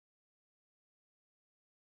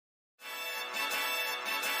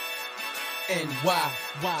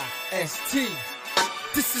LIDO'S.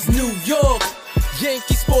 This is New York,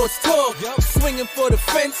 Yankee sports talk. Swinging for the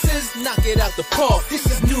fences, knock it out the park. This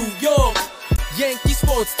is New York, Yankee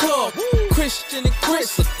sports talk. Christian and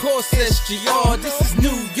Chris, of course SGR. This is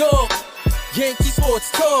New York, Yankee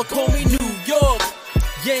sports talk. Homie, New York,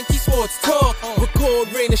 Yankee sports talk.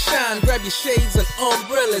 Record, rain or shine, grab your shades and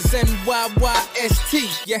umbrellas.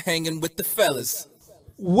 NYYST, you're hanging with the fellas.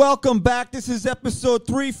 Welcome back. This is episode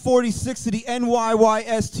 346 of the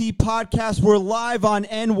NYYST podcast. We're live on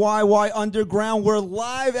NYY Underground. We're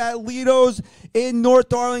live at LIDO'S in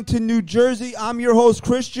North Arlington, New Jersey. I'm your host,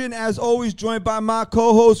 Christian, as always, joined by my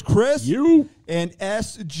co-host, Chris. And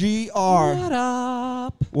SGR. What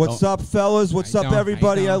up? What's up, fellas? What's up,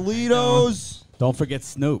 everybody at LIDO'S? Don't forget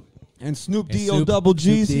Snoop. And Snoop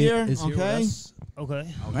D-O-double-G's here.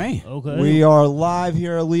 Okay. Okay. We are live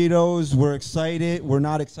here at LIDO'S. We're excited. We're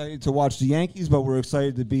not excited to watch the Yankees, but we're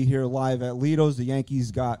excited to be here live at LIDO'S. The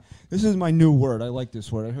Yankees got, this is my new word. I like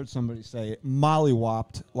this word. I heard somebody say it,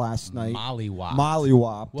 mollywopped last night.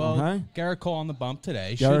 Mollywopped. Well, okay? Garrett Cole on the bump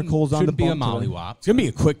today. Garrett Cole's on the bump. bump Shouldn't be a today. mollywop. It's going to be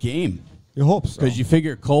a quick game. You hope so. Because you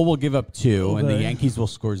figure Cole will give up 2, and the Okay. Yankees will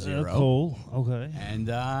score 0. Cole. Okay. And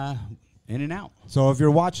in and out. So if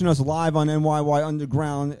you're watching us live on NYY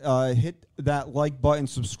Underground, hit that like button,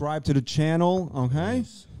 subscribe to the channel, okay?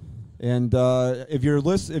 Nice. And if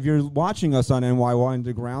you're watching us on NYY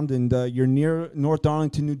Underground and you're near North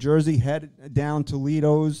Arlington, New Jersey, head down to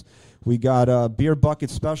LIDO'S. We got a beer bucket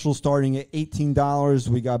special starting at $18.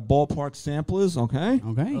 We got ballpark samplers, okay?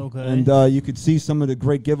 Okay. And you could see some of the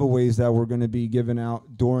great giveaways that we're going to be giving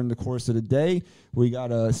out during the course of the day. We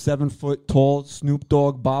got a 7-foot tall Snoop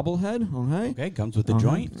Dogg bobblehead, okay? Okay, comes with the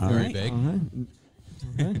joint. All Very right. big.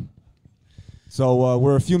 Okay. So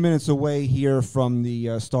we're a few minutes away here from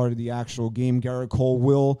the start of the actual game. Garrett Cole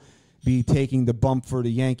will be taking the bump for the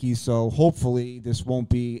Yankees, so hopefully this won't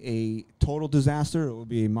be a total disaster. It will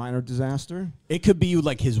be a minor disaster. It could be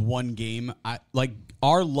like his one game. Like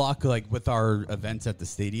our luck, like with our events at the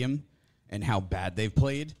stadium and how bad they've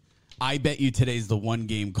played, I bet you today's the one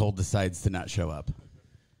game Cole decides to not show up.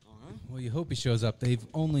 Well, you hope he shows up. They've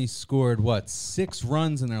only scored, 6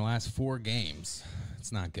 runs in their last 4 games.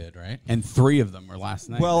 It's not good, right? And 3 of them were last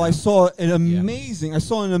night. Well, I saw an amazing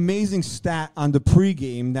stat on the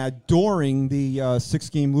pregame that during the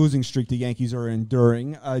 6-game losing streak the Yankees are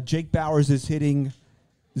enduring, Jake Bauers is hitting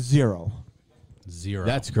 0. 0.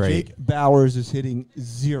 That's great. Jake Bauers is hitting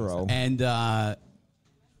 0.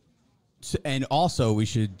 And also we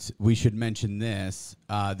should mention this: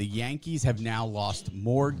 the Yankees have now lost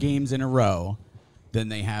more games in a row than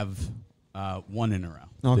they have won in a row.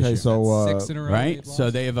 Okay, so 6 in a row. Right, they've so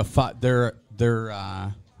lost? they have their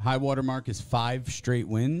high water mark is 5 straight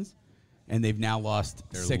wins, and they've now lost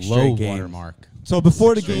Their 6 low straight games. water mark. So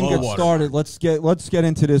before the game Low gets water started, let's get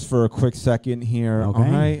into this for a quick second here.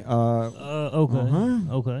 Okay.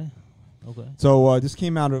 Okay. So this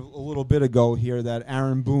came out a little bit ago here that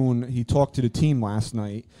Aaron Boone, he talked to the team last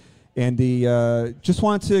night, and he just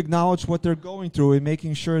wanted to acknowledge what they're going through and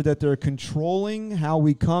making sure that they're controlling how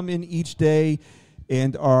we come in each day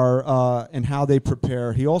and and how they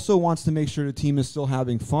prepare. He also wants to make sure the team is still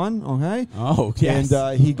having fun. Okay. Oh, yes.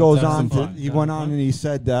 And he goes Let's have on. some fun. He went on and he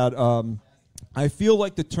said that I feel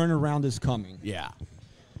like the turnaround is coming. Yeah,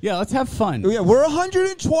 let's have fun. Yeah, we're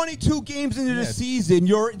 122 games into the season.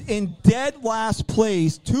 You're in dead last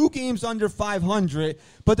place, 2 games under 500,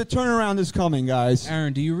 but the turnaround is coming, guys.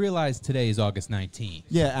 Aaron, do you realize today is August 19th?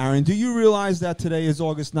 Yeah, Aaron, do you realize that today is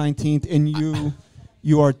August 19th and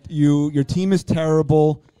your team is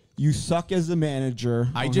terrible. You suck as a manager.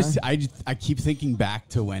 I keep thinking back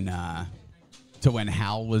to when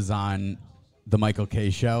Hal was on the Michael K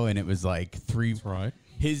show, and it was like 3. That's right.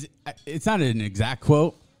 It's not an exact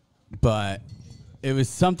quote, but it was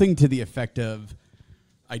something to the effect of,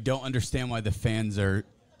 I don't understand why the fans are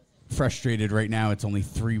frustrated right now. It's only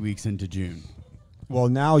 3 weeks into June. Well,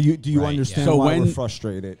 now do you Right, understand yeah. So why we're when-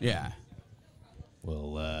 frustrated? Yeah.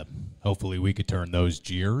 Well, hopefully we could turn those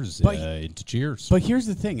jeers But- into cheers. But here's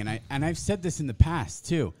the thing, and I've said this in the past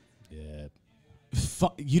too. Yeah.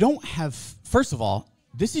 You don't have, first of all,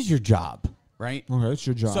 this is your job, right? Okay, it's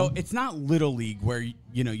your job. So it's not Little League where,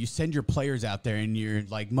 you send your players out there and you're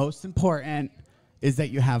like, most important is that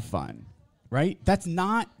you have fun, right?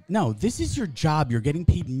 This is your job. You're getting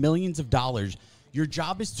paid millions of dollars. Your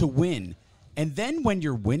job is to win. And then when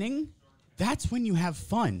you're winning, that's when you have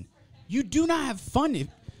fun. You do not have fun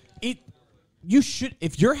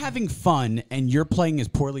if you're having fun and you're playing as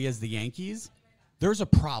poorly as the Yankees, there's a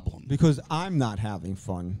problem. Because I'm not having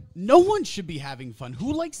fun. No one should be having fun.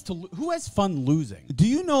 Who has fun losing? Do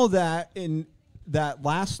you know that in that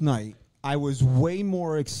last night I was way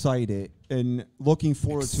more excited and looking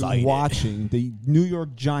forward to watching the New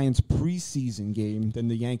York Giants preseason game than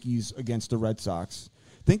the Yankees against the Red Sox.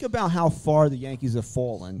 Think about how far the Yankees have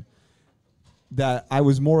fallen, that I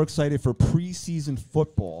was more excited for preseason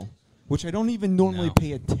football, which I don't even normally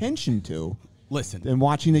pay attention to. Listen, than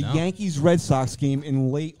watching the Yankees-Red Sox game in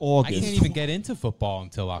late August. I can't even get into football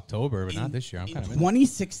until October, but not this year. I'm kind of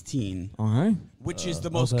 2016, which is the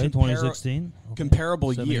most 2016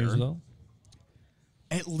 comparable 7 year. years ago.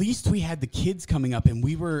 At least we had the kids coming up, and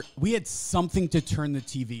we had something to turn the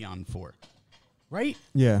TV on for, right?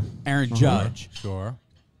 Yeah. Aaron Judge, Sure.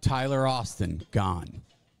 Tyler Austin, gone.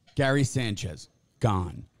 Gary Sanchez,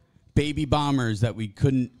 gone. Baby bombers that we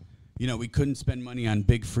couldn't spend money on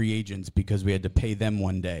big free agents because we had to pay them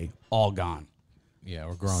one day. All gone. Yeah,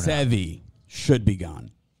 we're growing up. Sevy should be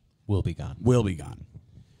gone. Will be gone. Will be gone.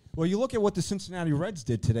 Well, you look at what the Cincinnati Reds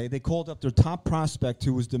did today. They called up their top prospect,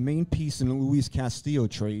 who was the main piece in the Luis Castillo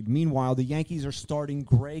trade. Meanwhile, the Yankees are starting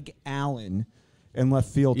Greg Allen in left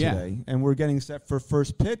field today. And we're getting set for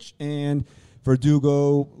first pitch. And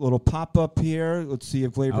Verdugo, little pop-up here. Let's see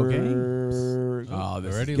if Glaber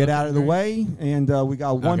get out of the way. And we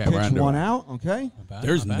got one pitch, one out. Okay.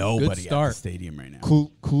 There's nobody at the stadium right now.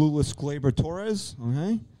 Clueless Glaber Torres.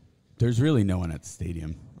 Okay. There's really no one at the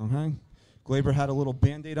stadium. Okay. Glaber had a little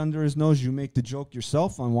Band-Aid under his nose. You make the joke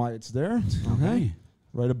yourself on why it's there. Okay.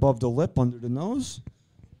 Right above the lip, under the nose.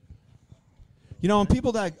 You know, and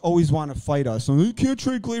people that always want to fight us, you can't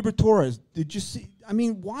trade Glaber Torres. Did you see? I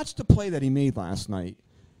mean, watch the play that he made last night.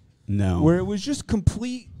 No. Where it was just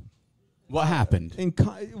complete. What happened?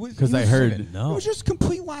 Because I heard it was just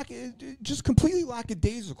completely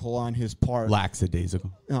lackadaisical on his part.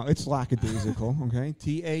 Lackadaisical. No, it's lackadaisical. Okay,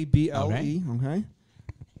 Table. Okay.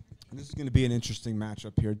 This is going to be an interesting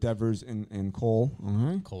matchup here, Devers and Cole.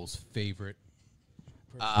 Okay. Cole's favorite.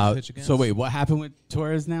 So wait, what happened with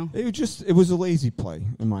Torres now? It was a lazy play,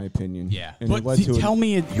 in my opinion. Yeah. And But give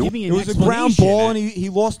me an explanation. It was a ground ball, and he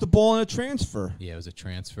lost the ball in a transfer. Yeah, it was a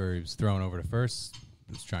transfer. He was thrown over to first.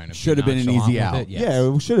 He was trying to. Should have been an easy out. Yes.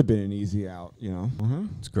 Yeah, it should have been an easy out. You know.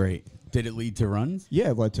 It's great. Did it lead to runs?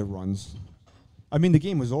 Yeah, it led to runs. I mean, the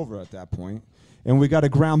game was over at that point. And we got a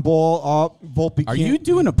ground ball up. Volpe. Are you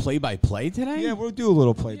doing a play-by-play today? Yeah, we'll do a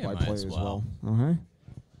little play-by-play as well. Okay.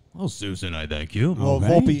 Well, Susan, I thank you. Well,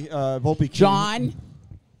 Volpe. John,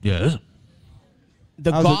 Yes.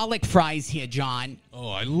 the garlic fries here, John. Oh,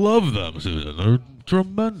 I love them, Susan. They're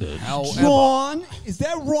tremendous. John, is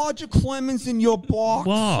that Roger Clemens in your box?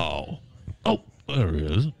 Wow. Oh, there he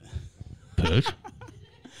is. Pitch.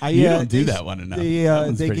 You don't do that one enough.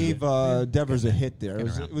 They gave Devers a hit there.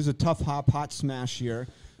 It was a tough hot smash here.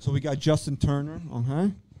 So we got Justin Turner.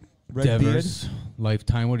 Okay. Red Devers,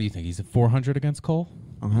 lifetime. What do you think? He's at 400 against Cole?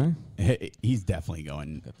 Okay. He's definitely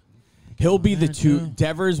going. He'll be the two.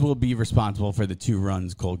 Devers will be responsible for the 2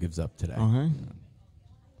 runs Cole gives up today. Okay.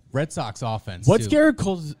 Red Sox offense. What's Garrett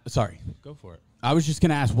Cole's? Sorry. Go for it. I was just going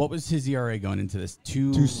to ask, what was his ERA going into this?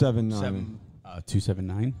 2.79.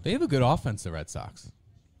 2.79. They have a good offense, the Red Sox.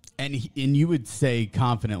 And you would say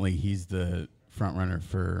confidently he's the front runner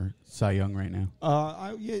for Cy Young right now.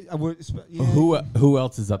 I would. Yeah. Who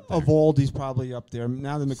else is up there? Evaldi's probably up there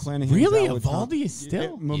now. The McClanahan. Really, Evaldi is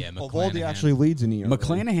still. Evaldi actually leads in the ERA.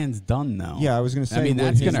 McClanahan's done though. Yeah, I was going to say. I mean,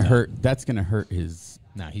 that's going to hurt. That's going to hurt his.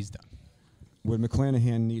 Nah, he's done. With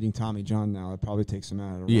McClanahan needing Tommy John now, it probably takes him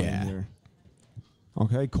out of the run here.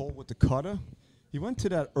 Okay, Cole with the cutter. He went to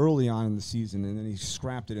that early on in the season, and then he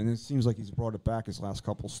scrapped it, and it seems like he's brought it back his last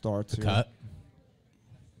couple starts. Cutter.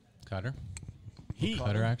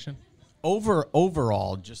 Cutter action.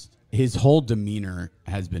 Overall, just his whole demeanor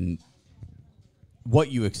has been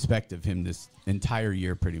what you expect of him this entire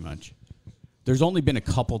year, pretty much. There's only been a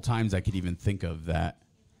couple times I could even think of that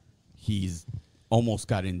he's almost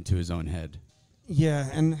got into his own head. Yeah,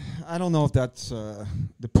 and I don't know if that's the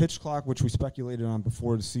pitch clock, which we speculated on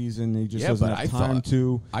before the season. He just doesn't have time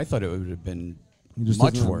to. I thought it would have been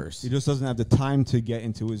much worse. He just doesn't have the time to get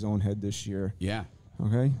into his own head this year. Yeah.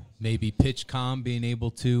 Okay. Maybe PitchCom being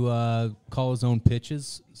able to call his own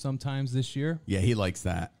pitches sometimes this year. Yeah, he likes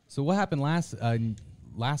that. So what happened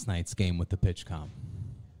last night's game with the PitchCom?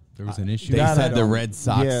 There was an issue. They said the Red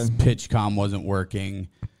Sox PitchCom wasn't working.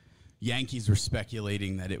 Yankees were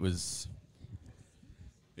speculating that it was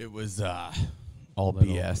all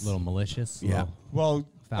BS. A little malicious. Yeah. Well,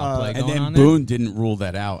 foul play and going then on Boone didn't rule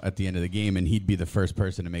that out at the end of the game, and he'd be the first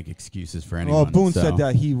person to make excuses for anyone. Well, Boone said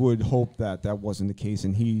that he would hope that wasn't the case,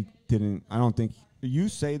 and he didn't. I don't think you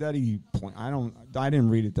say that I didn't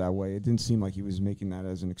read it that way. It didn't seem like he was making that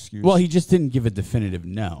as an excuse. Well, he just didn't give a definitive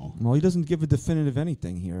no. Well, he doesn't give a definitive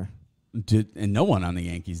anything here. And no one on the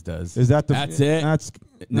Yankees does. Is that the? That's it. That's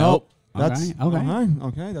Nope. That's Okay.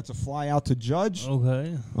 Okay. That's a fly out to Judge.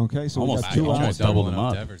 Okay. Okay. So Almost we got 2 almost outs. doubled them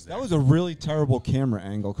up. That was a really terrible camera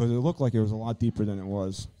angle because it looked like it was a lot deeper than it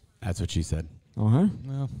was. That's what she said. Okay.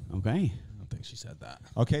 No, Okay. I don't think she said that.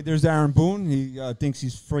 Okay. There's Aaron Boone. He thinks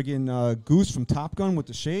he's friggin' Goose from Top Gun with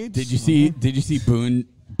the shades. Did you see Boone?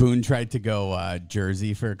 Boone tried to go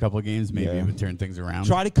Jersey for a couple of games. Maybe it would turn things around.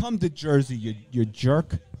 Try to come to Jersey, you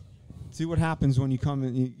jerk. See what happens when you come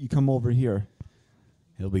you come over here.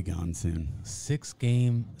 He'll be gone soon.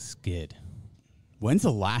 6-game skid. When's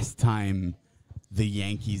the last time the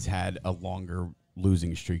Yankees had a longer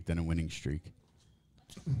losing streak than a winning streak?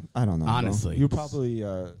 I don't know. Honestly. Bro.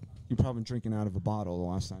 You're probably drinking out of a bottle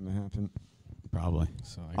the last time it happened. Probably.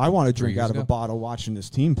 So I want to drink 3 years out of a ago. bottle watching this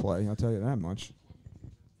team play. I'll tell you that much.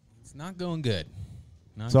 It's not going good.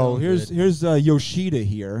 Not So going here's good. Yoshida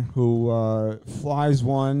here, who flies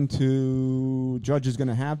one to Judge is going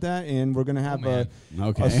to have that, and we're going to have man.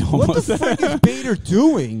 Okay. what the frick is Bader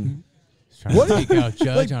doing? Trying What to is take out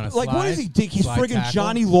Judge on a like slide. what does he think? He's slide friggin' tackle.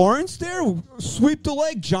 Johnny Lawrence there? Sweep the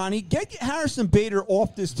leg, Johnny. Get Harrison Bader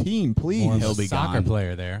off this team, please. More of He'll a be soccer gone.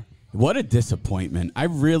 player there. What a disappointment. I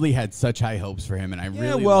really had such high hopes for him, and I Yeah,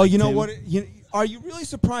 really well, liked you know him. what? Are you really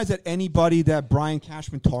surprised that anybody that Brian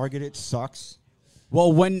Cashman targeted sucks?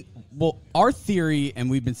 Well, our theory, and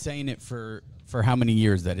we've been saying it for how many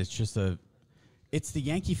years, that it's the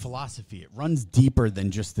Yankee philosophy. It runs deeper than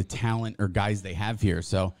just the talent or guys they have here.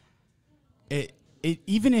 So, it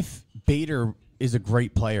even if Bader is a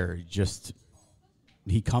great player,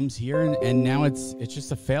 he comes here and now it's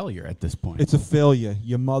just a failure at this point. It's a failure.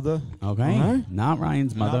 Your mother. Okay, All right. not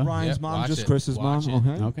Ryan's mother. Not Ryan's Yep, mom, watch just it. Chris's Watch mom.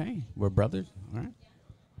 it. Okay. Okay, we're brothers. All right.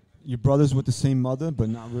 Your brothers with the same mother, but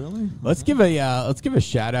not really. Let's give a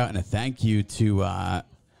shout out and a thank you to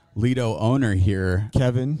Lido owner here,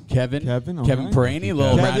 Kevin. Kevin Okay. Perani. A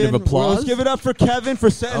little round of Kevin, applause. well, let's give it up for Kevin for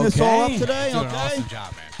setting this all up Okay. today. Doing an Okay. awesome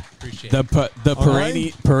job, man. Appreciate The it. Perani All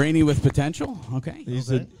right. Perani with potential. Okay, He's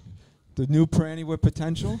the new Pranny with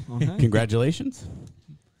potential. Okay. congratulations.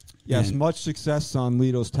 Yes, And- much success on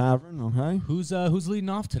LIDO'S Tavern. Okay. Who's leading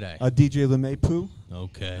off today? DJ LeMay-Poo.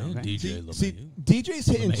 Okay, Okay. DJ See, LeMay. DJ's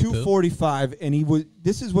hitting LeMay-Poo. 245, and he was.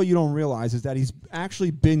 This is what you don't realize is that he's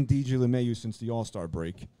actually been DJ LeMayu since the All-Star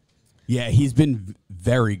break. Yeah, he's been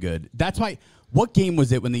very good. That's why. What game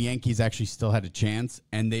was it when the Yankees actually still had a chance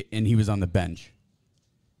and he was on the bench?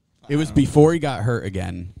 It was before he got hurt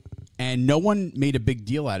again, and no one made a big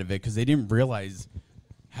deal out of it because they didn't realize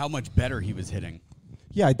how much better he was hitting.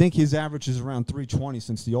 Yeah, I think his average is around 320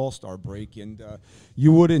 since the All-Star break, and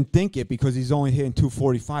you wouldn't think it because he's only hitting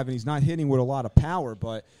 245, and he's not hitting with a lot of power.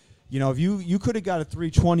 But you know, if you could have got a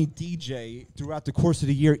 320 DJ throughout the course of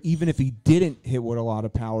the year, even if he didn't hit with a lot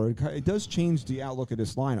of power, it does change the outlook of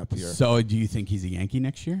this lineup here. So, do you think he's a Yankee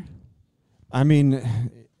next year? I mean,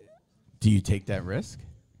 Do you take that risk?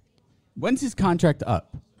 When's his contract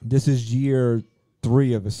up? this is year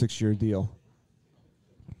 3 of a 6-year deal.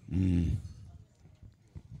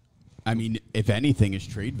 I mean, if anything, his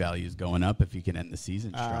trade value is going up if he can end the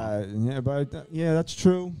season strong. Yeah, that's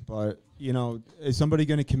true. But you know, is somebody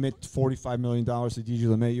going to commit $45 million to DJ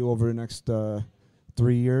LeMayu over the next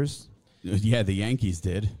 3 years? Yeah, the Yankees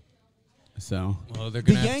did. So, Well, they're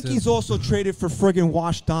The gonna Yankees also traded for friggin'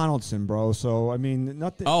 Wash Donaldson, bro. So I mean,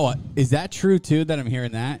 nothing. oh, is that true too? That I'm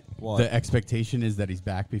hearing that What? the expectation is that he's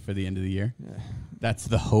back before the end of the year. That's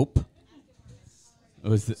the hope.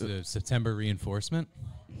 Was the September reinforcement.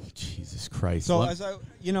 Jesus Christ? So What-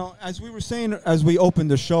 as we were saying, as we opened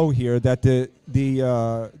the show here, that the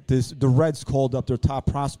Reds called up their top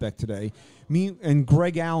prospect today. Me and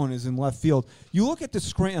Greg Allen is in left field. You look at the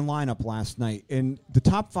Scranton lineup last night, and the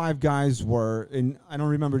top 5 guys were, and I don't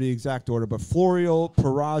remember the exact order, but Florio,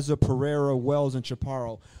 Peraza, Pereira, Wells, and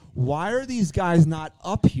Chaparro. Why are these guys not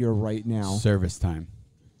up here right now? service time.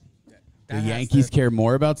 The That has Yankees to- care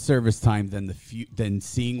more about service time than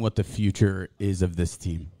seeing what the future is of this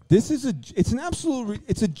team. It's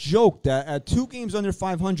a joke that at 2 games under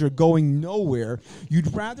 500 going nowhere,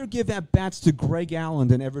 you'd rather give at bats to Greg Allen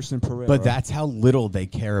than Everson Pereira. But that's how little they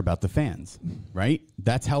care about the fans, right?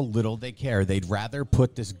 That's how little they care. They'd rather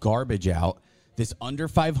put this garbage out, this under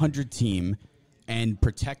 500 team, and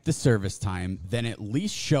protect the service time than at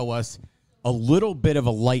least show us a little bit of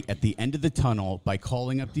a light at the end of the tunnel by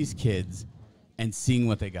calling up these kids and seeing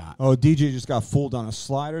what they got. Oh, DJ just got fooled on a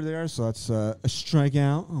slider there, so that's a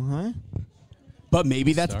strikeout. Okay. But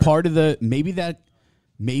maybe that's Start. part of the maybe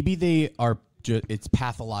they are it's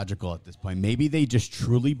pathological at this point. Maybe they just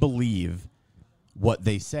truly believe what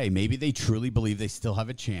they say. Maybe they truly believe they still have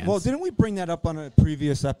a chance. Well, didn't we bring that up on a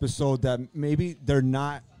previous episode that maybe they're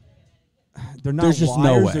not they're not There's just liars.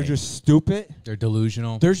 no way. They're just stupid. They're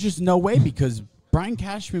delusional. There's just no way because Brian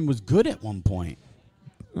Cashman was good at one point.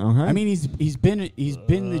 Okay. I mean, he's been the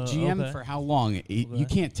GM okay. for how long? You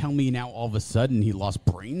can't tell me now all of a sudden he lost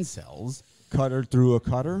brain cells. cutter through a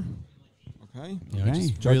cutter. Okay. You know, Okay.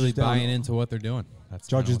 just Judge really is down. buying into what they're doing. That's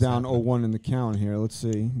Judge kinda is what's down happening. 0-1 in the count here. Let's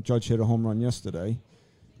see. Judge hit a home run yesterday.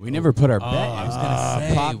 We never put our bet. I was gonna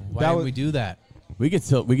say, Pop- why that didn't was- we do that? We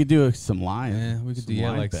could do some live. Yeah, we could some do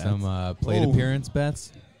live like bets. some plate Oh. appearance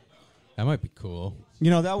bets. That might be cool. You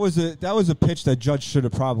know, that was a pitch that Judge should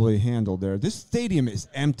have probably handled there. This stadium is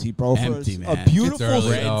empty, bro. For Empty, a man. beautiful It's early,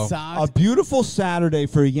 Red though. Sox. a beautiful Saturday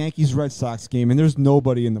for a Yankees-Red Sox game, and there's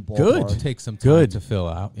nobody in the ballpark. Good. Take some time Good. to fill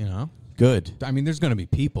out. You know, Good. I mean, there's going to be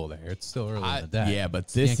people there. It's still early in the day. yeah, but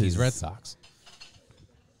It's this Yankees is- Red Sox.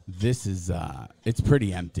 This is it's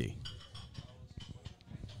pretty empty.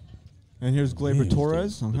 And here's Gleyber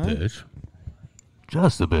Torres. Okay. Pitch.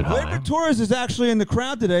 Just a bit high. Gleyber Torres is actually in the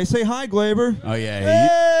crowd today. Say hi, Gleyber. Oh yeah,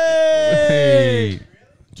 Hey!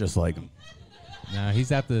 just like him. No,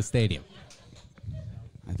 he's at the stadium.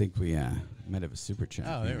 I think we might have a super chat.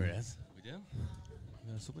 Oh, here. there it is. We do.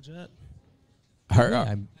 Super jet.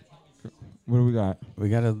 Her- What do we got? we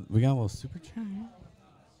got a little super chat. Here.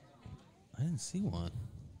 I didn't see one.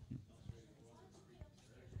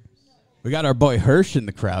 We got our boy Hirsch in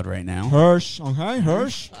the crowd right now. Hirsch. Okay,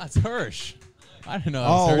 Hirsch. That's Hirsch. I didn't know. That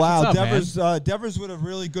was Oh, Hirsch. wow. What's up, man? Devers with a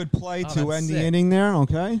really good play to that's end the sick. inning there.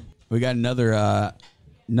 Okay. We got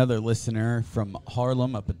another listener from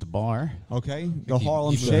Harlem up at the bar. Okay. The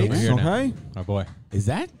Harlem He's over Shakes. here now. Okay. Our boy. Is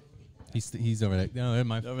that? He's over there. No, they're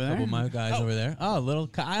my Over there? couple of my guys over there. Oh, little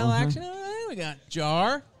Kyle action over there. We got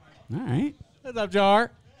Jar. All right. What's up,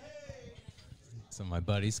 Jar? Some of my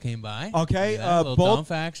buddies came by. Okay, Yeah, little both-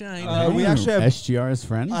 dump action. How you doing? we actually have- SGR's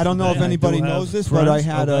friends. I don't know if Okay, I anybody do have knows this, but I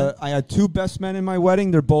friends. had two best men in my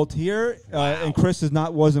wedding. They're both here, and Chris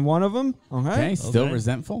wasn't one of them. Okay. Okay, still Okay.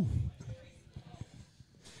 resentful.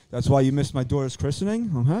 That's why you missed my daughter's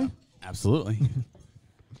christening. Okay. Absolutely.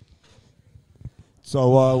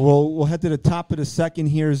 So we'll head to the top of the second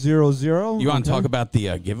here, 0-0. You want to okay? talk about the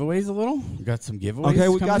giveaways a little? We got some giveaways. Okay,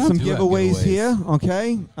 we coming got up? some Do have giveaways giveaways. here.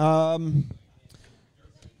 Okay.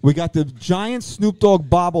 We got the giant Snoop Dogg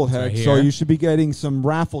bobblehead, right so here. you should be getting some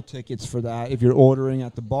raffle tickets for that if you're ordering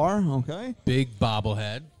at the bar. Okay. Big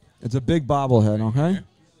bobblehead. It's a big bobblehead. Okay.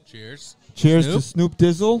 Cheers. Cheers Snoop. to Snoop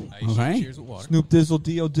Dizzle. I usually Okay. cheers with water. Snoop Dizzle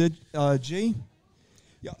D-O-G.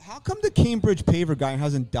 Yo, how come the Cambridge paver guy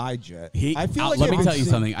hasn't died yet? I feel like let I've me been tell you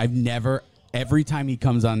seeing- something. I've never, every time he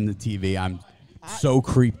comes on the TV, I'm so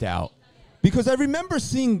creeped out. Because I remember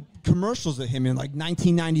seeing commercials of him in like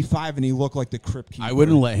 1995, and he looked like the Crypt Keeper. I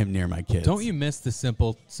wouldn't let him near my kids. Don't you miss the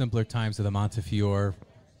simpler times of the Montefiore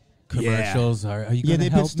commercials? Are you Yeah, gonna they've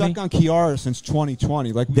been help stuck me? on Kiara since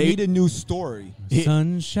 2020. Like, we They- need a new story.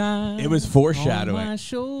 Sunshine. It was on foreshadowing. my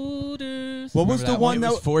shoulders. What was Remember the that one It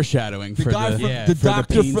that was foreshadowing the for guy the, from- Yeah. the for the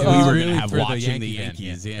doctor pains from- that we were really going to have for the watching the Yankee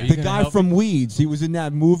Yankees. fan. Yeah. Are the you gonna guy help from Weeds? He was in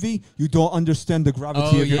that movie. You don't understand the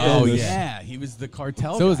gravity of your yeah. Oh illness. yeah, he was the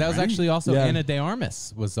cartel. So guy, that was right? actually also Yeah. Anna De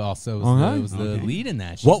Armas was also Okay. was the Okay. lead in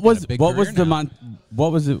that. She's What got was a big what was career the now.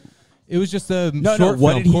 what was it? It was just a No, short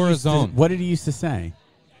what film, did he used to, Corazon. what did he used to say?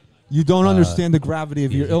 You don't understand the gravity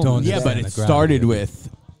of yeah, your you don't illness. Yeah, but understand it the started gravity. with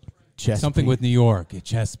chest Something pain. with New York,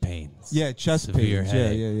 chest pains. Yeah, chest Severe pains. Yeah,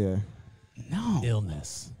 headache. yeah. no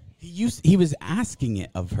Illness. He was asking it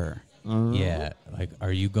of her. Yeah, like,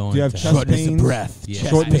 are you going Do you have to chest Shortness of pains? breath. Yeah, chest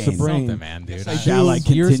Shortness of pains. brain. Something, man, dude. I Shall I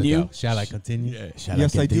Years continue? ago. Shall I continue? Shall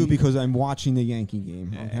Yes, I do, continue? because I'm watching the Yankee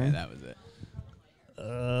game. Okay. Yeah, that was it.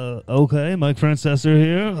 Okay, Mike Francesor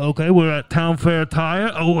here. Okay, we're at Town Fair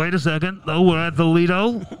Tire. Oh, wait a second. Oh, we're at the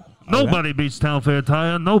Lido. Nobody beats Town Fair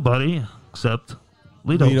Tire. Nobody except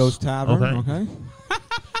Lido's. Lido's Tavern. Okay.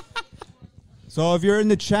 So if you're in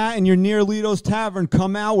the chat and you're near Lido's Tavern,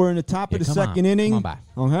 come out. We're in the top of the come second on. inning. Come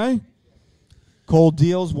on by. Okay. Cold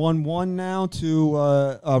deals 1-1 now to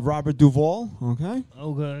Robert Duvall. Okay.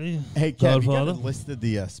 Okay. Hey, Kev, you Godfather. got listed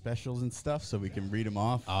the specials and stuff so we can read them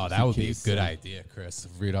off. Oh, just that in would be a case, good idea, Chris.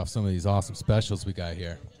 Read off some of these awesome specials we got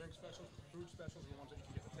here.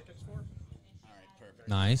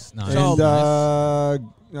 Nice, nice. And nice.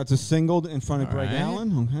 that's a single in front of All Greg right.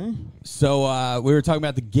 Allen. Okay. So we were talking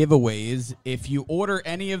about the giveaways. If you order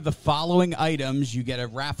any of the following items, you get a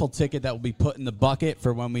raffle ticket that will be put in the bucket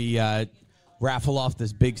for when we raffle off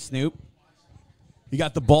this big Snoop. You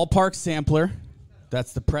got the ballpark sampler.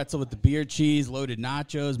 That's the pretzel with the beer cheese, loaded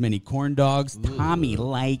nachos, mini corn dogs. Tommy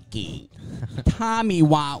likey. Tommy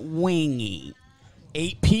want wingy.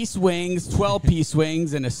 8-piece wings, 12-piece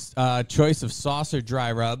wings, and a choice of sauce or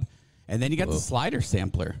dry rub. And then you got the slider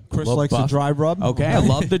sampler. Chris likes the dry rub. Okay, I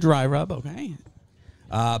love the dry rub. Okay.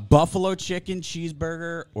 Buffalo chicken,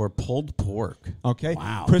 cheeseburger, or pulled pork. Okay.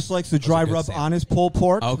 Wow. Chris likes the dry rub on his pulled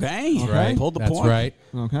pork. Okay. Okay. Right. Pulled the That's pork. right.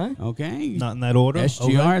 Okay. Okay. Not in that order. SGR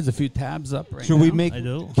Okay. has a few tabs up right Should now. we make? I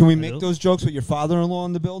do. Can we I make do. those jokes with your father-in-law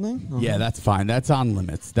in the building? Okay. Yeah, that's fine. That's on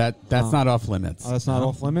limits. That's not off limits. Oh, that's not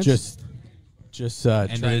off limits. Just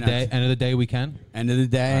End of the day. End of the day, we can. End of the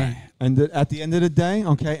day. And at the end of the day,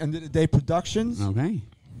 okay. End of the day productions. Okay.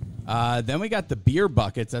 Then we got the beer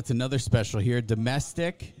buckets. That's another special here.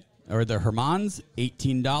 Domestic, or the Hermans,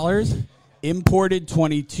 $18. Imported,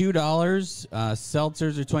 $22.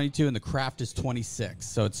 Seltzers are $22, and the craft is $26.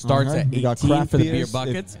 So it starts Okay. at We got $18 craft for the beer beers.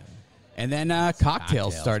 buckets. And then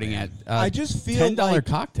cocktails starting man. at I just feel $10 like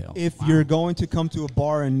cocktail. if Wow. you're going to come to a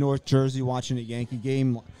bar in North Jersey watching a Yankee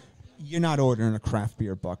game, you're not ordering a craft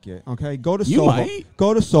beer bucket. Okay, go to You Soho. might.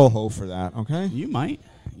 Go to Soho for that. Okay. You might.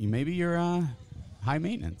 Maybe you're high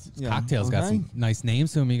maintenance. Yeah, Cocktails got okay. some nice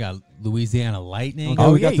names to them. You got Louisiana Lightning.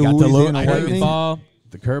 Okay, we yeah, got you the got the Louisiana Lightning. Lightning.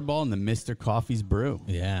 The curveball and the Mr. Coffee's brew.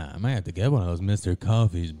 Yeah, I might have to get one of those Mr.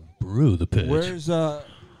 Coffee's Brew the pitch. Where's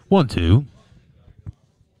 1, 2.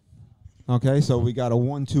 Okay, so we got a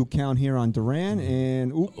 1-2 count here on Duran,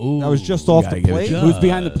 and Ooh, that was just off gotta the give it plate. to- Who's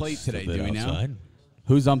behind the Just plate today? a bit Do we know? outside.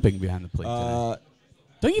 Who's umping behind the plate today?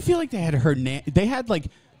 Don't you feel like they had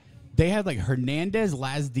Hernandez,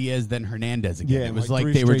 Laz Diaz, then Hernandez again? Yeah, it was like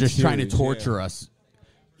like three they were straight just trying to series, torture us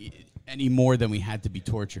any more than we had to be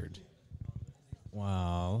tortured.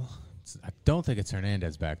 Wow. I don't think it's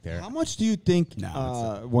Hernandez back there. How much do you think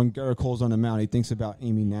No, when Garrett Cole's on the mound, he thinks about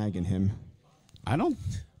Amy nagging him? I don't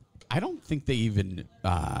think they even.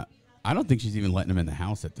 I don't think she's even letting him in the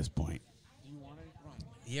house at this point.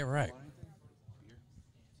 Yeah, right.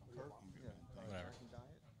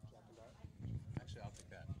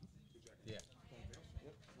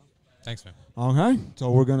 Thanks, man. Okay, so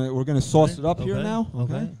we're gonna sauce it up here Okay, now.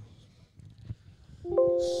 okay.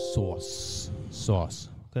 Sauce.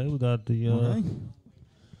 Okay, we got the Okay.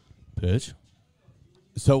 Pitch.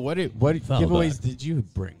 So what Foul giveaways back. did you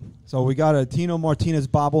bring? So we got a Tino Martinez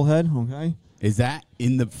bobblehead. Okay, Is that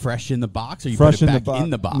fresh in the box, or you fresh put it in back the box. in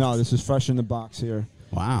the box? No, this is fresh in the box here,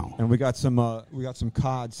 Wow. and we got some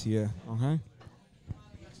cods here. Okay.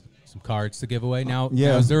 Some cards to give away. Now,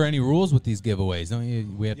 Yeah. now, is there any rules with these giveaways? Don't you?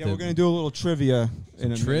 We have Yeah, to. we're gonna do a little trivia in a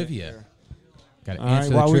minute trivia. here. Got to All right,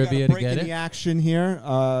 answer while the we trivia got to break get in it. the action here,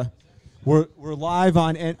 we're live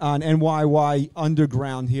on NYY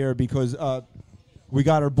Underground here because we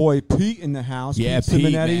got our boy Pete in the house. Yeah, Pete Pete,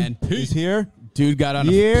 Simonetti man. Pete. is here. Dude got on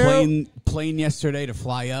Yeah. a plane yesterday to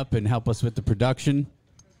fly up and help us with the production.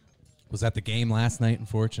 Was at the game last night,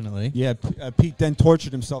 unfortunately. Yeah, Pete then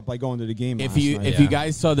tortured himself by going to the game. If last you night. if you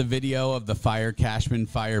guys saw the video of the Fire Cashman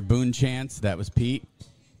Fire Boone chants, that was Pete.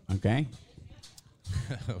 Okay.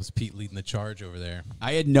 That was Pete leading the charge over there.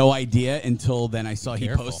 I had no idea until then I saw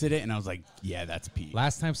Careful. he posted it, and I was like, yeah, that's Pete.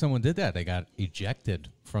 Last time someone did that, they got ejected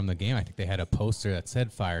from the game. I think they had a poster that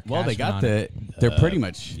said "Fire." Well, they Cashman got on it. they're pretty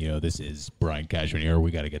much. You know, this is Brian Cashman here.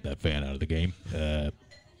 We got to get that fan out of the game.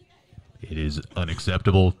 It is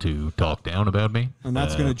unacceptable to talk down about me. and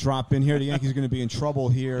that's going to drop in here. The Yankees are going to be in trouble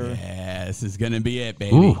here. Yeah, this is gonna be it,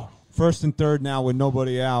 baby. Ooh. First and third now with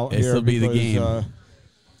nobody out. This'll here be the because, game.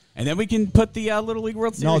 And then we can put the Little League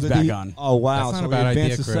World No, Series back on. Oh wow! That's not so a we bad idea,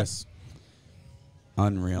 advance to Chris.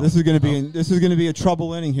 Unreal. This is going to be a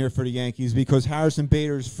trouble inning here for the Yankees because Harrison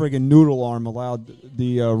Bader's friggin' noodle arm allowed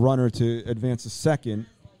the runner to advance to second.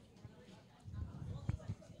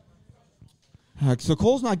 So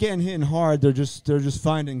Cole's not getting hit hard. They're just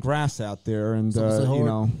finding grass out there, and you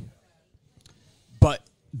know. But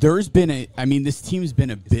there's been this team's been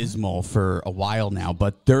abysmal for a while now,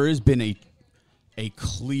 but there has been a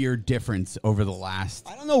clear difference over the last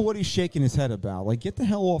I don't know what he's shaking his head about. Like, get the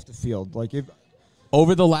hell off the field. Like, if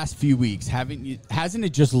over the last few weeks. Hasn't it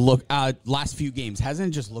just looked last few games? Hasn't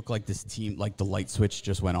it just looked like this team, like the light switch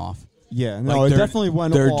just went off? yeah, no, Like it they're- definitely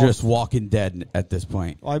went They're off. just walking dead at this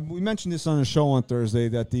point. We mentioned this on the show on Thursday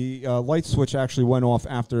that the light switch actually went off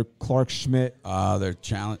after Clark Schmidt. They're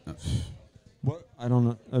challenge. What I don't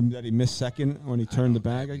know that he missed second when he turned the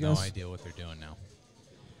bag. I No guess idea what they're doing now.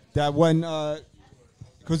 that when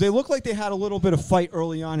because they looked like they had a little bit of fight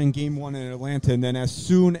early on in Game 1 in Atlanta, and then as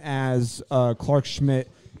soon as Clark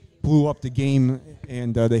Schmidt blew up the game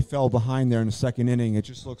and they fell behind there in the second inning, it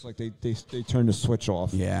just looks like they turned the switch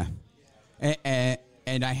off. Yeah.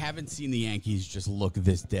 And I haven't seen the Yankees just look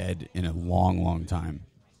this dead in a long, long time.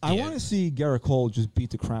 I Yeah. want to see Garrett Cole just beat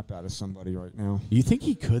the crap out of somebody right now. You think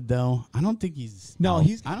he could, though? I don't think he's... No,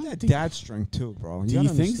 he's I got don't that think, dad strength too, bro. Do you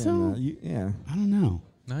think so? Yeah. I don't know.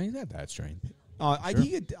 No, he's not that strange.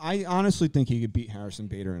 I honestly think he could beat Harrison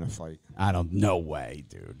Bader in a fight. No way,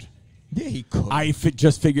 dude. Yeah, he could. I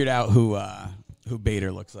just figured out who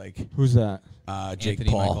Bader looks like. Who's that? Jake Anthony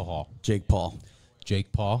Paul. Michael Hall. Jake Paul.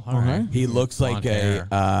 Jake Paul. All right. He looks like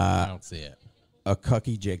I don't see it. a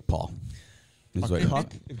cucky Jake Paul. A cuck?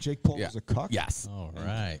 If Jake Paul was a cuck? Yes. All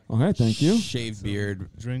right. Okay, thank you. Shaved beard.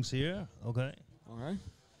 Drinks here. Okay. All right.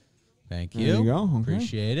 Thank There you. you go. Okay.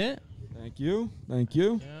 Appreciate it. Thank you. Thank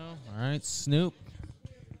you. Yeah. All right, Snoop.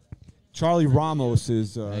 Charlie Ramos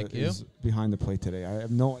is Thank you. behind the plate today. I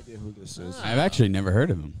have no idea who this is. I've actually never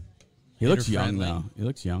heard of him. He looks young, Hitter-friendly. though. He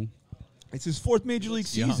looks young. It's his 4th Major League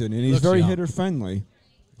young. season, and He he's looks very young. hitter-friendly.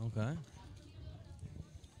 Okay.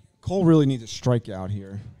 Cole really needs a strikeout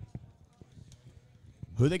here.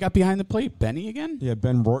 Who they got behind the plate? Benny again? Yeah,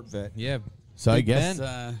 Ben Rortvedt. Yeah. So I Big guess,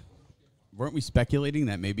 Ben. weren't we speculating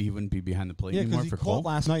that maybe he wouldn't be behind the plate Yeah, anymore because he for called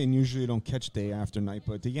Cole? last night, and usually you don't catch day after night,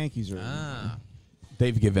 but the Yankees are...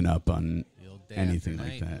 They've given up on The old day anything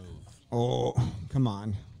after like night that. move. Oh, come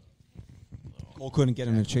on. Cole couldn't get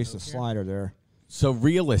him to chase the slider there. So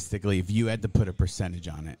realistically, if you had to put a percentage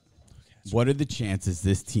on it, what are the chances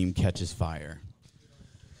this team catches fire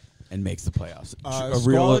and makes the playoffs?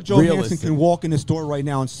 Scarlett Johansson can walk in this door right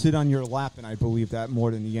now and sit on your lap, and I believe that more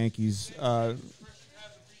than the Yankees.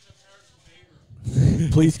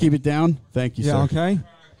 Please keep it down. Thank you, Yeah, sir. okay.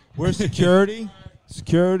 Where's security?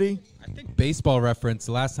 Security. I think Baseball Reference,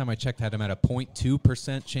 the last time I checked, had him at a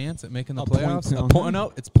 0.2% chance at making the A playoffs. 0.2,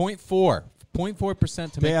 No, it's 0.4.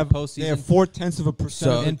 0.4% to make the postseason. They have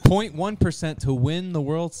 0.4%. And 0.1% to win the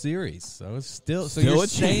World Series. So it's still Still you're a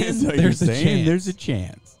saying chance. So there's you're a saying chance. there's a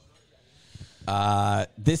chance.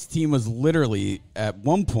 This team was literally, at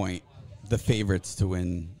one point, the favorites to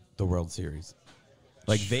win the World Series.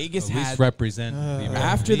 Like Vegas At least had represent the American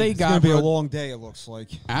after they team. It's going got to be a long day, it looks like.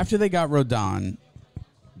 after they got Rodon,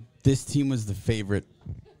 this team was the favorite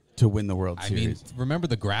to win the World I mean, Series. remember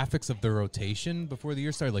the graphics of the rotation before the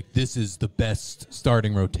year started? Like, this is the best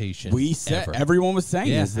starting rotation We said ever. everyone was saying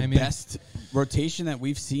Yeah, it's the I mean- best rotation that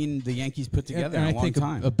we've seen the Yankees put together And in a I long think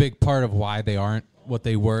time. a big part of why they aren't what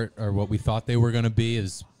they were or what we thought they were going to be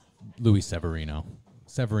is Luis Severino.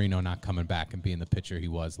 Severino not coming back and being the pitcher he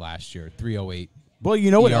was last year. 3.08 well,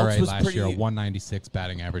 you know what ERA else was last pretty. year, a 196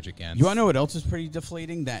 batting average against. You want to know what else was pretty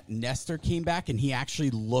deflating? That Nestor came back and he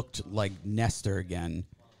actually looked like Nestor again,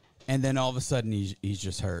 and then all of a sudden he's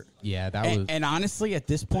just hurt. Yeah, that was. And honestly, at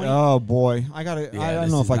this point, Oh, boy. I yeah, don't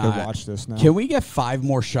know this if I is could not- watch this now. Can we get 5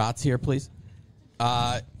 more shots here, please?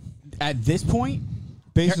 At this point,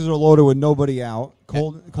 Bases are loaded with nobody out.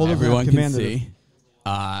 Cole doesn't have everyone can command of it. see.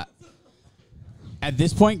 At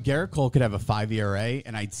this point, Garrett Cole could have a 5 ERA,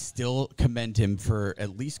 and I'd still commend him for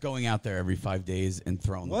at least going out there every 5 days and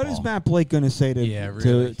throwing What the ball. is Matt Blake going to say Yeah, to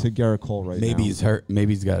really. Garrett Cole right now? Maybe he's hurt.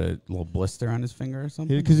 Maybe he's got a little blister on his finger or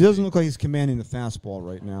something. Because he doesn't look like he's commanding the fastball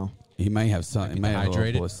right now. He might have some. He might have a little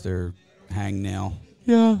dehydrated. blister, hangnail.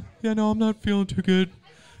 Yeah, no, I'm not feeling too good.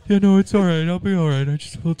 Yeah, no, it's all right. I'll be all right. I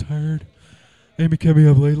just feel tired. Amy kept me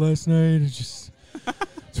up late last night. It's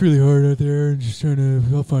really hard out there. And just trying to.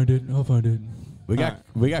 I'll find it.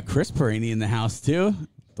 We got Chris Perini in the house too.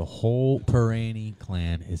 the whole Perani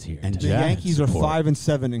clan is here. And The Jack Yankees are support.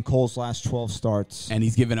 5-7 in Cole's last 12 starts. And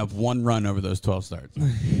he's given up 1 run over those 12 starts.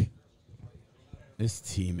 This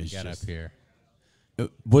team is Get just. up here.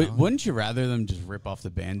 Wouldn't you rather them just rip off the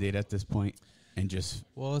Band-Aid at this point and just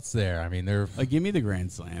Well, it's there. I mean, they're give me the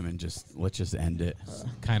grand slam and let's just end it.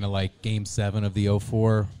 kind of like Game 7 of the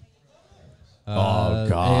 04 God.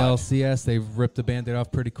 ALCS. They ripped the Band-Aid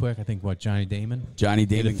off pretty quick. I think, Johnny Damon? Johnny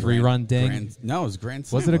Hit a Damon 3-run ding. No, it was grand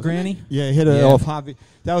slam. Was it a wasn't granny? Yeah, he hit it Yeah. off Javi.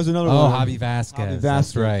 That was another Oh, one. Javi Vasquez. Javi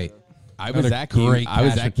That's Vasquez. right. I was Another at game. great I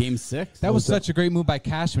was catch. at Game 6. That was such a great move by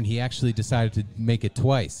Cashman. He actually decided to make it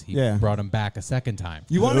twice. He Yeah. brought him back a second time.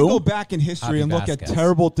 You want to go back in history Javi and look at Vasquez.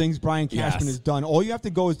 terrible things Brian Cashman Yes. has done. All you have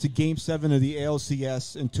to go is to Game 7 of the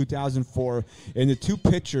ALCS in 2004, and the two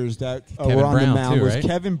pitchers that Kevin were on Brown, the mound too, was right?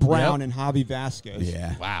 Kevin Brown Yep. and Javi Vasquez.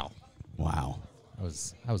 Yeah. Wow. Wow. I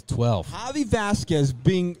was 12. Javi Vasquez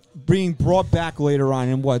being brought back later on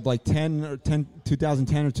in 2010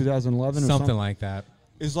 or 2011 or Something like that.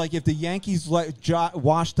 is like if the Yankees let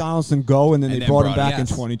Wash Donaldson go and then And they then brought him brought- back in yes.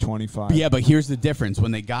 2025. Yeah, but here's the difference.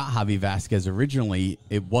 When they got Javi Vasquez originally,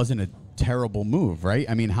 it wasn't a terrible move, right?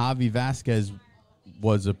 I mean, Javi Vasquez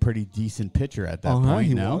was a pretty decent pitcher at that point.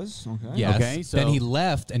 he no? was. Okay. Yes. Okay, so- then he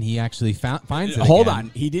left, and he actually finds it Hold again.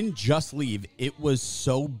 on. He didn't just leave. It was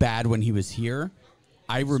so bad when he was here.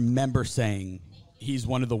 I remember saying he's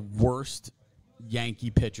one of the worst Yankee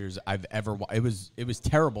pitchers I've ever watched. It was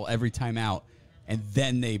terrible every time out, and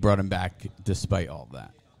then they brought him back despite all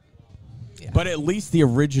that. Yeah. But at least the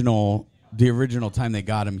original the original time they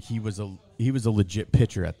got him, he was a legit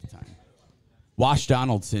pitcher at the time. Wash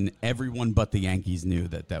Donaldson, everyone but the Yankees knew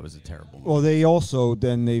that was a terrible move. Well,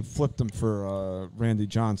 they flipped him for Randy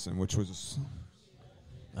Johnson, which was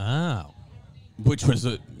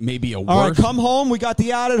maybe a worse. All right, come home. We got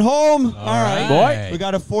the out at home. All right, boy. We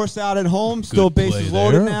got a force out at home. Still bases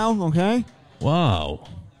loaded now. Okay. Wow.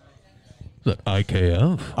 Is that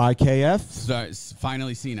IKF? IKF. So,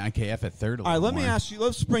 finally seen IKF at third. All right, let me ask you.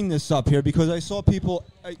 Let's bring this up here because I saw people.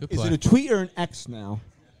 Is it a tweet or an X now?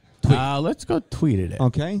 Let's go tweet it.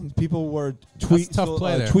 Okay, people were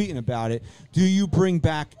tweeting about it. Do you bring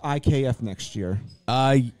back IKF next year?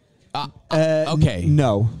 Okay.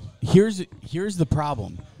 No. Here's the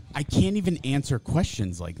problem. I can't even answer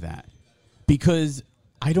questions like that because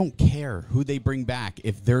I don't care who they bring back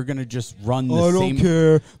if they're gonna just run the same. I don't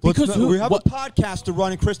care Because we have a podcast to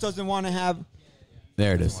run, and Chris doesn't want to have.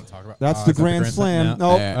 There it is. That's the Grand Slam.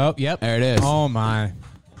 No. Oh, yep. There it is. Oh my!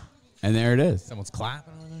 And there it is. Someone's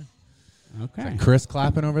clapping over there. Okay. Chris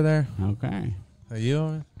clapping over there. Okay. Are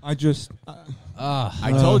you? I just.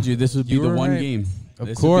 I told you this would be the one game. Of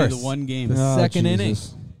this course. would be the one game. The second inning.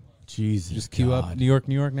 Jesus. Just cue up New York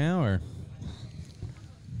now, or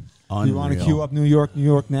Unreal. You want to queue up New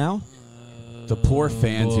York now? The poor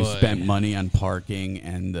fans who spent money on parking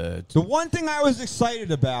and the one thing I was excited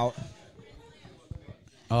about.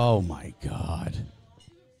 Oh my God!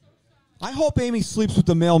 I hope Amy sleeps with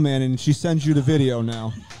the mailman and she sends you the video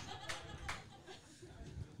now.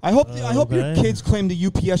 I hope your kids claim the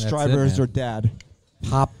UPS driver as their dad.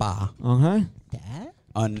 Papa. Okay.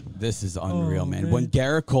 This is unreal, man. When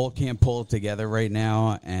Garrett Cole can't pull it together right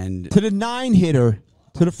now, and to the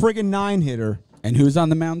friggin' 9-hitter. And who's on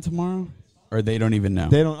the mound tomorrow? Or they don't even know.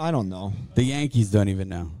 I don't know. The Yankees don't even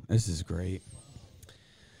know. This is great.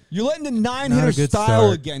 You're letting the 9-hitter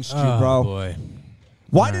style against you, bro. Boy.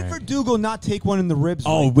 Why did Verdugo not take one in the ribs?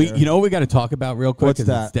 You know what we got to talk about real quick? What's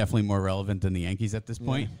that? It's definitely more relevant than the Yankees at this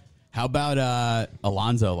point. How about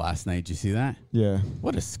Alonso last night? Did you see that? Yeah.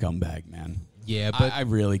 What a scumbag, man. Yeah, but I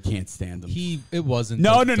really can't stand him. It wasn't.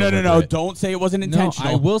 No. Don't say it wasn't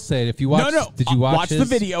intentional. No, I will say it. If you watch, did you watch the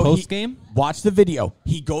video post game? Watch the video.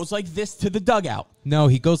 He goes like this to the dugout. No,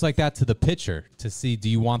 he goes like that to the pitcher to see, do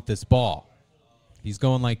you want this ball? He's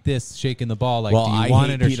going like this, shaking the ball like, do you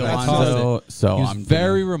want it or should I toss it? So he was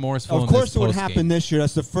very remorseful. Of course, it would happen this year.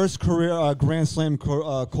 That's the first career Grand Slam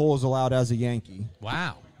Cole is allowed as a Yankee.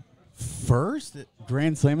 Wow. First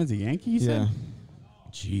Grand Slam as a Yankee, you said?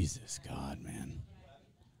 Jesus, God, man.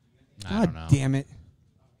 I don't know. Damn it.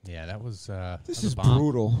 Yeah, that was this is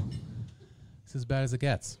brutal. It's as bad as it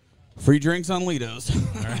gets. Free drinks on LIDO'S.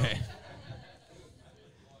 All right.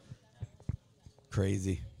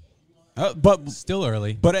 Crazy. But still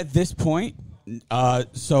early. But at this point,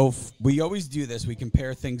 we always do this. We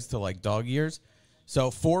compare things to like dog years. So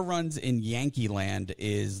 4 runs in Yankee land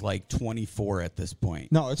is like 24 at this point.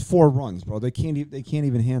 No, it's 4 runs, bro. They can't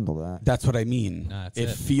even handle that. That's what I mean. No, it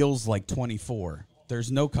feels like 24. There's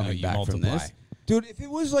no coming back from this. Dude, if it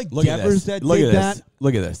was like Devers that did that.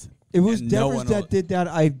 Look at this. If it was Devers that did that,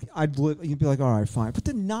 you'd be like, all right, fine. But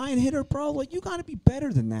the 9-hitter, bro, like you got to be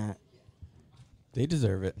better than that. They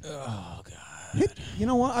deserve it. Oh God. You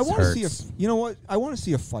know what? I want to see I want to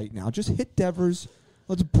see a fight now. Just hit Devers.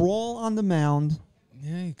 Let's brawl on the mound.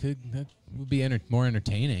 Yeah, he could. That would be more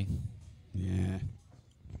entertaining. Yeah,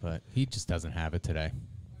 but he just doesn't have it today.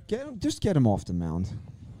 Just get him off the mound.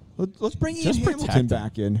 Let's bring Ian Hamilton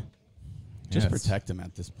back in. Just protect him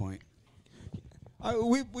at this point.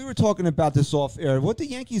 We were talking about this off air. What the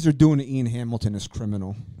Yankees are doing to Ian Hamilton is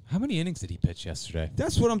criminal. How many innings did he pitch yesterday?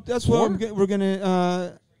 We're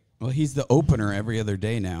gonna. Well, he's the opener every other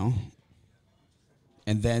day now.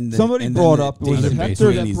 And then somebody brought up. It was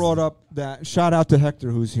Hector that brought up that. Shout out to Hector,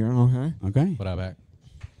 who's here. Okay. What up, back?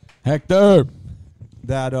 Hector.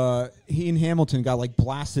 That Ian Hamilton got like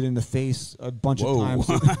blasted in the face a bunch of times.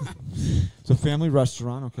 It's a family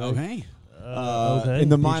restaurant. Okay. In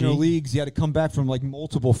the minor leagues, he had to come back from like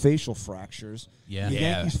multiple facial fractures. Yeah. The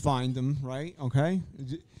Yankees find him, right? Okay.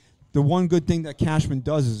 The one good thing that Cashman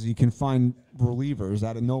does is he can find relievers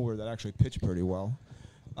out of nowhere that actually pitch pretty well.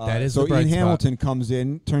 That is so. The bright Ian spot. Hamilton comes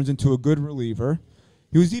in, turns into a good reliever.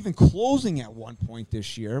 He was even closing at one point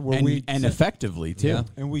this year, and effectively too. Yeah.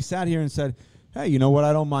 And we sat here and said, "Hey, you know what?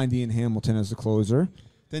 I don't mind Ian Hamilton as a closer."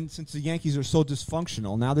 Then, since the Yankees are so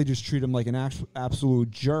dysfunctional, now they just treat him like an absolute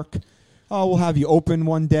jerk. Oh, we'll have you open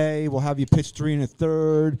one day. We'll have you pitch 3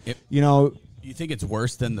 1/3. You think it's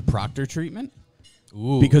worse than the Proctor treatment?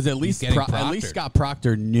 Ooh, because at least Scott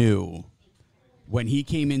Proctor knew when he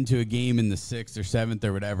came into a game in the 6th or 7th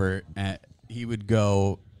or whatever, he would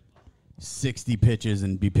go 60 pitches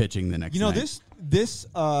and be pitching the next night. This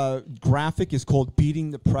graphic is called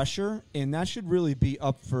Beating the Pressure, and that should really be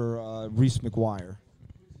up for Reese McGuire.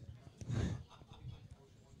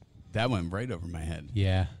 That went right over my head.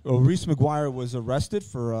 Yeah. Well, Reese McGuire was arrested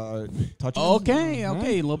for touching. Okay.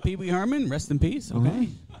 Little Pee Wee Herman, rest in peace. Okay.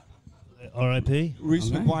 R.I.P. Reese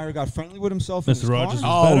McGuire got friendly with himself. In Mr. his Rogers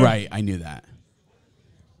car. was better. Right. I knew that.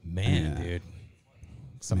 Man, Yeah. dude.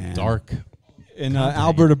 Some Man. dark. And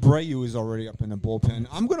Albert Abreu is already up in the bullpen.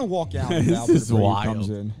 I'm going to walk out if This Albert is Abreu wild. comes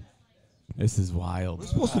in. This is wild. We're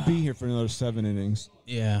supposed to be here for another 7 innings.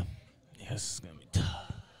 Yeah. Yes, it's going to be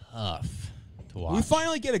tough to watch. We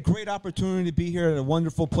finally get a great opportunity to be here at a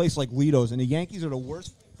wonderful place like LIDO'S, and the Yankees are the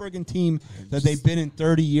worst friggin' team that they've been in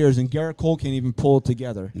 30 years, and Garrett Cole can't even pull it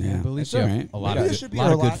together. Yeah. But at least That's all right. A lot Maybe of this good, should be lot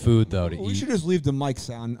our of good last- food, though, to We eat. should just leave the mics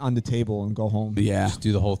on the table and go home. Yeah. Just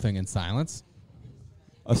do the whole thing in silence.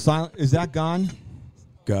 Is that gone?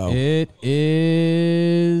 Go. It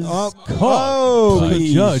is Oh,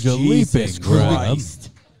 Please, Judge, a Jesus leaping grab. Christ.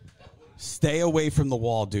 Stay away from the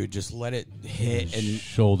wall, dude. Just let it hit and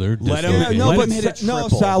shoulder. Let him- dislocated. No, Let but him hit it no,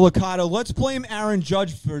 triple. Salicata. Let's blame Aaron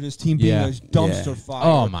Judge for this team being Yeah. a dumpster Yeah. fire.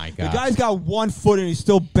 Oh, my God. The guy's got 1 foot and he's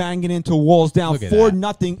still banging into walls, down Look at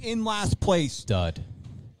 4-0 in last place. Stud.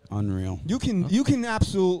 unreal. You can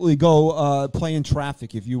absolutely go play in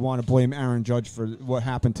traffic if you want to blame Aaron Judge for what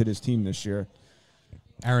happened to this team this year.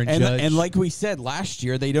 Aaron And, Judge. and like we said last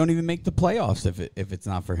year, they don't even make the playoffs if it's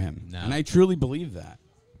not for him. No. And I truly believe that.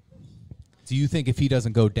 do you think if he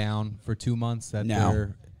doesn't go down for 2 months that No.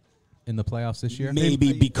 they're in the playoffs this year?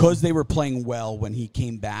 Maybe because they were playing well when he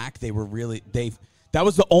came back, they were really that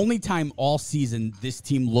was the only time all season this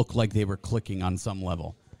team looked like they were clicking on some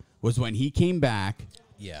level. Was when he came back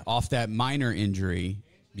Yeah. off that minor injury.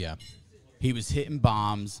 Yeah. He was hitting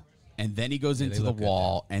bombs, and then he goes they into the look good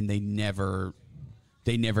wall, and they never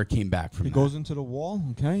came back from He that. goes into the wall,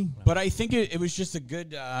 okay? But I think it was just a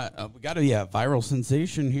good. We got a viral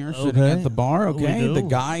sensation here sitting Okay. at the bar. We Okay, do. the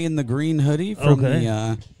guy in the green hoodie from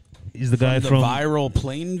Okay. He's the guy the from. viral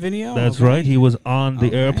plane video. That's okay? right. He was on the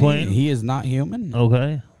Okay. airplane. He is not human.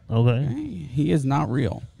 Okay. Okay. Okay. He is not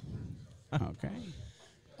real. Okay.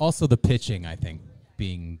 Also, the pitching, I think,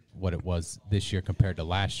 being what it was this year compared to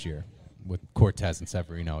last year with Cortez and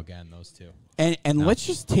Severino again, those two. And No, let's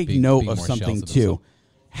just take being note of more something shells of too. themselves.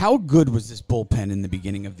 How good was this bullpen in the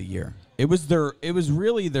beginning of the year? It was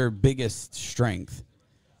really their biggest strength.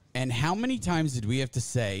 And how many times did we have to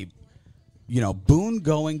say, Boone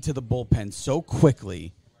going to the bullpen so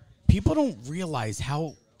quickly? People don't realize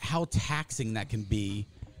how taxing that can be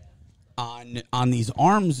on these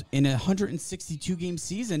arms in a 162 game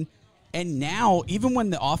season. And now, even when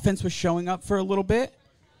the offense was showing up for a little bit,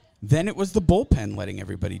 then it was the bullpen letting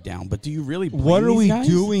everybody down. But do you really blame What are these we guys?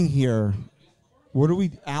 doing here?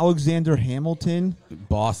 Alexander Hamilton?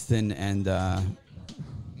 Boston and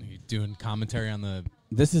You doing commentary on the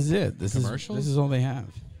this is it. This Commercials? is all they have.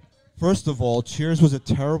 First of all, Cheers was a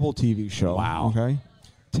terrible TV show. Wow. Okay?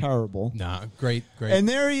 Terrible. great. And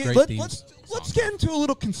there he great is. theme Let's song. get into a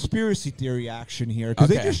little conspiracy theory action here because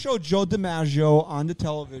they Okay. just showed Joe DiMaggio on the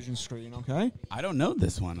television screen. Okay, I don't know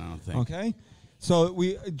this one. I don't think. okay. So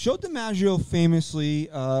Joe DiMaggio famously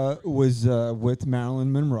was with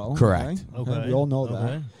Marilyn Monroe. Correct. Okay. We all know that.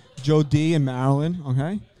 Okay. Joe D and Marilyn.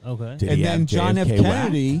 Okay. Okay. Did And he then have John F. JFK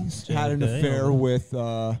Kennedy had an JFK, affair okay.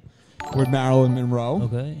 with Marilyn Monroe.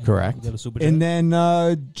 Okay. Correct. You got a super And chat?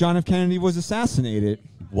 then John F. Kennedy was assassinated.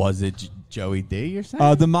 Was it Joey D? You're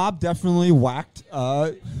saying? The mob definitely whacked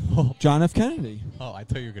John F. Kennedy. Oh, I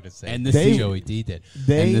thought you were going to say And the They- Joey D did.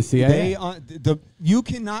 They, And the CIA. You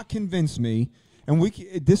cannot convince me, and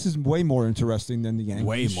this is way more interesting than the Yankees.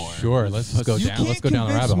 Way more. Sure, let's go You down. can't Let's go down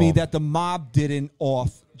the convince rabbit me hole. that the mob didn't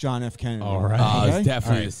off John F. Kennedy. All right. It's Okay?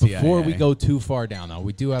 definitely All right, the CIA. before we go too far down, though,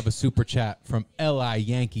 we do have a super chat from L.I.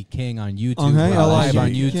 Yankee King on YouTube. Okay, We're L.I. live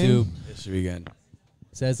on Yankee YouTube. King. This should be good.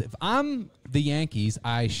 Says, if I'm the Yankees,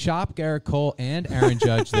 I shop Garrett Cole and Aaron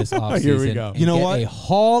Judge this offseason. Here we go. And You know get what? a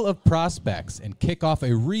haul of prospects and kick off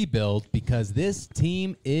a rebuild because this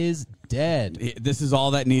team is dead. This is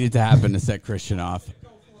all that needed to happen to set Christian off.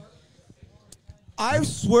 I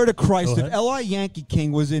swear to Christ, Go if ahead. L.I. Yankee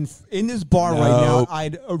King was in this bar right Nope. now,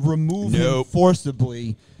 I'd remove him Nope.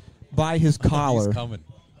 forcibly by his collar. He's coming.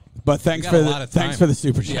 But thanks got for a lot of thanks time. for the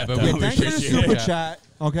super Yeah, chat. but though. we Yeah, thanks for the appreciate it. super Yeah. chat,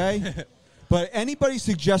 okay? But anybody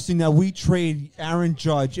suggesting that we trade Aaron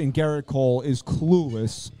Judge and Garrett Cole is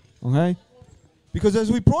clueless, okay? Because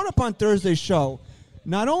as we brought up on Thursday's show,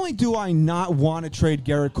 not only do I not want to trade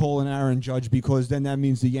Garrett Cole and Aaron Judge because then that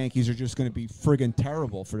means the Yankees are just going to be friggin'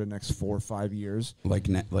 terrible for the next 4 or 5 years. like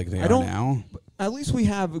they I are don't- now. At least we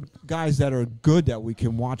have guys that are good that we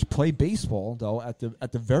can watch play baseball, though. At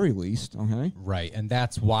the very least, okay. Right, and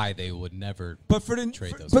that's why they would never. But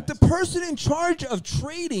the person in charge of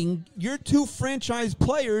trading your two franchise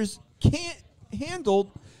players can't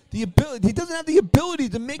handle the ability. He doesn't have the ability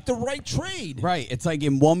to make the right trade. Right. It's like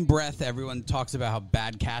in one breath, everyone talks about how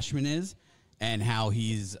bad Cashman is and how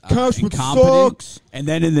he's Cashman incompetent. sucks. And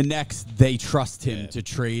then in the next, they trust him to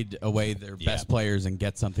trade away their best players and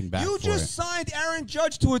get something back. You for just it. signed Aaron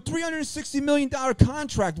Judge to a $360 million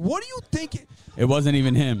contract. What do you think? It wasn't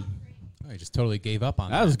even him. I just totally gave up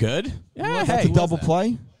on that. That was good. Yeah, That's a double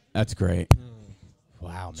play. That's great.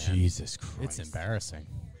 Wow, man. Jesus Christ. It's embarrassing.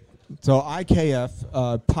 So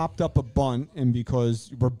IKF popped up a bunt, and because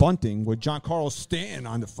we're bunting with John Carlos Stanton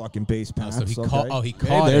on the fucking base pass. So he okay? caught. He Hey,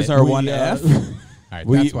 caught there's it. our We, 1F. All right,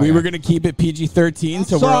 we that's why we I- were going to keep it PG-13,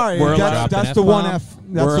 so Sorry, we're allowed. that's the one F.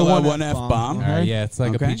 That's We're the allowed one one F-bomb. All right, okay? yeah, it's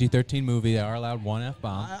like Okay. a PG-13 movie. They are allowed one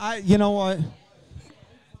F-bomb. You know what?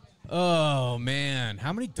 Oh, man.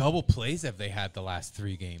 How many double plays have they had the last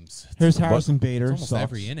 3 games? Here's Harrison Bader. It's almost Sucks.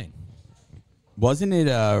 every inning. Wasn't it?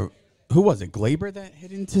 Who was it? Glaber that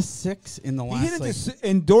hit into 6 in the He last. hit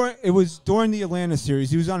into it was during the Atlanta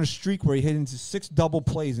series. He was on a streak where he hit into 6 double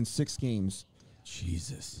plays in 6 games.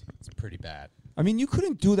 Jesus. It's pretty bad. I mean, you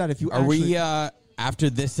couldn't do that if you. Are we after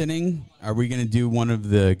this inning? Are we going to do one of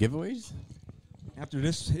the giveaways? After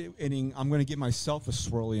this inning, I'm going to give myself a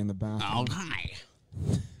swirly in the bathroom.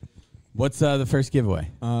 Okay. What's the first giveaway?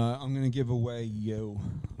 I'm going to give away you.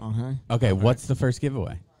 Okay. Okay. What's the first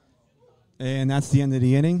giveaway? And that's the end of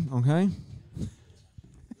the inning. Okay.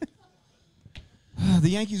 The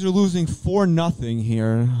Yankees are losing 4-0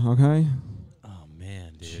 here. Okay. Oh,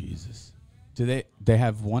 man, dude. Jesus. Do they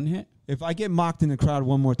have one hit? If I get mocked in the crowd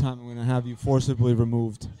one more time, I'm going to have you forcibly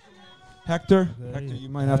removed. Hector, you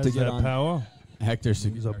might have to Has get that on. power. Hector's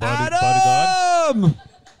He's a bodyguard. Adam!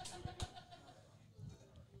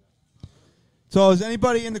 So is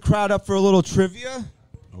anybody in the crowd up for a little trivia?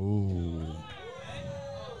 Ooh.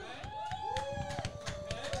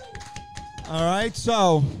 All right,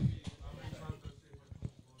 so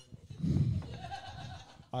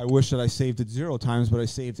I wish that I saved it 0 times, but I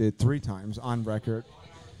saved it 3 times on record.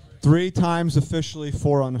 3 times officially,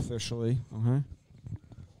 4 unofficially. Okay.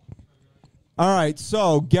 All right,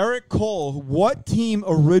 so Garrett Cole. What team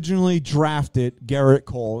originally drafted Garrett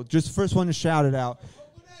Cole? Just first one to shout it out.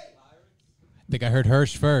 I think I heard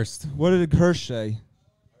Hirsch first. What did Hirsch say?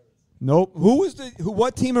 Nope.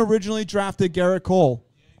 What team originally drafted Garrett Cole?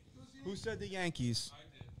 Who said the Yankees?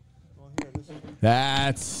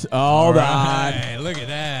 That's all right. Hey, look at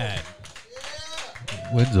that.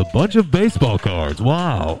 Wins a bunch of baseball cards.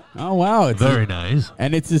 Wow. Oh wow, it's Very nice.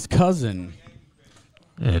 and it's his cousin.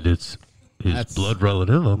 And it's his That's- blood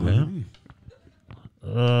relative. Okay.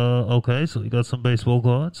 Okay, so you got some baseball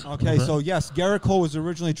cards. Okay, so yes, Garrett Cole was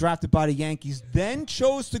originally drafted by the Yankees, then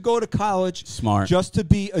chose to go to college. Smart. Just to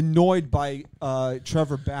be annoyed by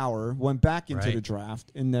Trevor Bauer, went back into Right. the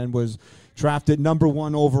draft, and then was drafted number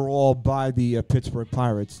 1 overall by the Pittsburgh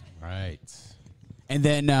Pirates. Right. And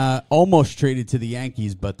then almost traded to the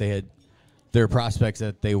Yankees, but they had their prospects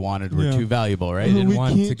that they wanted were Yeah. too valuable, right? Uh-huh. They didn't We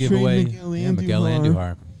want can't to give trade away Miguel Miguel Andujar.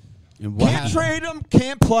 Andujar. And what Can't happened? trade him,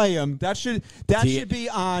 can't play him. That should The- be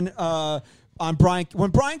on Brian. When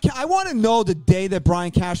Brian, I want to know the day that Brian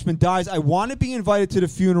Cashman dies. I want to be invited to the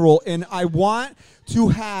funeral, and I want to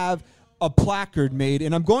have a placard made,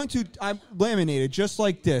 and I'm laminated just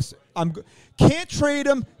like this. Can't trade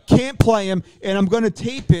him, can't play him, and I'm going to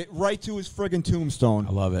tape it right to his friggin' tombstone.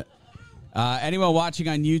 I love it. Anyone watching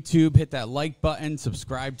on YouTube, hit that like button,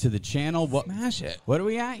 subscribe to the channel. Smash it. What are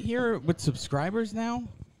we at here with subscribers now?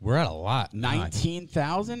 We're at a lot.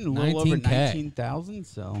 19,000? A little over 19K. 19,000,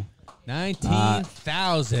 so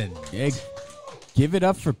 19,000. yeah, give it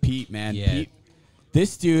up for Pete, man. Yeah. Pete,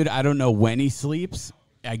 this dude, I don't know when he sleeps.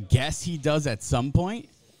 I guess he does at some point.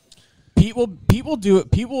 Pete will do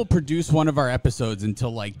it. Pete will produce one of our episodes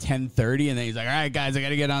until like 10:30, and then he's like, "All right, guys, I got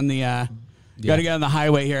to get on the get on the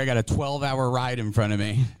highway here. I got a 12-hour ride in front of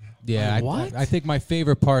me." Yeah, What? I think my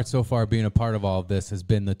favorite part so far being a part of all of this has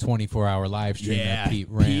been the 24-hour live stream Yeah, that Pete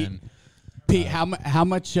ran. Pete, how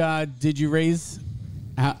much did you raise?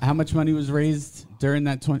 How much money was raised during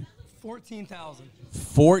that 14,000.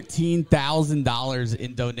 $14,000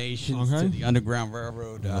 in donations Okay. to the Underground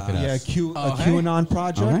Railroad. Look at Yeah, us. QAnon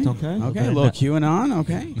project. Okay. Okay, a little QAnon.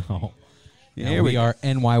 Okay. No. Yeah, Here we are,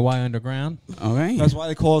 NYY Underground. Okay. That's why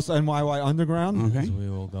they call us NYY Underground. Okay. We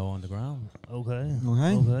will go underground. Okay.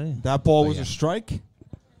 Okay. Okay. That ball Oh, was yeah. a strike.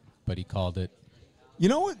 But he called it. You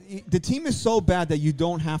know what? The team is so bad that you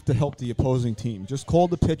don't have to help the opposing team. Just call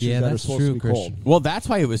the pitches that are supposed to be called. Well, that's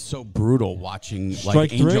why it was so brutal watching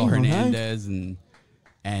like Angel Hernandez and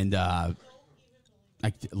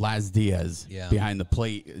like Laz Diaz behind the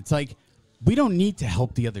plate. It's like we don't need to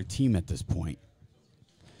help the other team at this point.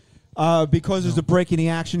 Because there's a break in the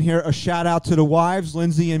action here. A shout out to the wives,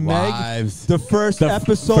 Lindsay and Meg. The first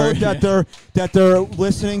episode that they're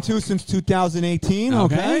listening to since 2018.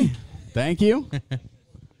 Okay. Thank you.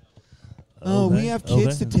 Oh, we have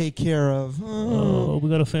kids to take care of. Oh, we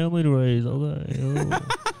got a family to raise. Okay. Oh.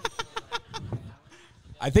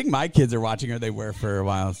 I think my kids are watching, or they were for a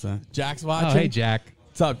while. So Jack's watching. Oh, hey, Jack.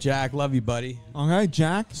 What's up, Jack? Love you, buddy. Okay,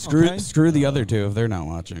 Jack. Screw the other two if they're not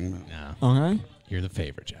watching. No. Okay. You're the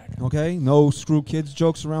favorite, Jack. Okay. No screw kids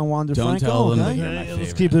jokes around Wander Don't Franco. tell them. Okay.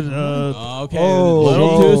 Let's keep it. Okay. Oh, a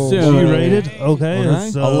little too soon. G-rated. Okay.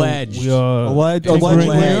 It's, Alleged. We are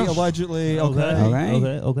Allegedly.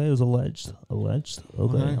 Okay. It was alleged.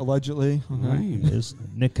 Okay. Allegedly. Okay. There's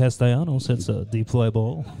Nick Castellanos hits a deep fly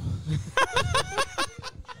ball.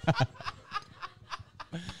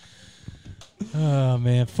 Oh,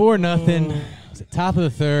 man. 4-0. It's the top of the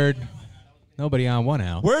third. Nobody on, 1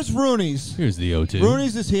 out. Where's Rooney's? Here's the 0-2.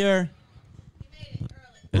 Rooney's is here.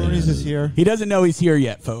 Rooney's is here. He doesn't know he's here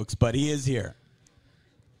yet, folks, but he is here.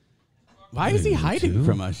 Why is he hiding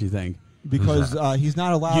from us, you think? Because he's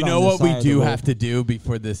not allowed. You know on this what we side of do the have to do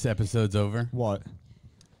before this episode's over? What?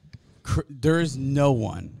 There is no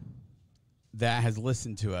one that has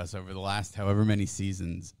listened to us over the last however many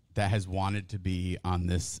seasons that has wanted to be on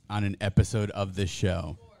an episode of this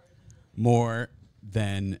show more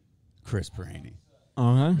than Chris Perrani.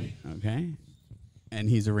 Okay. And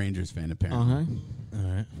he's a Rangers fan, apparently. All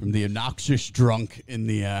right. From the obnoxious drunk in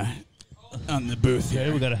the on the booth here.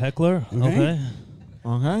 Okay, we got a heckler. Okay.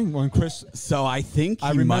 When Chris. So I think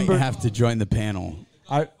he might have to join the panel.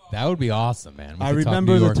 That would be awesome, man. I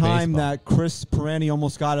remember the time that Chris Perrani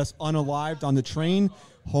almost got us unalived on the train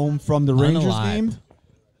home from the Rangers game.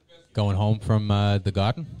 Going home from the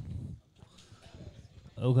garden?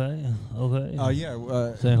 Okay.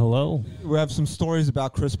 Saying hello. We have some stories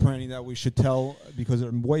about Chris Perrani that we should tell because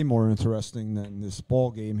they're way more interesting than this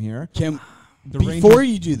ball game here. Before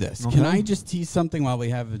you do this, can I just tease something while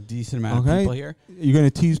we have a decent amount of people here? You're going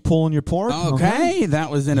to tease pulling your pork? Okay,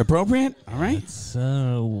 that was inappropriate. All right.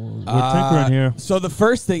 We're tinkering here. So the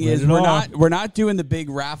first thing is we're not doing the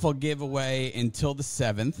big raffle giveaway until the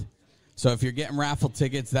 7th. So if you're getting raffle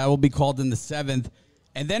tickets, that will be called in the 7th.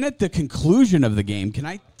 And then at the conclusion of the game, can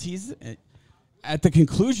I tease it? At the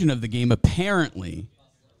conclusion of the game, apparently,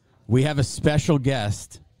 we have a special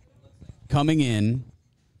guest coming in,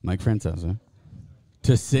 Mike Francesa,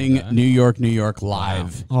 to sing New York, New York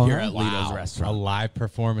live here at LIDO'S restaurant. A live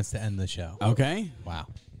performance to end the show. Okay. Wow.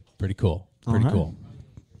 Pretty cool. Pretty cool.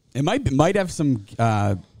 It might have some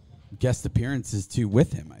guest appearances, too,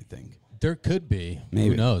 with him, I think. There could be. Maybe.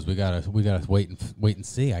 Who knows? We gotta wait and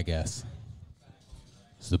see, I guess.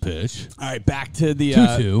 It's the pitch. All right, back to the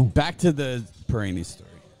 2-2. Back to the Perrani story.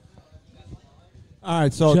 All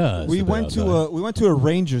right, so we went to a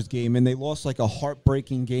Rangers game and they lost like a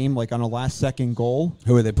heartbreaking game, like on a last-second goal.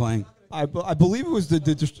 Who are they playing? I believe it was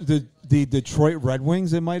the Detroit Red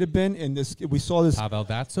Wings. It might have been, and we saw this. Pavel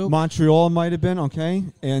Datsyuk? Montreal might have been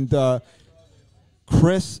and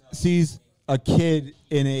Chris sees a kid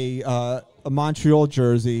in a Montreal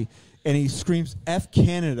jersey. And he screams "F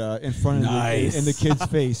Canada" in front of in the kid's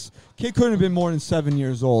face. Kid couldn't have been more than 7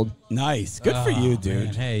 years old. Nice, good for you, dude.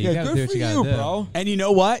 Man. Hey, you gotta do what you gotta do, bro. And you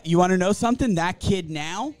know what? You want to know something? That kid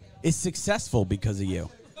now is successful because of you.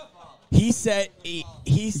 He said and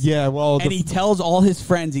he tells all his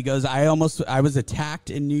friends. He goes, "I was attacked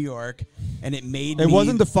in New York, and it made me." It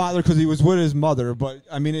wasn't the father because he was with his mother, but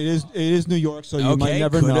I mean, it is New York, so you might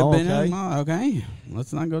never know. Okay,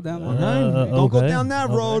 let's not go down. Don't go down that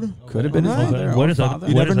road. Could have been his mother. Wait a second.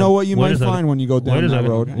 You never know what you might find when you go down that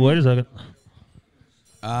road. Wait a second.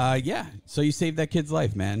 Yeah. So you saved that kid's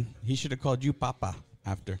life, man. He should have called you Papa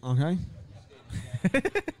after. Okay.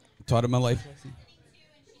 Taught him a life lesson.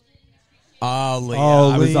 Oh, Leah.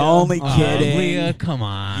 I was only kidding. Leah, come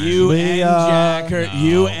on. You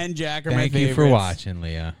and Jack are my favorites. Thank you for watching,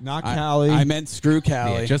 Leah. Not Callie. I meant screw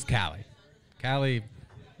Callie. Yeah, just Callie. Callie,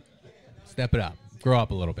 step it up. Grow up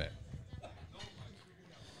a little bit.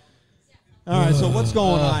 All right, so what's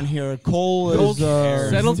going on here? Cole is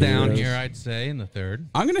settled down here, I'd say, in the third.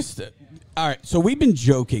 I'm going to all right, so we've been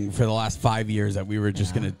joking for the last 5 years that we were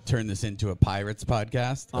just going to turn this into a Pirates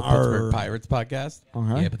podcast, a Pittsburgh Pirates podcast.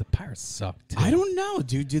 Okay. Yeah, but the Pirates suck, too. I don't know,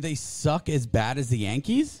 dude. Do they suck as bad as the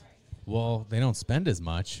Yankees? Well, they don't spend as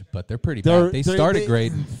much, but they're pretty bad. They started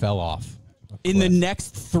great and fell off. In the next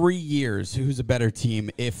 3 years, who's a better team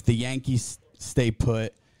if the Yankees stay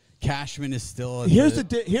put? Cashman is still. Here's the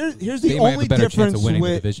They might have only a better chance difference of winning the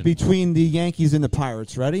division. between the Yankees and the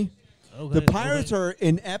Pirates. Ready? Okay, The Pirates are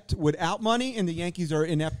inept without money, and the Yankees are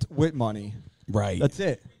inept with money. Right. That's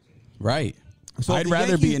it. Right. So I'd the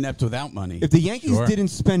rather be Yankees- inept without money. If the Yankees Sure. didn't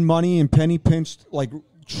spend money and penny pinched, like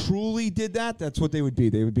truly did that, that's what they would be.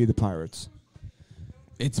 They would be the Pirates.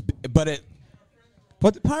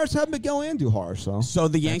 But the Pirates have Miguel Andujar, so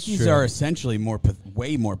the Yankees true. are essentially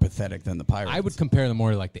way more pathetic than the Pirates. I would compare them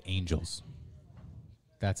more to like the Angels.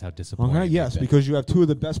 That's how disappointing. Okay, yes, they've been. because you have two of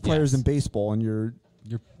the best players Yes. in baseball, and you're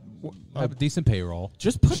have a decent payroll.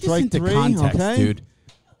 just put this Strike into three, context, okay? dude.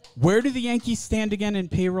 Where do the Yankees stand again in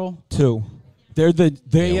payroll? two. They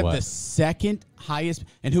Yeah, have what? the second highest.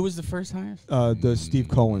 And who was the first highest? The Steve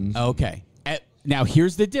Cohen's. Okay. Now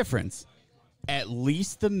here's the difference. At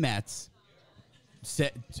least the Mets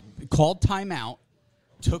called timeout,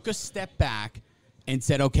 took a step back, and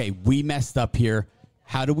said, "Okay, we messed up here.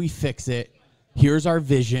 How do we fix it? Here's our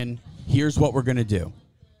vision. Here's what we're going to do."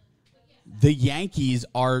 The Yankees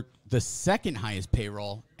are the second highest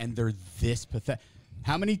payroll, and they're this pathetic.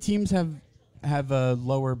 How many teams have a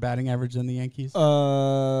lower batting average than the Yankees?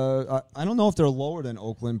 I don't know if they're lower than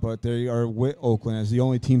Oakland, but they are with Oakland as the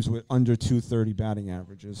only teams with under 230 batting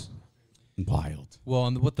averages. Wild. Well,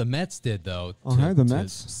 and what the Mets did though, Okay, the to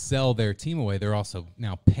Mets. sell their team away, they're also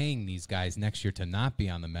now paying these guys next year to not be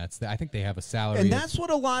on the Mets. I think they have a salary, And of that's what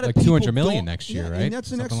a lot of like people $200 million don't- next year, yeah, right? And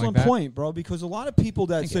that's an Something like excellent that. point, bro, because a lot of people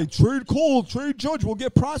that say yeah. trade Cole, trade Judge, we'll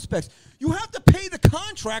get prospects. You have to pay the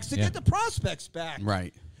contracts to Yeah. get the prospects back.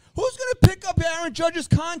 Right. Who's going to pick up Aaron Judge's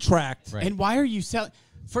contract? Right. And why are you selling?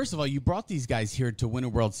 First of all, you brought these guys here to win a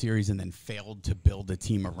World Series and then failed to build a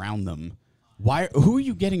team around them. Why? Who are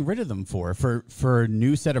you getting rid of them for? For a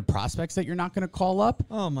new set of prospects that you're not going to call up?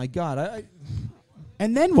 Oh, my God.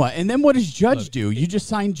 And then what? And then what does Judge do? You just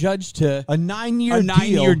signed Judge to A 9-year deal.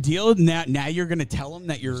 9-year deal. Now you're going to tell him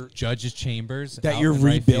that you're Judge's Chambers that out you're in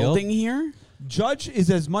right field. rebuilding here. Judge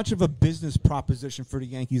is as much of a business proposition for the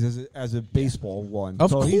Yankees as a baseball one.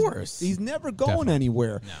 Of So course. he's never going Definitely.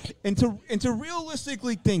 anywhere. No. And to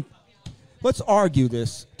realistically think, let's argue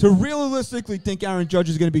this. To realistically think Aaron Judge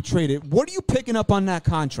is going to be traded, what are you picking up on that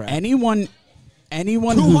contract? Anyone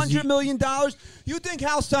 $200 million? You think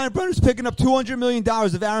Hal Steinbrenner's picking up $200 million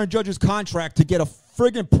of Aaron Judge's contract to get a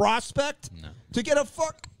friggin' prospect? No. To get a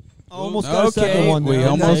almost got a second Okay, one there. we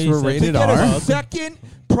almost were To rated get R. a second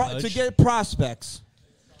to get prospects.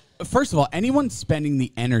 First of all, anyone spending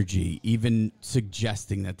the energy, even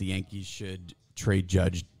suggesting that the Yankees should trade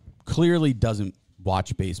Judge, clearly doesn't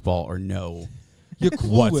watch baseball or know You're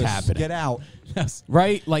what's clueless. happening. Get out. Yes.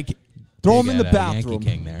 Right? Like, Throw They him in the got a Yankee bathroom.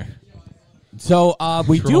 King there. so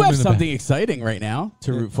we Throw do him have in the something exciting right now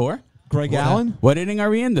to root for. Greg Allen, What inning are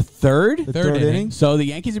we in? The third? the Third third inning. inning. So the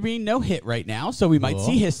Yankees are being no hit right now, so we might Cool.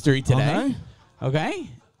 see history today. Okay.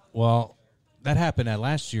 Well, that happened at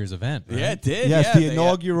last year's event. Right? Yeah, it did. Yes, yeah, the the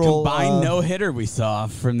inaugural, combined no hitter we saw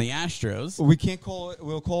from the Astros. We can't call it.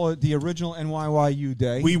 We'll call it the original NYYU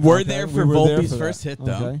day. We were there for we were there Volpe's for that. first hit,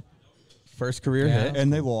 though. Okay. First career Yeah. hit,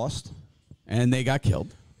 And they lost. and they got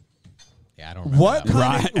killed. Yeah, I don't remember. What that.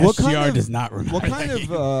 kind Right, of? What SGR kind of? does not remember What kind that of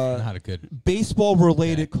Not a good.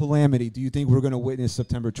 baseball-related calamity do you think we're going to witness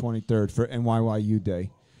September 23rd for NYYU Day?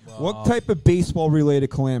 What type of baseball-related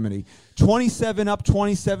calamity? 27 up,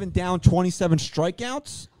 27 down, 27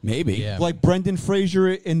 strikeouts? Maybe. Yeah. Like Brendan Fraser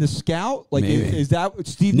in The Scout? Like Maybe. is that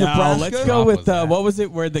Steve No, Nebraska? let's go Drop with was that. what was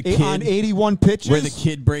it? Where the kid On 81 pitches? where the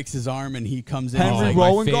kid breaks his arm and he comes in. Henry like,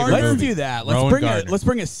 Rowan my favorite Gardner? Let's movie. do that. Rowan Let's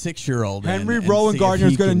bring a 6-year-old. Henry in Rowan and see Gardner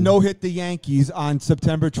if is he going to can- no-hit the Yankees on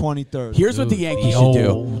September 23rd. Here's what the Dude, Yankees should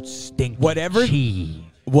do.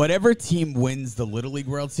 Whatever team wins the Little League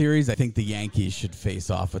World Series, I think the Yankees should face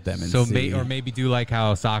off with them. And So see. maybe do like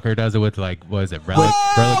how soccer does it with like what is it?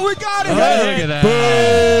 Oh, we got it! Hey, look at that.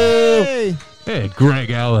 Hey! Hey,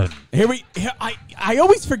 Greg Allen. I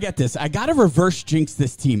always forget this. I got to reverse jinx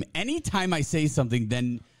this team. Anytime I say something,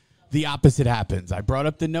 then the opposite happens. I brought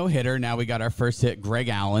up the no-hitter. Now we got our first hit, Greg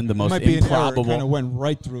Allen, the most Might be an error. It improbable. kind of went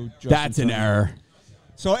right through. Justin That's an Turner. error.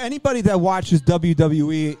 So anybody that watches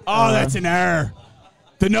WWE, Oh, that's an error.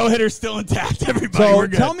 The no-hitter's still intact, everybody. so We're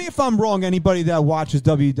good. tell me if I'm wrong. Anybody that watches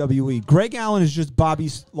WWE, Greg Allen is just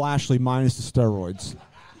Bobby Lashley minus the steroids.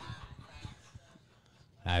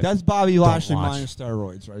 That's Bobby Lashley watch. minus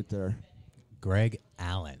steroids right there. Greg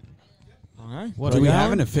Allen. All right. Do we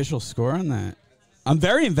have an official score on that? I'm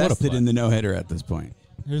very invested play. in the no-hitter at this point.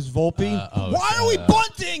 Here's Volpe. Why are we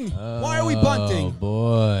bunting? Why are we Oh bunting?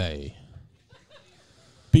 boy.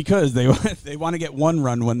 Because they want to get one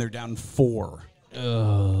run when they're down 4.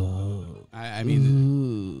 I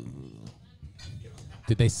mean,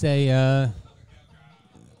 did they say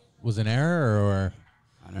was an error or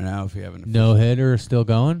I don't know if we have an no hitter still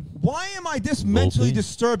going? Why am I this mentally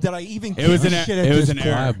disturbed that I even It was give an a shit it at was this an point?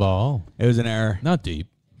 error. Fly ball, It was an error. not deep.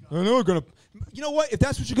 I know we're gonna. You know what? If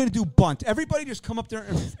that's what you're gonna do, bunt. Everybody just come up there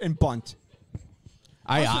and bunt.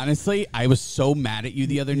 I honestly, I was so mad at you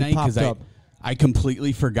the other You night because popped up. I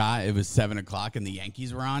completely forgot it was 7 o'clock and the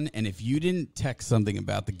Yankees were on. And if you didn't text something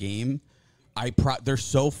about the game, they're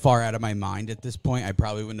so far out of my mind at this point. I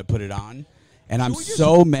probably wouldn't have put it on. And I'm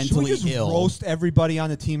so mentally should we just ill. roast everybody on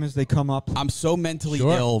the team as they come up? I'm so mentally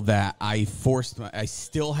ill that I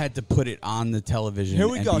still had to put it on the television. Here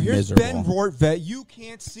we and go. be Here's miserable. Ben Rortvedt. You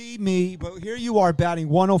can't see me, but here you are batting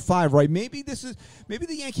 105, right? Maybe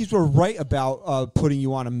the Yankees were right about putting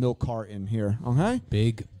you on a milk carton here, okay?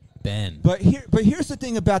 Big Ben. But here's the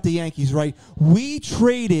thing about the Yankees, right? We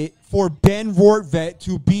traded for Ben Rortvedt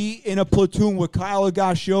to be in a platoon with Kyle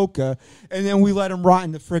Higashioka, and then we let him rot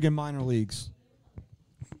in the friggin' minor leagues.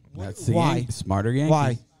 That's the Why? Smarter Yankees.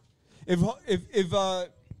 Why? If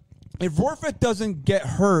Rortvedt doesn't get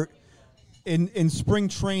hurt in spring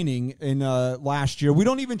training in last year, we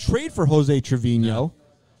don't even trade for Jose Trevino,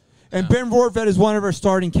 and Ben Rortvedt is one of our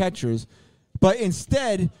starting catchers. But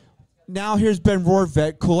instead, now here's Ben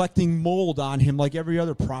Rortvedt collecting mold on him like every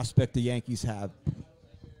other prospect the Yankees have.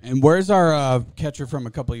 And where's our catcher from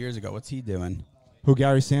a couple of years ago? What's he doing? Who,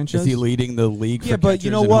 Gary Sanchez? Is he leading the league for but catchers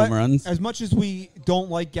you know and what? home runs? As much as we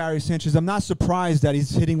don't like Gary Sanchez, I'm not surprised that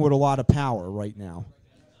he's hitting with a lot of power right now.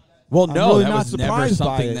 Well, I'm no, really that not was never surprised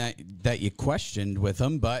by something that you questioned with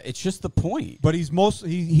him, but it's just the point. But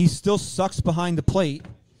he still sucks behind the plate.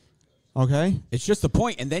 Okay? It's just the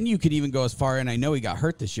point. And then you could even go as far, and I know he got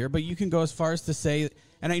hurt this year, but you can go as far as to say,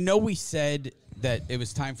 and I know we said that it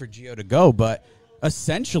was time for Gio to go, but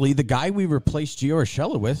essentially the guy we replaced Gio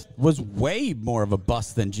Urshela with was way more of a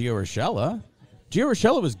bust than Gio Urshela. Gio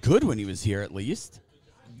Urshela was good when he was here, at least.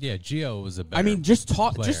 Yeah, Gio was a better I mean, just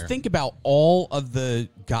player. think about all of the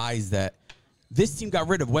guys that this team got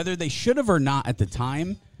rid of, whether they should have or not at the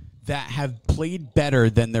time, that have played better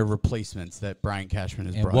than their replacements that Brian Cashman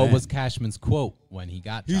has And brought what in. was Cashman's quote when he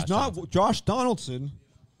got He's Josh not Johnson? Josh Donaldson.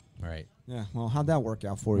 Right. Yeah, well, how'd that work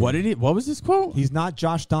out for you? What was his quote? He's not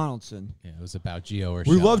Josh Donaldson. Yeah, it was about Gio or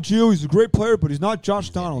We love Gio. He's a great player, but he's not Josh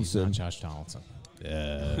He's Donaldson. not Josh Donaldson.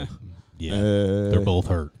 They're both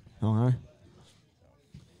hurt. Okay.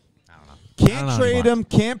 I don't know. Can't know trade anymore. him,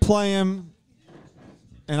 can't play him,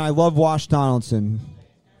 and I love Josh Donaldson.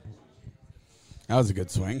 That was a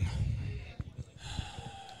good swing.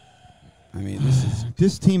 I mean,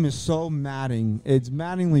 This team is so Matting. It's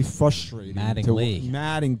Mattingly frustrating.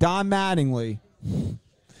 Mattingly. Don Mattingly.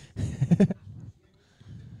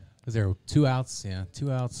 Was there 2 outs? Yeah,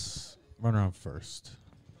 2 outs. Runner on first.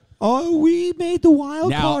 Oh, we made the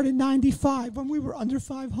wild Now- card in '95 when we were under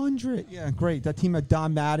 500. Yeah, great. That team had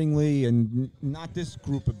Don Mattingly and not this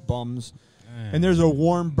group of bums. And there's a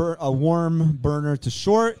warm burner to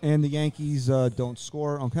short, and the Yankees don't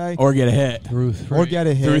score. Okay, or get a hit. Through 3. or get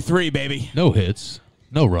a hit. Through 3, baby. No hits,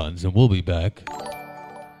 no runs, and we'll be back.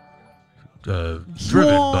 Driven by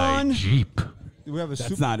Drawn. Jeep. Do we have a That's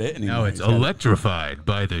super? not it anymore. No, it's He's got- electrified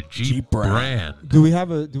by the Jeep brand. Do we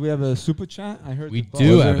have a super chat? I heard We the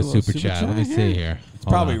do Was have there a a little super chat. Let me chat see here? here. It's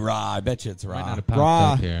probably raw. I bet you it's Might raw. not have popped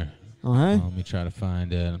Raw. up here. Okay. Let me try to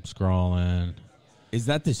find it. I'm scrolling. Is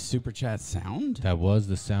that the super chat sound? That was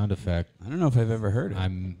the sound effect. I don't know if I've ever heard it. I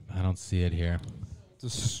don't see it here.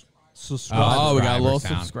 Subscribe. Oh, we got a little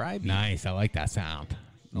Subscriber sound. subscribe. Nice. I like that sound.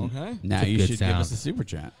 Okay. Now It's a you good should give sound. us a super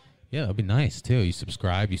chat. Yeah, that'd be nice too. You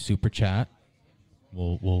subscribe, you super chat.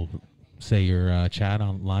 We'll say your chat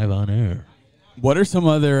on live on air. What are some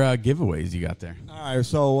other giveaways you got there? All right.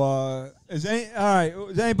 So is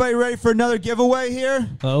anybody ready for another giveaway here?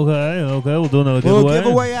 Okay, we'll do another Little giveaway.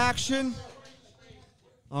 giveaway action.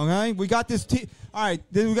 Okay, we got this. All right,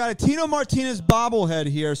 then we got a Tino Martinez bobblehead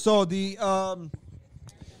here. So the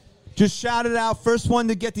just shout it out. First one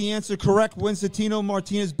to get the answer correct wins the Tino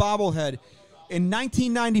Martinez bobblehead. In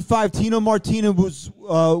 1995, Tino Martinez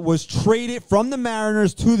was traded from the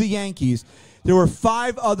Mariners to the Yankees. There were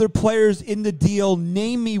 5 other players in the deal.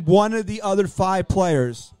 Name me one of the other 5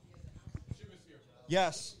 players.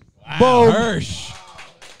 Yes. Boom. Hirsch.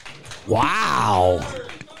 Wow.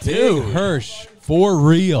 Dude, Hirsch. For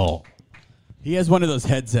real. He has one of those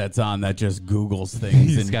headsets on that just Googles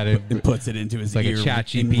things He's got it- and puts it into his It's like ear a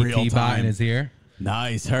chat in real GPT bot time. in his ear.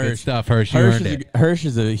 Nice, Good Hirsch. stuff, Hirsch. You earned it. Hirsch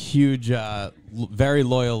is a huge, very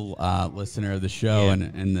loyal listener of the show Yeah.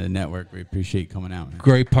 and the network. We appreciate you coming out. Man.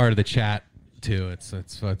 Great part of the chat too. It's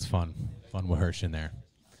fun. Fun with Hirsch in there.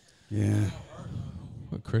 Yeah.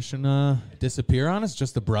 What, Christian disappear on us?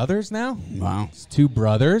 Just the brothers now? Wow. It's two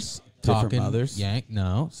brothers. Different talking mothers?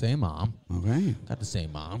 No, same mom. Okay. Got the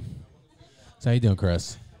same mom. So how you doing,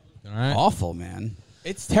 Chris? All right. Awful, man.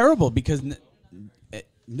 It's terrible because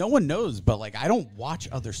no one knows, but like I don't watch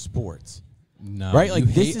other sports. No, Right? Like you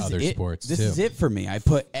this hate is other it. sports This too. is it for me. I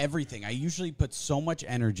put everything. I usually put so much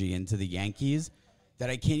energy into the Yankees that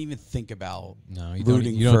I can't even think about. No, you don't.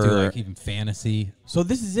 rooting You don't do for- like even fantasy. So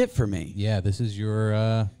this is it for me. Yeah, this is your.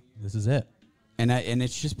 This is it. And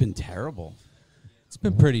it's just been terrible. It's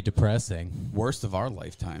been pretty depressing. Worst of our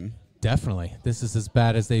lifetime. Definitely, this is as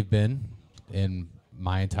bad as they've been in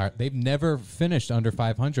my entire. They've never finished under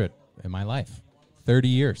 500 in my life. 30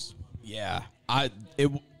 years. Yeah.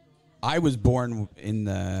 I was born in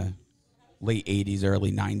the late 80s,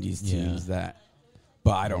 early 90s teams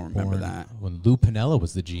but I don't remember that. When Lou Piniella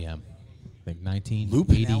was the GM. I think 1988. Lou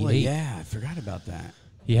Piniella, yeah, I forgot about that.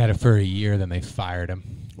 He had it for a year, then they fired him.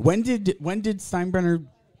 When did Steinbrenner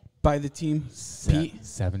buy the team? Pete?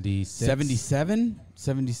 76. 77?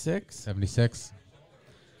 76? 76.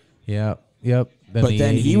 Yep. But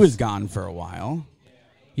then he 80s. was gone for a while.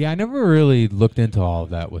 Yeah, I never really looked into all of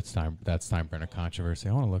that with that Steinbrenner controversy.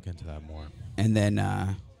 I want to look into that more. And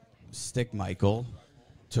then Stick Michael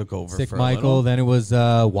took over Stick for a Michael, little. then it was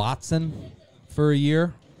Watson for a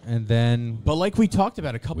year, and then But like we talked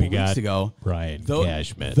about a couple weeks ago, Brian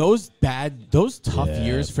Cashman. those tough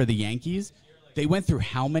years for the Yankees, they went through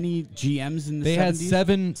how many GMs in the 70s? They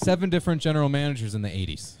had seven different general managers in the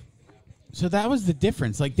 80s. So that was the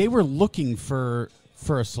difference. Like they were looking for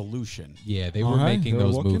a solution. Yeah, they were Okay, making they're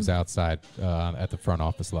those looking. moves outside at the front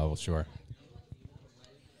office level, sure.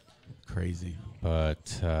 Crazy.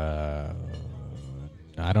 But I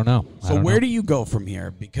don't know. So where do you go from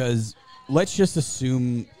here? Because let's just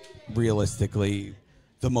assume realistically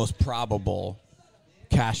the most probable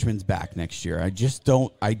Cashman's back next year.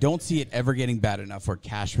 I don't see it ever getting bad enough where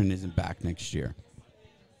Cashman isn't back next year.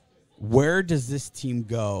 Where does this team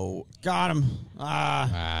go? Got him.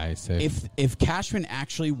 I say If Cashman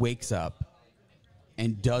actually wakes up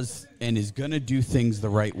and is going to do things the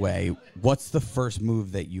right way, what's the first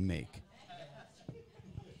move that you make?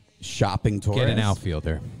 Shopping Torres? get an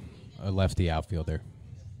outfielder, a lefty outfielder.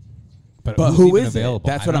 But But who's who even is available?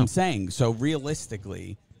 it? That's I what don't I'm know. saying. So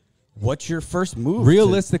realistically, what's your first move?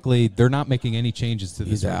 Realistically, they're not making any changes to this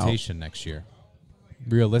He's out. rotation next year.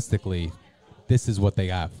 Realistically, this is what they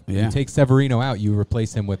have. Yeah. You take Severino out, you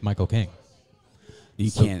replace him with Michael King.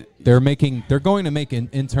 You So can't. They're going to make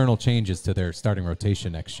internal changes to their starting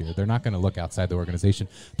rotation next year. They're not going to look outside the organization.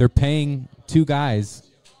 They're paying two guys,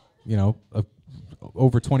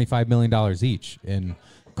 over $25 million each in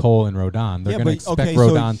Cole and Rodon. They're Yeah, going to but, expect okay, so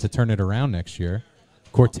Rodon to turn it around next year.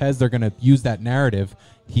 Cortez, they're going to use that narrative.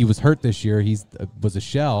 He was hurt this year. He was a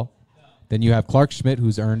shell. Then you have Clark Schmidt,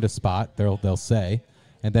 who's earned a spot, they'll say.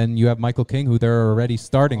 And then you have Michael King, who they're already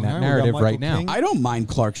starting that we got narrative Michael right now. King. I don't mind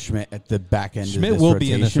Clark Schmidt at the back end Schmidt of this will rotation.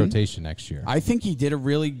 be in this rotation next year. I think he did a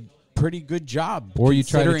really pretty good job. Or you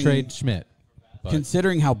try to considering- trade Schmidt. But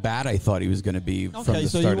Considering how bad I thought he was going to be from Okay, the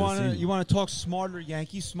so start you of the season. want to talk smarter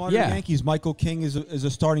Yankees? Yeah. Yankees. Michael King is a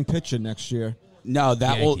starting pitcher next year. No,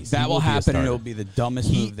 that Yankees. He will will be a happen, and starter. it'll be the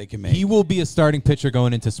dumbest move they can make. He will be a starting pitcher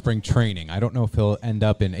going into spring training. I don't know if he'll end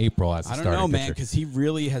up in April as a I don't starting know, man, pitcher. because he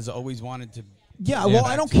really has always wanted to. Yeah, Yeah, well,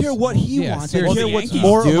 I don't care what he Yeah, wants. I seriously. care The what's Yankees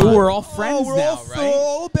more. do. about- We're all friends we're now, all, right?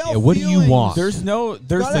 all about Yeah, what do you feelings. want? There's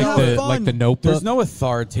Gotta like have the fun. like the Notebook. there's no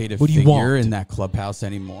authoritative What do you figure want? in that clubhouse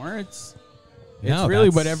anymore. It's No, really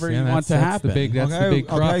that's- whatever yeah, you want to that's happen. The big, that's the Okay, big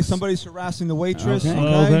crux. okay, somebody's harassing the waitress. Okay.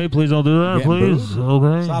 Okay, Please don't do that, Getting please.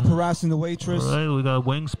 Okay. stop harassing the waitress. All right, we got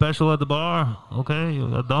wing special at the bar. Okay, we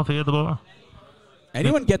got Duffy at the bar.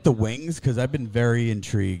 Anyone get the wings? Because I've been very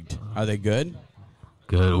intrigued. Are they good?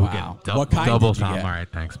 Good. We Wow. get What kind double did you thumb. get? All right,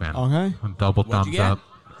 thanks, man. Okay. Double What'd you thumbs get? up.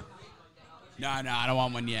 No, I don't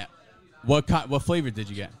want one yet. What flavor did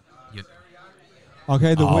you get?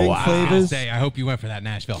 Okay, the wing I flavors. say, I hope you went for that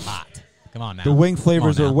Nashville hot. Come on now. The wing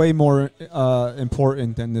flavors Come are on now. way more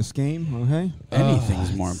important than this game. Okay.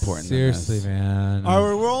 Anything's more important. Seriously, than this. man. All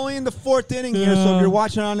right, we're only in the fourth inning here, so if you're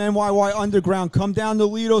watching on NYY Underground, come down to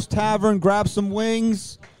LIDO'S Tavern, grab some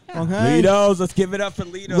wings. Okay. LIDO'S, let's give it up for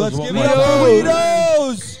LIDO'S. Let's one give more it up for time.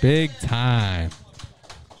 LIDO'S. Big time.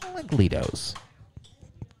 I like LIDO'S.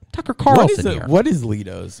 Tucker What Carlson is, here. what is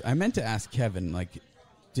LIDO'S? I meant to ask Kevin. Like,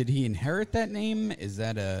 did he inherit that name? Is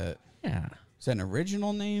that Yeah. an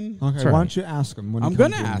original name? Okay, That's why right. don't you ask him? When he I'm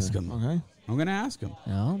comes gonna in ask here, him. Okay. I'm gonna ask him.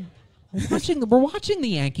 No. We're watching the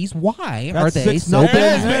Yankees. Why are That's they 6 so nothing.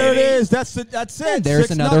 bad? There it is. That's it. And there's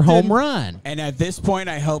 6 another nothing. home run. And at this point,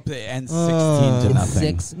 I hope it ends 16 to It's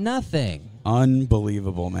nothing. 6-0.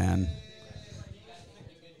 Unbelievable, man.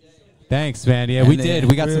 Thanks, man. Yeah, And we the- did.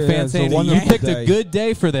 We got some Yeah, fans it's a saying you wonderful picked day. a good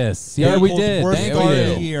day for this. Yeah, we did. Worst Thank start of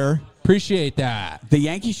you. the year. Appreciate that. The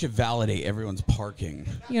Yankees should validate everyone's parking.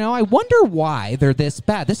 You know, I wonder why they're this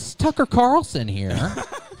bad. This is Tucker Carlson here.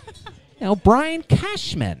 You know, Brian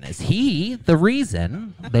Cashman, is he the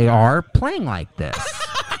reason they are playing like this?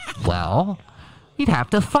 Well, you'd have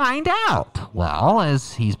to find out. Well,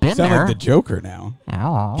 as he's been Sound there. like the Joker now.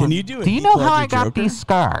 Well, Can you do it? Do you Heath know how Ledger I got Joker? these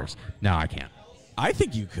scars? No, I can't. I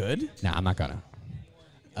think you could. No, I'm not gonna.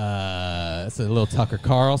 That's a little Tucker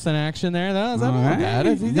Carlson action there. That was All not right.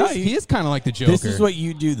 bad. No, He is kind of like the Joker. This is what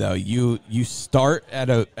you do, though. You start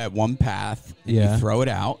at one path, Yeah. you throw it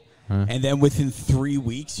out, and then within 3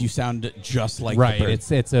 weeks, you sound just like right. the bird.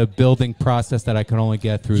 It's a building process that I can only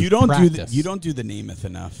get through. You don't practice. you don't do the Namath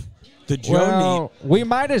enough. The Joe Well, we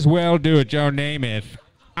might as well do a Joe Namath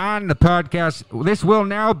on the podcast. This will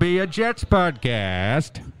now be a Jets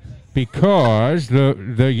podcast because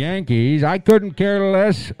the Yankees, I couldn't care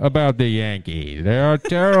less about the Yankees. They are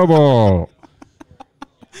terrible.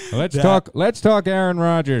 Let's talk Aaron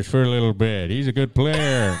Rodgers for a little bit. He's a good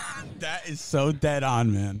player. That is so dead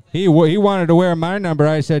on, man. He wanted to wear my number.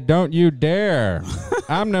 I said, "Don't you dare."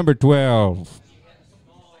 I'm number 12.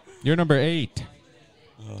 You're number 8.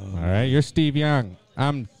 All right, you're Steve Young.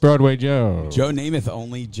 I'm Broadway Joe. Joe Namath,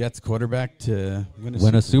 only Jets quarterback to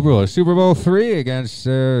Win a Super Bowl. Super Bowl III against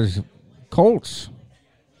Colts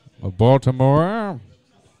of Baltimore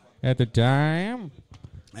at the time.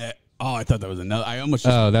 I thought that was another. I almost.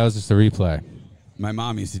 Oh, that was just a replay. My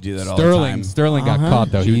mom used to do that all the time. Sterling got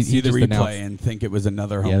caught though. She would see he the just replay announced. and think it was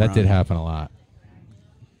another home Yeah, that run. did happen a lot.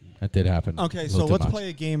 That did happen. Okay, a so little too let's much. play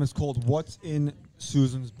a game. It's called What's in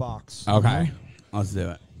Susan's Box. Okay, let's do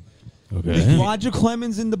it. Okay. Roger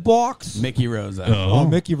Clemens in the box. Mickey Rosa. Oh,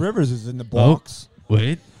 Mickey Rivers is in the box.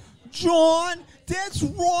 Wait. John, that's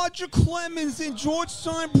Roger Clemens in George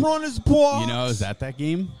Steinbrenner's box. You know, I was at that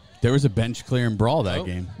game. There was a bench clearing brawl that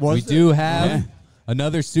game. Was We it? do have Yeah.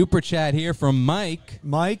 another super chat here from Mike.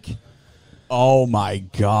 Mike. Oh my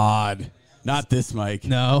God! Not this Mike.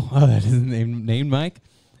 No, that isn't named Mike.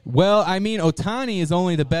 Well, I mean, Ohtani is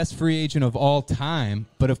only the best free agent of all time,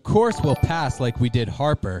 but of course we'll pass like we did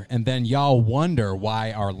Harper, and then y'all wonder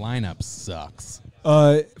why our lineup sucks.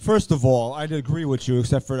 First of all, I'd agree with you,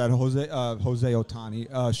 except for that Jose Ohtani.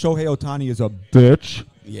 Shohei Ohtani is a bitch.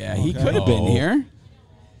 Yeah, he Okay. could have been Oh. here.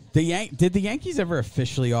 Did the Yankees ever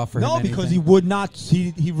officially offer him No, because he anything? would not.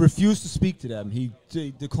 He refused to speak to them. He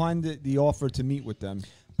declined the offer to meet with them.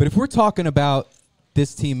 But if we're talking about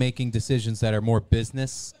this team making decisions that are more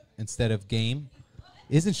business instead of game,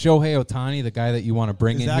 isn't Shohei Ohtani the guy that you want to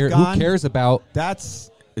bring Is in that here? gone? Who cares about That's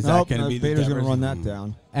Is that gonna be the Bader's going to Devers? run that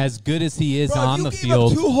down. as good as he is Bro, on if the you field?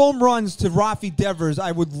 gave up 2 home runs to Rafi Devers,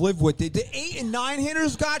 I would live with it. The 8 and 9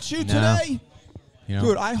 hitters got you No. today, You know?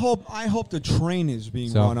 dude. I hope the train is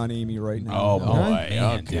being So- run on Amy right now. Oh, boy.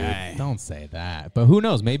 Man, Okay. dude, don't say that. But who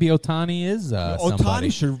knows? Maybe Ohtani is somebody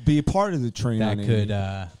Ohtani should be a part of the train that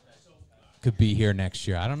on could be here next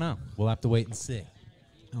year. I don't know. We'll have to wait and see.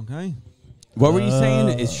 Amy. Okay. What were you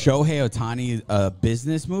saying? Is Shohei Ohtani a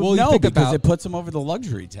business move? Well, you no, think because about- it puts him over the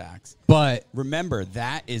luxury tax. But Remember,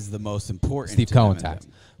 that is the most important. Steve to Cohen them and tax.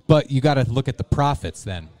 them. But you got to look at the profits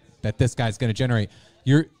then that this guy's going to generate.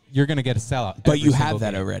 You're going to get a sellout. But every you single have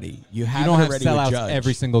that game. already. You You have don't it have already with sellouts Judge.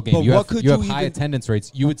 every single game. But You what have could you have you high even- attendance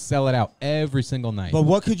rates. You would sell it out every single night. But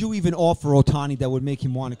what could you even offer Ohtani that would make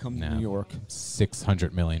him want to come to No. New York?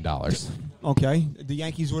 $600 million. Okay, the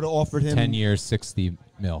Yankees would have offered him 10 years, $60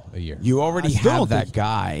 million a year. You already I still have don't that think-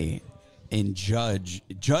 guy in Judge.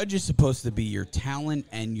 Judge is supposed to be your talent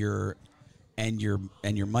and your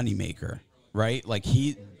money maker, right? Like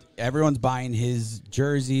everyone's buying his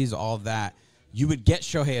jerseys, all of that. You would get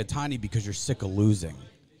Shohei Ohtani because you're sick of losing,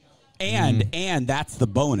 and that's the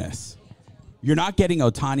bonus. You're not getting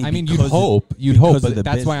Ohtani. I mean, because you'd hope, because of but the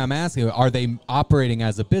that's why business. I'm asking, are they operating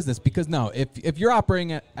as a business? Because no, if you're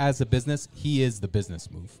operating as a business, he is the business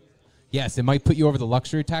move. Yes, it might put you over the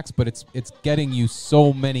luxury tax, but it's getting you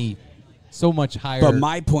so much higher But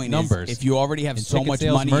my point numbers. is, if you already have in so ticket much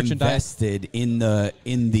sales, money merchandise. invested in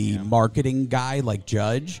the marketing guy like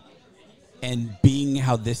Judge, and being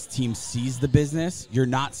how this team sees the business, you're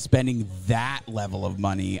not spending that level of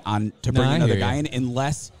money to bring I another hear guy you. in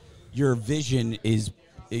unless your vision is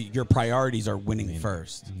your priorities are winning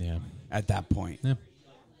first. Yeah. At that point,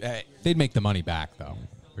 Yeah. They'd make the money back though,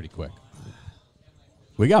 pretty quick.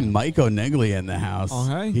 we got Mike O'Negley in the house.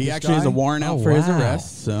 Okay, He this actually has a guy? warrant out Oh, for his wow.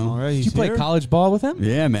 arrest. So All right, Did he's you play here. college ball with him?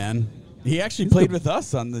 yeah, man. He actually played with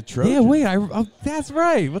us on the Trojans. Yeah, wait, that's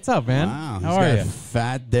right. What's up, man? Wow, How he's are got you?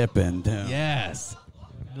 fat dipping too. Yes.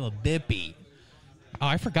 A little dippy. Oh,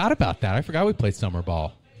 I forgot about that. I forgot we played summer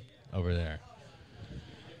ball. over there.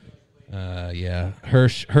 Yeah,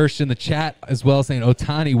 Hirsch in the chat as well saying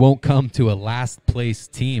Ohtani won't come to a last place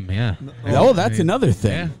team. Yeah. Oh, that's another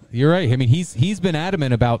thing. Yeah, you're right. I mean, he's been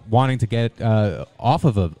adamant about wanting to get off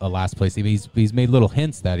of a last place team. He's made little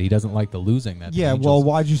hints that he doesn't like the losing. That Yeah, well,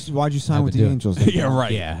 why'd you sign with the Angels? Yeah,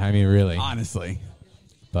 right. Yeah, I mean, really. Honestly.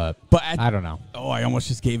 But I don't know. Oh, I almost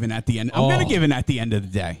just gave in at the end. I'm going to give in at the end of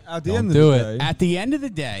the day. At the end of the day. At the end of the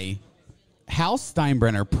day, Hal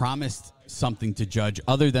Steinbrenner promised something to Judge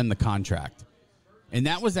other than the contract. And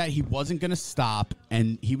that was that he wasn't going to stop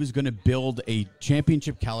and he was going to build a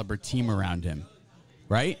championship caliber team around him.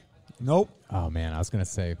 Right? Nope. Oh, man, I was going to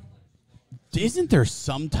say. Isn't there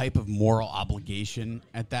some type of moral obligation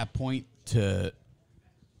at that point to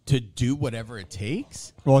do whatever it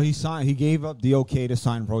takes? Well, he gave up the okay to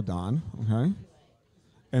sign Rodon, okay?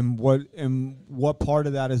 And what part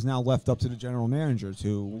of that is now left up to the general manager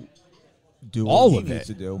to do all what of he it. needs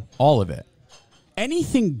to do? All of it.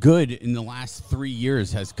 Anything good in the last 3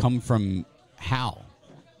 years has come from Hal,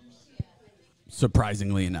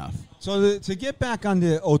 surprisingly enough. So to get back on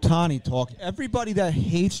the Ohtani talk, everybody that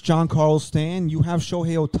hates Giancarlo Stanton, you have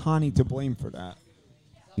Shohei Ohtani to blame for that.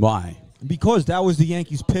 Why? Because that was the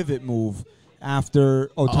Yankees' pivot move after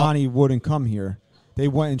Ohtani wouldn't come here. They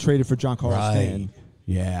went and traded for Giancarlo Stanton.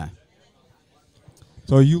 Yeah.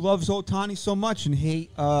 So you love Ohtani so much and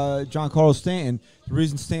hate Giancarlo Stanton. The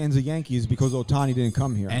reason Stanton's a Yankee is because Ohtani didn't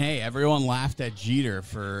come here. And hey, everyone laughed at Jeter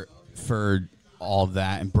for all of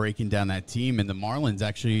that and breaking down that team, and the Marlins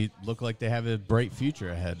actually look like they have a bright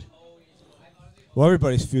future ahead. Well,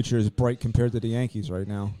 everybody's future is bright compared to the Yankees right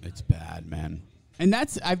now. It's bad, man. And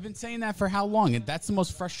I've been saying that for how long? And that's the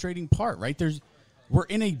most frustrating part, right? We're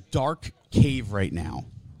in a dark cave right now.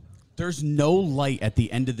 There's no light at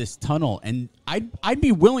the end of this tunnel, and I'd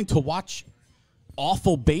be willing to watch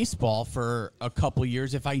awful baseball for a couple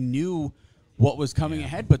years if I knew what was coming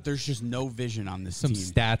ahead, but there's just no vision on this team.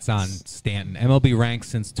 Some stats on Stanton. MLB ranks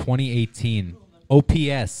since 2018.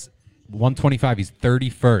 OPS 125. He's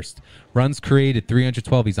 31st. Runs created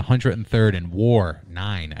 312. He's 103rd. And WAR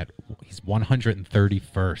 9. He's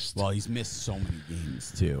 131st. Well, he's missed so many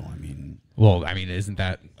games too. Isn't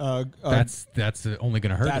that that's only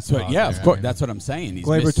going to hurt? That's what. Yeah, of course. That's what I'm saying. He's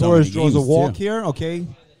Gleyber missed so Torres many draws a games, walk too. here. Okay,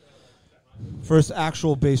 first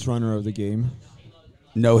actual base runner of the game.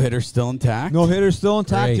 No hitter still intact. No hitter still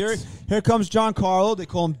intact. Great. Here comes Giancarlo. They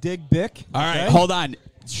call him Dig Bick. All right, hold on.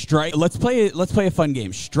 Let's play a fun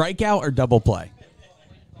game. Strikeout or double play?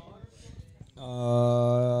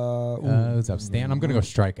 What's up, Stan? I'm going to go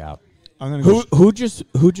strikeout. I'm gonna go Who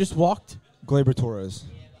just walked? Gleyber Torres.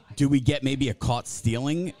 Do we get maybe a caught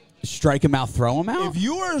stealing? Strike him out, throw him out. If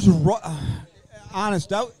you were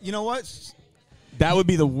honest, you know what? That would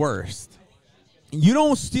be the worst. You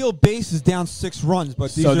don't steal bases down 6 runs,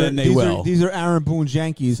 but these are Aaron Boone's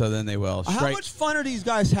Yankees. So then they will. How much fun are these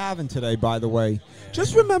guys having today, by the way?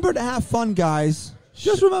 Just remember to have fun, guys.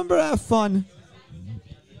 Just remember to have fun.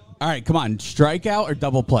 All right, come on. Strikeout or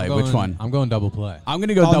double play? Which one? I'm going double play. I'm going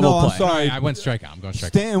to go double play. I'm sorry. I went strikeout. I'm going strikeout.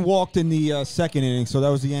 Stanton walked in the second inning, so that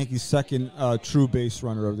was the Yankees' second true base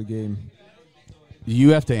runner of the game. You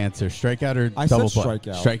have to answer. Strikeout or I double said play?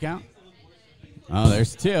 strikeout. Strikeout? Oh,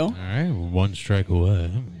 there's 2. All right, 1 strike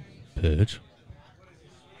away. Pitch.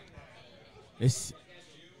 It's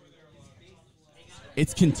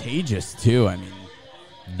contagious, too. I mean,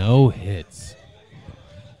 no hits.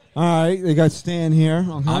 All right, they got Stan here.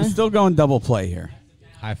 Okay. I'm still going double play here.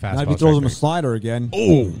 High fastball. Now if he throws him a slider again.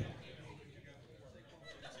 Oh.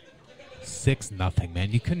 6-0,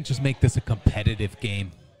 man. You couldn't just make this a competitive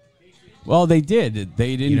game. Well, they did.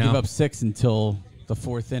 They didn't You know? give up 6 until the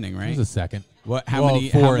 4th inning, right? It was a second. What?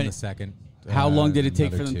 Four in the second. How long did it take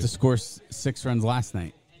for another them 2. to score 6 runs last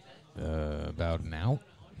night? About an out.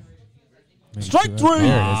 Maybe Strike 3! There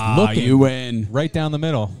it is. Looking You win. right down the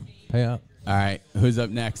middle. Pay up. All right, who's up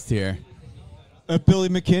next here? Billy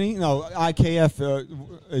McKinney? No, IKF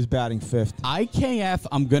is batting 5th. IKF,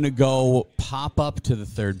 I'm going to go pop up to the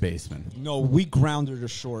third baseman. No, we grounded her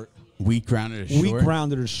short. Weak grounded to short. We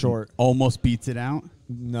grounded her short. Almost beats it out?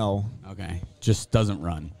 No. Okay, just doesn't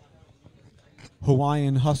run.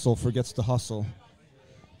 Hawaiian hustle forgets to hustle.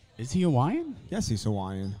 Is he Hawaiian? Yes, he's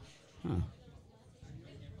Hawaiian. Huh.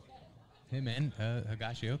 Hey, man.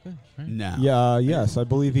 Higashioka? Right? No. Yeah, yes, I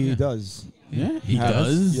believe he does. Yeah, he Has-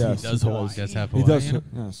 does. yes, he does he Hawaii. does. He does have He Hawaii. does,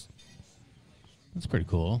 yes. That's pretty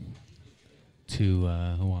cool. 2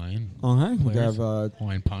 Hawaiian. Okay, we players. have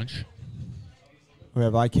Hawaiian punch.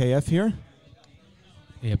 IKF here.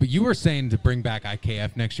 Yeah, but you were saying to bring back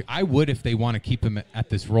IKF next year. I would if they want to keep him at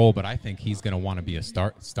this role, but I think he's going to want to be a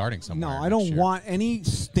starting somewhere. No, I don't want any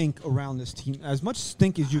stink around this team. As much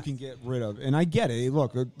stink as you can get rid of. And I get it.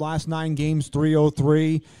 Look, the last 9 games,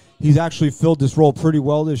 303. He's actually filled this role pretty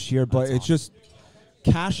well this year, but it's just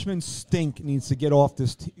Cashman's stink needs to get off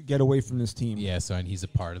this, get away from this team. Yeah, so and he's a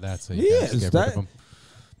part of that. So he you guys is. get rid of him.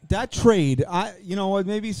 That trade, you know what?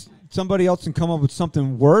 Maybe somebody else can come up with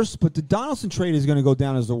something worse, but the Donaldson trade is going to go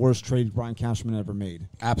down as the worst trade Brian Cashman ever made.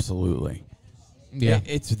 Absolutely. Yeah,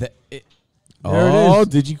 it's there it is.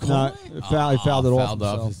 Did you call it? He fouled it off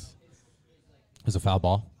himself. It was a foul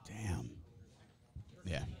ball. Damn.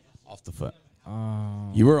 Yeah, off the foot.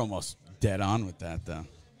 You were almost dead on with that, though.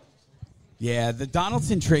 Yeah, the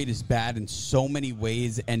Donaldson trade is bad in so many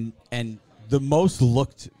ways, and the most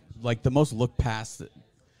looked past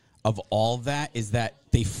of all that is that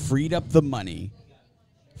they freed up the money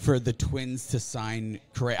for the Twins to sign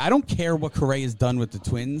Correa. I don't care what Correa has done with the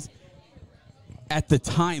Twins. At the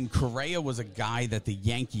time, Correa was a guy that the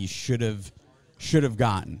Yankees should have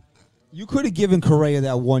gotten. You could have given Correa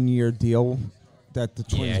that 1-year deal that the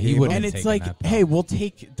Twins he gave would. him. And it's like, hey, we'll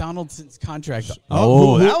take Donaldson's contract.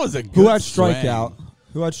 Who- That was a good Who had swing. strikeout?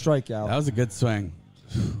 Who had strikeout? That was a good swing.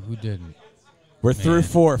 Who didn't? We're through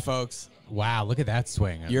 4, folks. Wow, look at that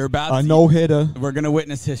swing. You're about A to no-hitter. We're going to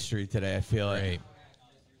witness history today, I feel like. Great.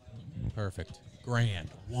 Perfect. Grand.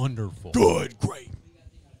 Wonderful. Good, great.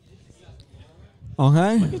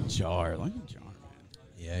 Okay. Look at Jar, man.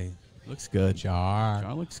 Yeah. Looks good. Jar.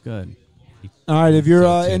 Jar looks good. All right, if you're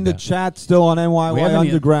So in the that. chat still on We NYY have any-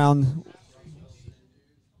 Underground,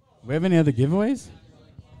 We have any other giveaways?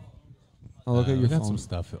 oh, look at We your got phone. some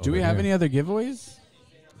stuff. Do we over have here. any other giveaways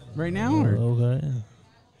right now? Or?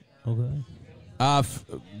 Okay.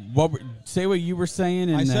 Say what you were saying.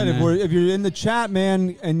 And I said then, if you're in the chat,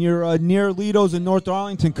 man, and you're near LIDO'S in North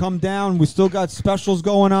Arlington, come down. We still got specials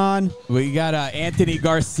going on. we got Anthony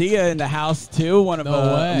Garcia in the house, too, one of No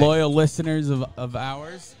way. loyal listeners of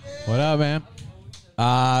ours. What up, man?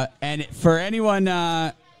 And for anyone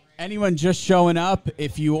just showing up,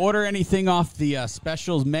 if you order anything off the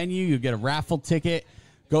specials menu, you get a raffle ticket.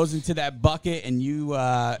 Goes into that bucket, and you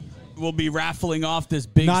will be raffling off this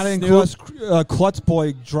big Not in Snoop. Klutz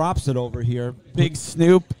Boy drops it over here. Big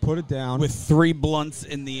Snoop Put it down. with 3 blunts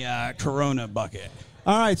in the Corona bucket.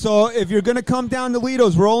 All right, so if you're going to come down to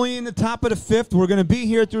LIDO'S, we're only in the top of the 5th. We're going to be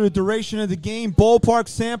here through the duration of the game. Ballpark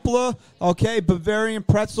sampler, okay, Bavarian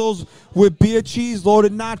pretzels with beer cheese,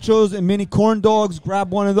 loaded nachos, and mini corn dogs. Grab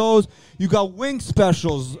one of those. You got wing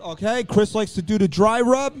specials, okay? Chris likes to do the dry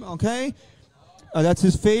rub, okay? That's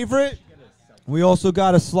his favorite. We also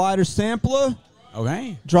got a slider sampler,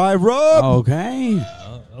 Okay. dry rub. Okay.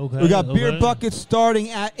 Okay. We got beer okay. buckets starting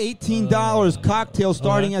at $18, cocktails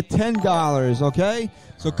starting at $10, okay?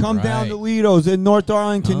 So come down to right. LIDO'S in North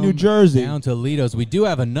Arlington, New Jersey. Down to LIDO'S. We do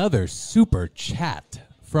have another super chat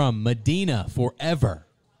from Medina Forever.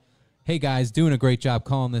 Hey, guys, doing a great job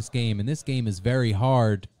calling this game, and this game is very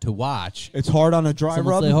hard to watch. It's hard on a dry Some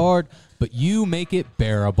rub. say hard, but you make it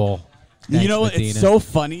bearable. Thanks, you know what? Medina. It's so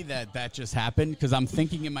funny that just happened because I'm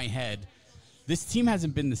thinking in my head, this team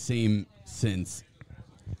hasn't been the same since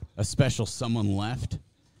a special someone left.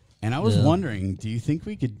 And I was wondering, do you think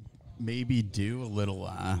we could maybe do a little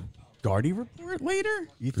Guardy report later?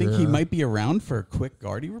 You think he might be around for a quick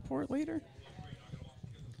Guardy report later?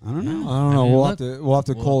 I don't know. I don't know. I mean, We'll have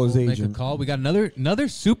to call his We'll agent. Make a call. We got another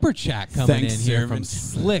super chat coming Thanks, in here from servant.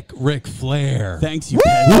 Slick Ric Flair. Thanks, you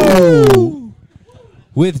guys.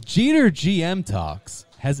 With Jeter GM talks,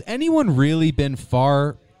 has anyone really been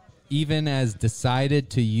far, even as decided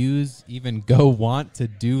to use, even go want to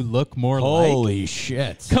do look more like? Holy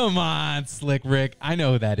shit. Come on, Slick Rick. I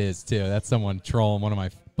know who that is, too. That's someone trolling, one of my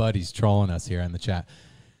buddies trolling us here in the chat.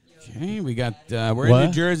 Okay, we got, we're What? in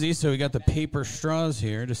New Jersey, so we got the paper straws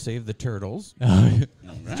here to save the turtles.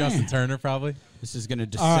 Justin Turner, probably. This is going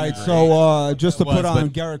to All right, disintegrate. so just to It was, put on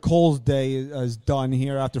but- Garrett Cole's day is done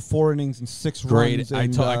here after 4 innings and 6 Great. runs. I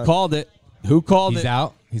and, called it. Who called He's it?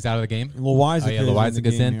 out. He's out of the game. Loizaga Oh, yeah, is in the Loiza's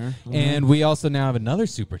game in. here. And we also now have another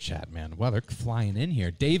super chat, man. Wow, they're flying in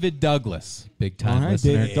here. David Douglas, big time All right,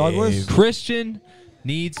 listener. David Douglas. Christian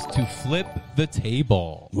needs to flip the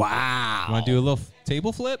table. Wow. Want to do a little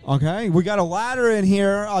table flip? Okay, we got a ladder in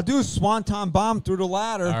here. I'll do a swanton bomb through the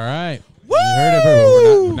ladder. All right. You heard it,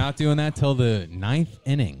 but we're not doing that till the 9th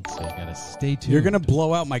inning, so you got to stay tuned. You're going to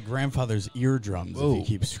blow out my grandfather's eardrums Whoa. if you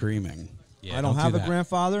keep screaming. Yeah, I don't have do a that.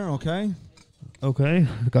 grandfather, okay? Okay.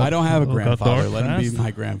 I don't have a got grandfather. dark Let him be fast.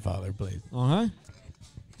 my grandfather, please. All right.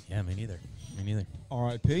 Yeah, me neither. Me neither.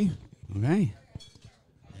 R.I.P. Okay.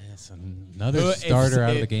 Yeah, Yes, another starter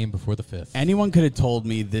out of the game before the fifth. Anyone could have told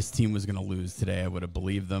me this team was going to lose today. I would have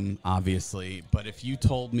believed them, obviously. But if you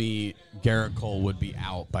told me Garrett Cole would be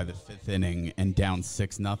out by the fifth inning and down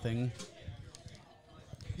 6-0.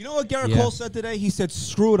 You know what Garrett Cole said today? He said,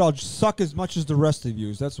 "Screw it, I'll suck as much as the rest of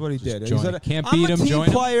you." That's what he did. He said, Can't I'm beat a him, team join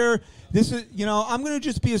him. player. This is, I'm going to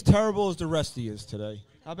just be as terrible as the rest of you is today.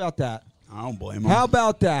 How about that? I don't blame him. How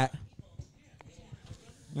about that?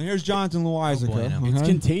 And here's Jonathan Loizaga. It's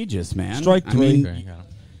contagious, man. Strike three. I mean,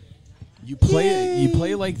 you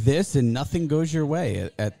play like this, and nothing goes your way.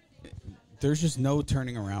 There's just no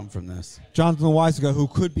turning around from this. Jonathan Loizaga, who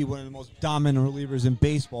could be one of the most dominant relievers in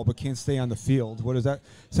baseball, but can't stay on the field. What is that?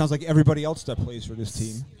 Sounds like everybody else that plays for this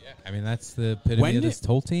team. Yeah, I mean that's the epitome of this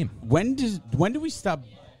whole team. When do we stop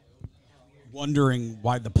wondering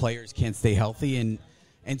why the players can't stay healthy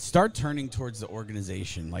and start turning towards the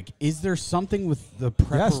organization? Like, is there something with the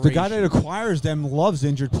preparation? Yes, the guy that acquires them loves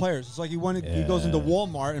injured players. It's like he goes into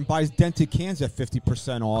Walmart and buys dented cans at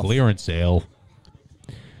 50% off. Clearance sale.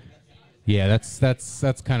 Yeah,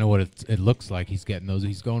 that's kind of what it looks like. He's getting those.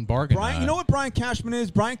 He's going bargain. You know what Brian Cashman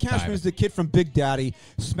is? Brian Cashman is the kid from Big Daddy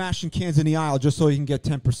smashing cans in the aisle just so he can get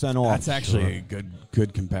 10% off. That's actually a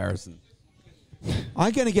good comparison.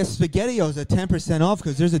 I'm going to get SpaghettiOs at 10% off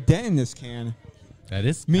because there's a dent in this can. That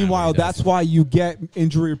is. Meanwhile, that's why you get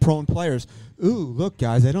injury-prone players. Ooh, look,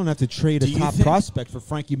 guys, I don't have to trade a top prospect for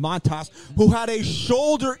Frankie Montas, who had a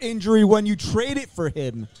shoulder injury when you traded for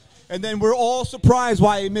him. And then we're all surprised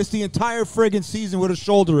why he missed the entire friggin' season with a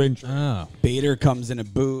shoulder injury. Oh. Bader comes in a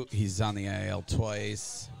boot. He's on the IL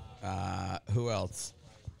twice. Who else?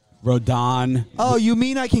 Rodon. Oh, you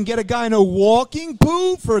mean I can get a guy in a walking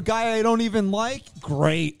boot for a guy I don't even like?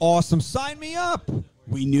 Great. Awesome. Sign me up.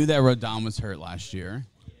 We knew that Rodon was hurt last year.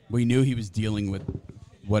 We knew he was dealing with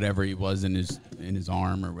whatever he was in his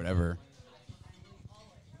arm or whatever.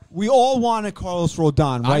 We all wanted Carlos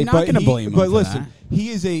Rodon, right? I'm not going to blame him. But for listen, that. he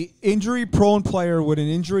is a injury-prone player with an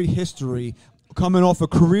injury history coming off a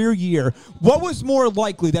career year. What was more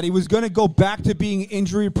likely, that he was going to go back to being an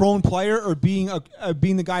injury-prone player or being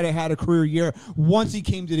the guy that had a career year once he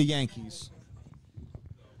came to the Yankees?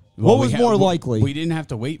 Well, what was more likely? We didn't have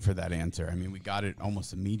to wait for that answer. I mean, we got it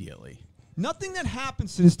almost immediately. Nothing that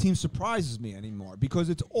happens to this team surprises me anymore because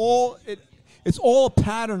it's all a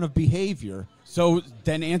pattern of behavior. So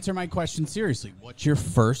then answer my question seriously. What's your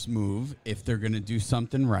first move if they're going to do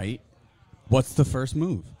something right? What's the first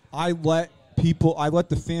move? I let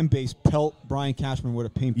the fan base pelt Brian Cashman with a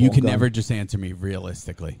paintball You can gun. never just answer me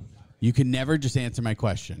realistically. You can never just answer my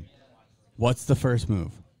question. What's the first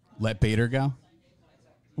move? Let Bader go?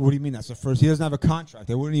 What do you mean that's the first? He doesn't have a contract.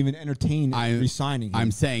 They wouldn't even entertain re-signing him.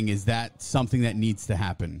 I'm saying, is that something that needs to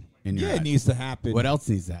happen in your Yeah, head? it needs to happen. What else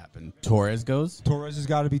needs to happen? Torres goes? Torres has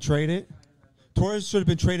got to be traded. Torres should have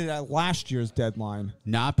been traded at last year's deadline.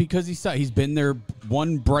 Not because he's been their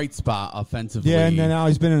one bright spot offensively. Yeah, and then now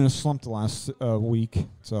he's been in a slump the last week.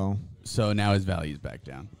 So now his value's back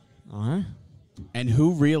down. All right. And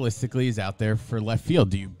who realistically is out there for left field?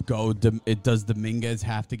 Do you go? Does Dominguez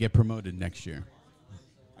have to get promoted next year?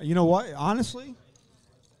 You know what? Honestly,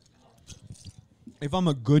 if I'm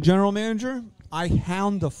a good general manager, I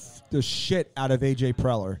hound the shit out of A.J.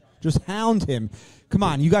 Preller. Just hound him. Come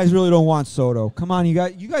on, you guys really don't want Soto. Come on, you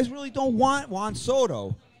guys really don't want Juan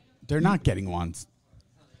Soto. They're not getting Juans.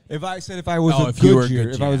 If I was if I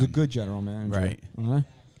was a good general manager, right? Uh-huh.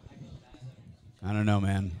 I don't know,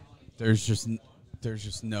 man. There's just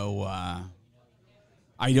no.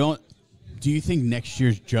 I don't. Do you think next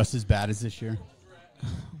year's just as bad as this year?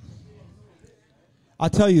 I'll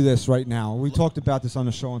tell you this right now. We talked about this on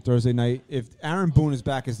the show on Thursday night. If Aaron Boone is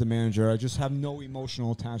back as the manager, I just have no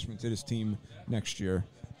emotional attachment to this team next year.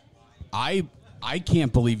 I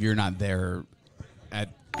can't believe you're not there at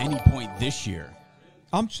any point this year.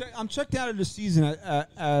 I'm checked out of the season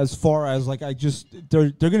as far as like they're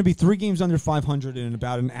going to be 3 games under 500 in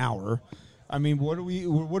about an hour. I mean, what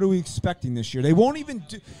are we expecting this year? They won't even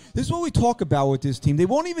do. This is what we talk about with this team. They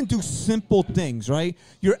won't even do simple things, right?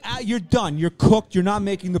 You're done. You're cooked. You're not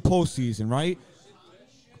making the postseason, right?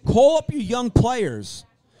 Call up your young players.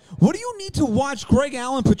 What do you need to watch Greg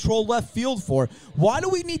Allen patrol left field for? Why do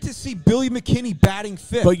we need to see Billy McKinney batting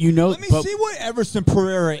fifth? But let me see what Everson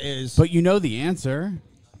Pereira is. But you know the answer.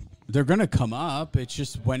 They're going to come up. It's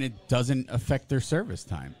just when it doesn't affect their service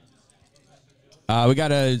time. We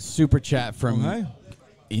got a super chat from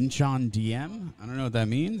Inch on DM. I don't know what that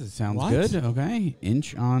means. It sounds good. Okay.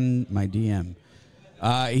 Inch on my DM.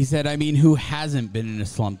 He said, who hasn't been in a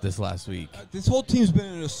slump this last week? This whole team's been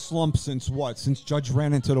in a slump since what? Since Judge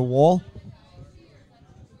ran into the wall?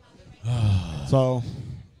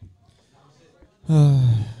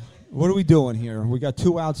 What are we doing here? We got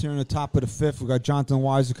 2 outs here in the top of the 5th. We got Jonathan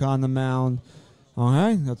Weisiger on the mound. All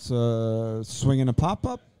right, that's swinging a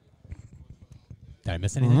pop-up. Did I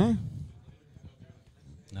miss anything? Uh-huh.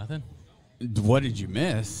 Nothing? What did you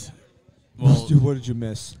miss? Well, what did you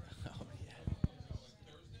miss?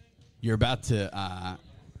 You're about to.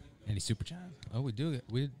 Any super chat? Oh, we do. Did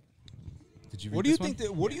you read What do you this think?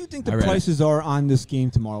 one? What do you think the prices are on this game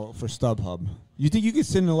tomorrow for StubHub? You think you could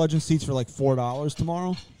sit in the Legend seats for like $4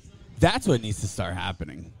 tomorrow? That's what needs to start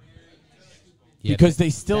happening. Yeah, because they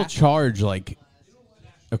still charge like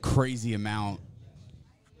a crazy amount.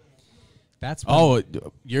 That's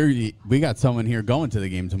we got someone here going to the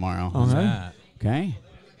game tomorrow. Who's that? Okay.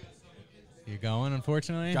 You're going,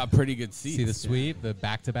 unfortunately. Got pretty good seats. See the sweep, the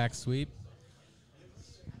back-to-back sweep.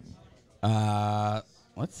 Let's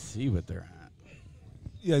see what they're at.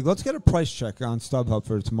 Yeah, let's get a price check on StubHub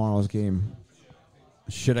for tomorrow's game.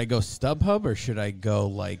 Should I go StubHub or should I go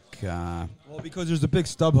like? Well, because there's a big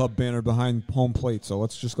StubHub banner behind home plate, so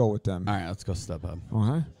let's just go with them. All right, let's go StubHub.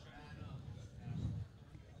 Okay.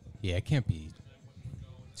 Yeah, it can't be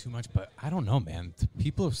too much, but I don't know, man.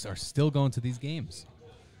 People are still going to these games.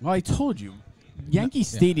 Well, I told you, Yankee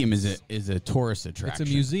Stadium is a tourist attraction.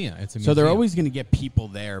 It's a museum. So they're always going to get people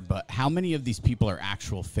there, but how many of these people are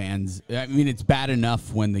actual fans? I mean, it's bad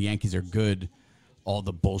enough when the Yankees are good, all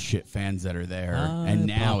the bullshit fans that are there, and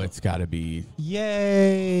now it's got to be.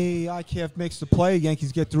 Yay! IKF makes the play.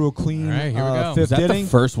 Yankees get through a clean All right, here we go. 5th Is that inning.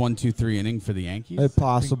 the first 1, 2, 3 inning for the Yankees?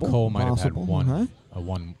 Possible. Cole might have had Possible. Okay. a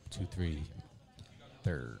 1, 2, 3,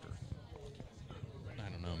 third. I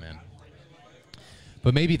don't know, man.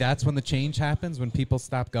 But maybe that's when the change happens, when people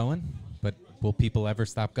stop going. But will people ever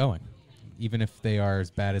stop going, even if they are as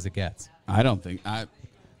bad as it gets? I don't think.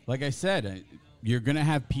 Like I said, you're going to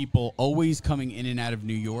have people always coming in and out of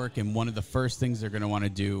New York, and one of the first things they're going to want to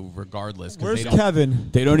do, regardless, Where's Kevin?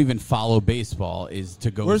 They don't even follow baseball. Is to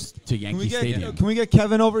go to Yankee Stadium. Can we get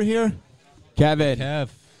Kevin over here? Kevin, Kev,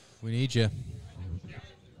 we need you.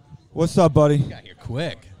 What's up, buddy? You got here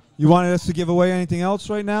quick. You wanted us to give away anything else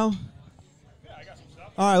right now? Yeah, I got some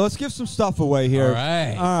stuff. All right, let's give some stuff away here. All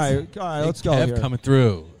right. Let's go Kev here. coming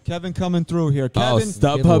through. Kevin coming through here. Kevin,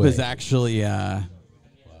 StubHub is actually. Oh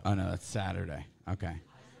no, that's Saturday. Okay.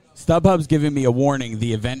 StubHub's giving me a warning.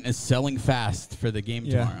 The event is selling fast for the game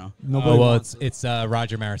tomorrow. Nobody wants it's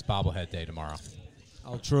Roger Maris bobblehead day tomorrow.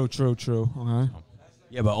 Oh, true. Okay.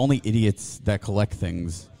 Yeah, but only idiots that collect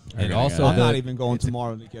things. And also, I'm not even going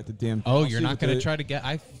tomorrow to get the damn. Oh, you're not going to try to get.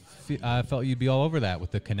 I felt you'd be all over that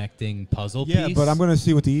with the connecting puzzle piece. Yeah, but I'm going to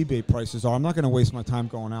see what the eBay prices are. I'm not going to waste my time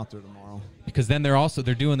going out there tomorrow. Because then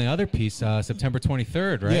they're doing the other piece September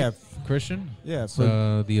 23rd, right? Yeah, Christian. Yeah,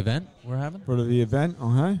 for the event we're having. For the event,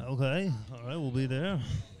 okay. Okay, all right, we'll be there.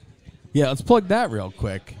 Yeah, let's plug that real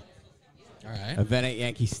quick. All right. Event at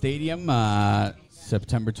Yankee Stadium,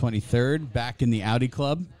 September 23rd. Back in the Audi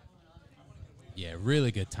Club. Yeah,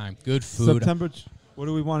 really good time. Good food. September. What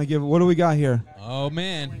do we want to give? What do we got here? Oh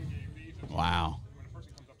man! Wow.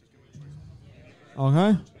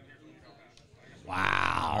 Okay.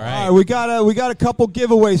 Wow. All right. We got a couple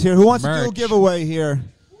giveaways here. Who wants to do a giveaway here?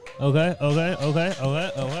 Okay.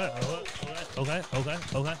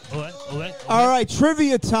 All right,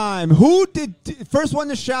 trivia time. Who did first one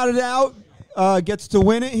to shout it out gets to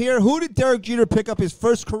win it here? Who did Derek Jeter pick up his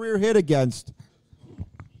first career hit against?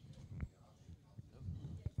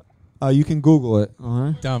 You can Google it.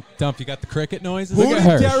 Dump, you got the cricket noises? Who did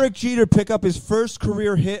Derek Jeter pick up his first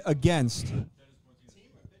career hit against?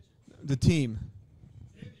 The team.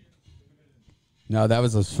 No, that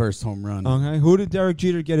was his first home run. Okay. Who did Derek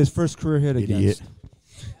Jeter get his first career hit against?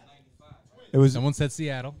 It was. Someone said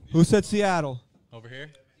Seattle. Who said Seattle? Over here.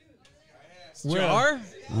 Where?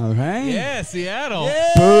 Okay. Yeah, Seattle.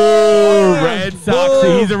 Yeah. Boo! Red Sox.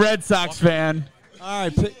 Boo. He's a Red Sox fan. All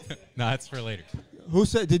right. No, that's for later. Who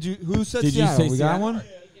said? Who said Did you Seattle? say We got Seattle? one.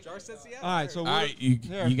 Jar said Seattle. All right. So All right, you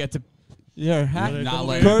get to. Yeah,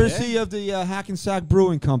 courtesy of the Hackensack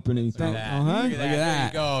Brewing Company. Look at that. Uh-huh. Look at that. There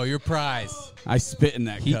you go. Your prize. I spit in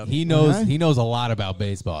that cup. He knows. He knows a lot about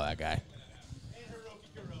baseball. That guy.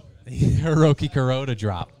 Hiroki Kuroda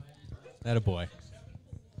drop. That a boy.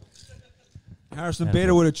 Harrison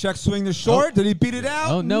Bader with a check swing to short. Did he beat it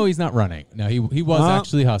out? Oh no, he's not running. No, he was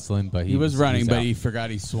actually hustling, but he was running, he's but out. he forgot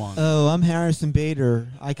he swung. Oh, I'm Harrison Bader.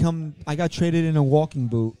 I got traded in a walking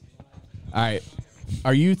boot. All right.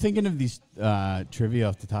 Are you thinking of these trivia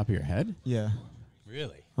off the top of your head? Yeah.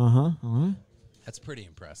 Really? Uh-huh. That's pretty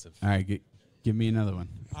impressive. All right, give me another one.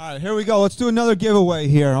 All right, here we go. Let's do another giveaway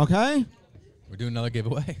here, okay? We're doing another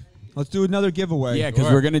giveaway. Let's do another giveaway. Yeah, because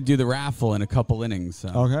we're going to do the raffle in a couple innings. So.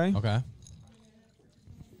 Okay. Okay.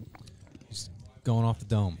 Just going off the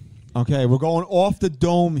dome. Okay, we're going off the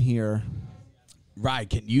dome here. Right.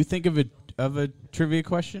 Can you think of a trivia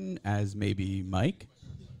question as maybe Mike?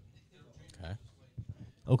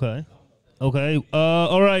 Okay.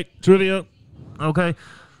 All right. Trivia. Okay.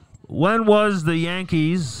 When was the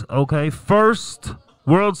Yankees, first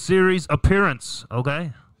World Series appearance?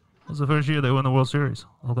 Okay. What was the first year they won the World Series?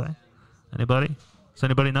 Okay. Anybody? Does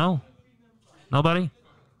anybody know? Nobody?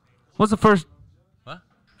 What's the first... What?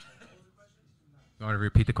 You want to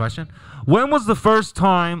repeat the question? When was the first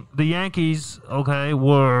time the Yankees,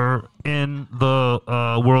 were in the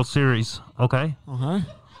World Series? Okay. Uh-huh.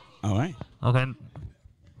 All right. Okay.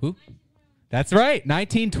 Who? That's right.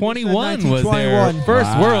 1921 was their 1921.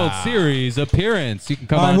 first World Series appearance. You can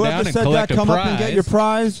come on down and collect a come prize. up and get your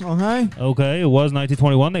prize, okay? Okay, it was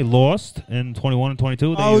 1921. They lost in 21 and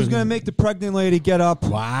 22. I was going to make the pregnant lady get up.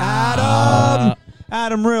 Wow.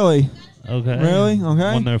 Adam, really? Okay. Really?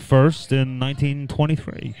 Okay. Won their first in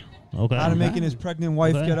 1923. Okay. Adam making his pregnant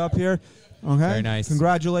wife get up here. Okay. Very nice.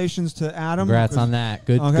 Congratulations to Adam. Congrats on that.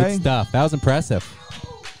 Good stuff. That was impressive.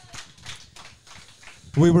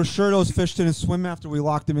 We were sure those fish didn't swim after we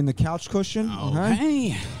locked them in the couch cushion.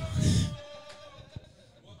 Okay.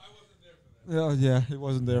 Oh, yeah, he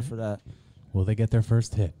wasn't there for that. Will they get their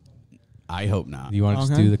first hit? I hope not. You want to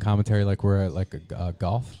just do the commentary like we're at like a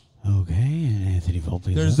golf? Okay, and Anthony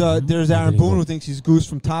Volpe. There's Aaron Boone who thinks he's Goose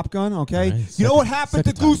from Top Gun, okay? Nice. You know what happened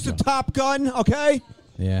to Goose to Top Gun, okay?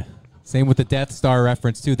 Yeah. Same with the Death Star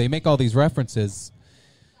reference, too. They make all these references,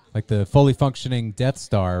 like the fully functioning Death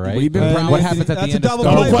Star, right? We've been what happens at the end of double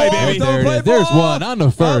Star play, Wars? baby. There it is. There's one on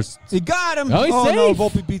the first. He got him. Oh, he's no, safe.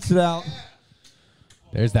 Volpe beats it out.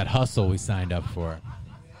 There's that hustle we signed up for.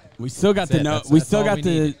 We still got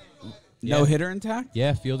the no hitter intact.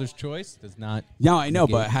 Yeah, fielder's choice does not. No, I know,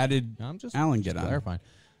 negate. but how did I'm just Allen get on? clarifying.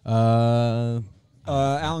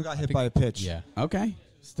 Allen got hit by a pitch. Yeah. Okay,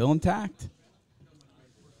 still intact.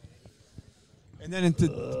 And then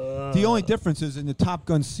the only difference is in the Top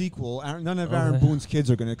Gun sequel, none of Aaron Boone's kids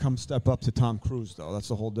are going to come step up to Tom Cruise, though. That's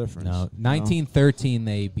the whole difference. No, 1913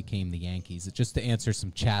 they became the Yankees. Just to answer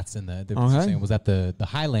some chats in the was that the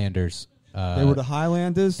Highlanders. They were the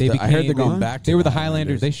Highlanders. I heard they're going back. They were the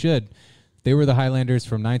Highlanders. They should. They were the Highlanders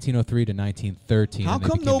from 1903 to 1913. How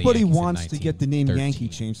come nobody wants to get the name Yankee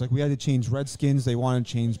changed? Like we had to change Redskins. They want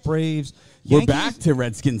to change Braves. We're back to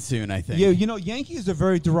Redskins soon, I think. Yeah, Yankee is a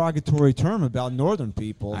very derogatory term about Northern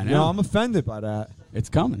people. I know. I'm offended by that. It's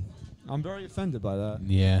coming. I'm very offended by that.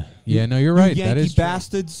 Yeah. Yeah, no, you're right. Yankee that is true.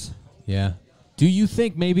 bastards. Yeah. Do you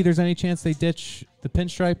think maybe there's any chance they ditch the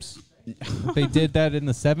pinstripes? They did that in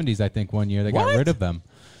the 70s, I think, one year. They got rid of them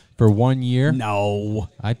for 1 year. No.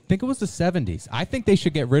 I think it was the 70s. I think they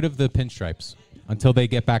should get rid of the pinstripes until they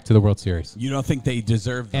get back to the World Series. You don't think they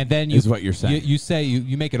deserve them, and then is what you're saying. You say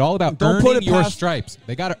you make it all about Don't put earning it your past- stripes.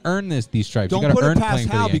 They got to earn these stripes. Don't you got put to earn it past playing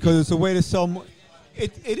for the Hal Yankees. because it's a way to sell more.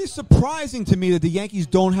 It is surprising to me that the Yankees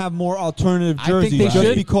don't have more alternative I think jerseys they just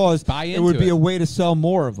should because buy it would into be it. a way to sell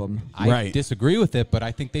more of them. I disagree with it, but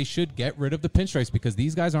I think they should get rid of the pinstripes because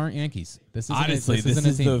these guys aren't Yankees. Honestly, this isn't a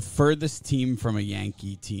is team. the furthest team from a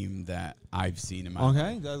Yankee team that I've seen in my life.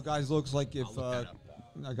 Okay, that guy looks like that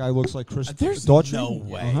guy looks like Chris. There's Daughtry. no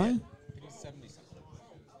way.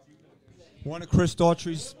 One of Chris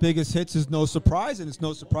Daughtry's biggest hits is No Surprise, and it's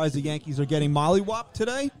no surprise the Yankees are getting mollywopped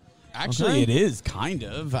today. Actually, it is kind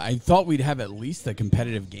of. I thought we'd have at least a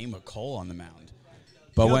competitive game of Cole on the mound,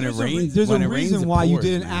 but when it rains, there's when a it rains, reason it why you pours,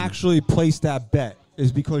 didn't man. actually place that bet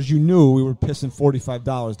is because you knew we were pissing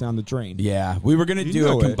 $45 down the drain. Yeah, we were going to You do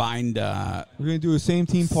a knew it. combined. We're going to do a same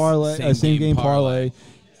team parlay, same game parlay.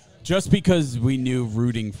 Just because we knew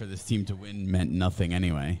rooting for this team to win meant nothing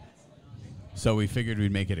anyway, so we figured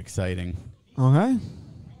we'd make it exciting. Okay.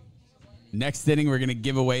 Next inning, we're going to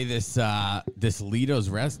give away this LIDO'S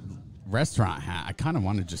restaurant hat. I kind of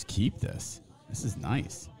want to just keep this. This is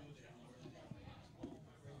nice.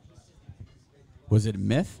 Was it a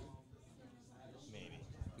myth?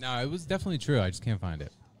 No, it was definitely true. I just can't find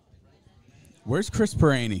it. Where's Chris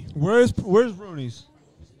Peraney? Where's Rooney's?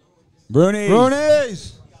 Rooney's. I don't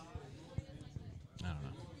know.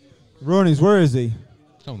 Rooney's, where is he?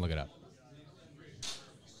 Someone look it up.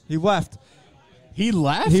 He left. He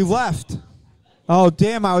left? He left. Oh,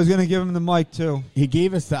 damn, I was going to give him the mic, too. He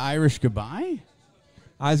gave us the Irish goodbye?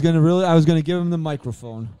 I was going to give him the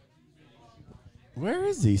microphone. Where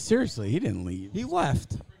is he? Seriously, he didn't leave. He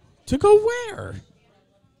left. To go where?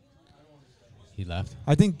 He left.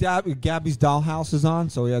 I think Gabby's dollhouse is on,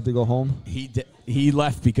 so he had to go home. He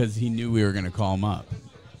left because he knew we were going to call him up.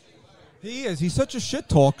 He is. He's such a shit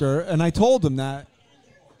talker, and I told him that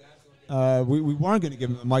we weren't going to give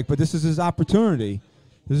him the mic, but this is his opportunity.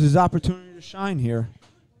 This is his opportunity to shine here.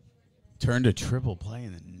 Turned a triple play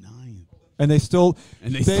in the 9th. And they still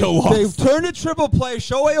lost. They turned a triple play.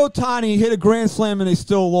 Shohei Ohtani hit a grand slam, and they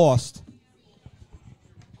still lost.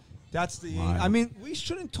 That's the. I mean, we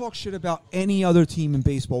shouldn't talk shit about any other team in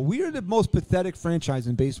baseball. We are the most pathetic franchise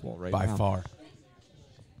in baseball right now. By far.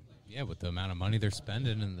 Yeah, with the amount of money they're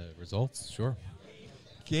spending and the results, sure.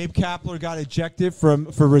 Gabe Kapler got ejected for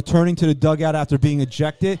returning to the dugout after being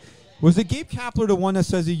ejected. Was it Gabe Kapler the one that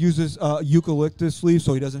says he uses eucalyptus leaves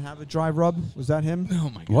so he doesn't have a dry rub? Was that him? Oh,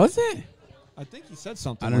 my God. Was it? I think he said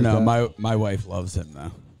something I don't like know. that. My wife loves him,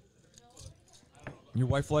 though. Your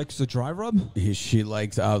wife likes a dry rub? She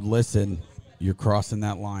likes, listen, you're crossing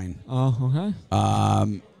that line. Oh,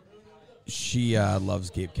 okay. She loves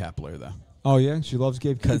Gabe Kapler, though. Oh, yeah? She loves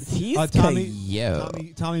Gabe Kapler. Because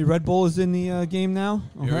he's Tommy Red Bull is in the game now?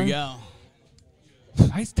 Okay. Here we go.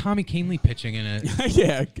 Why is Tommy Canely pitching in it?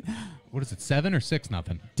 Yeah. What is it, 7 or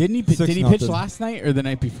 6-0? Did he pitch last night or the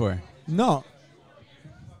night before? No.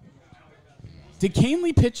 Did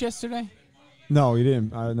Canely pitch yesterday? No, he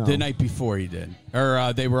didn't. No. The night before he did.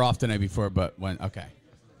 Or they were off the night before, but went, okay.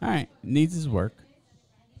 All right. Needs his work.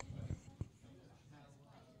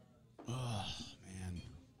 Oh, man.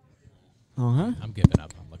 Uh-huh. I'm giving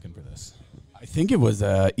up. I'm looking for this. I think it was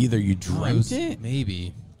either you dreamt it.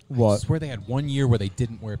 Maybe. What? I swear they had 1 year where they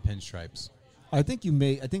didn't wear pinstripes. I think you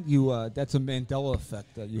that's a Mandela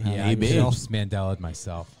effect that you have. Yeah, I just Mandela'd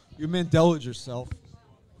myself. You Mandela'd yourself.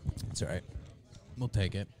 That's all right. We'll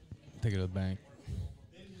take it. Take it to the bank.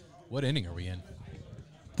 What inning are we in?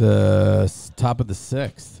 The top of the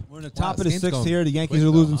 6th. We're in the top of the this game's 6th going here. The Yankees quick are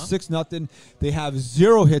losing though, huh? 6-0. They have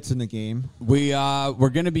 0 hits in the game. We're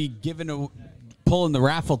going to be pulling the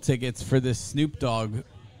raffle tickets for this Snoop Dogg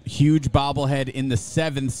huge bobblehead in the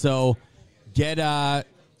 7th. So get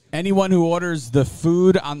anyone who orders the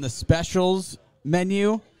food on the specials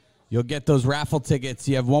menu, you'll get those raffle tickets.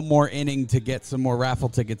 You have one more inning to get some more raffle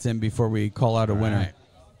tickets in before we call out a winner.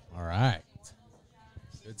 All right.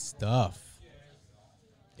 Good stuff.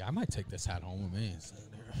 Yeah, I might take this hat home with me.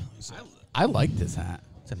 I like this hat.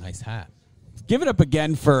 It's a nice hat. Give it up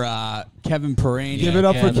again for Kevin Perrine. Give it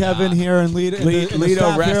up for Kevin here in Lido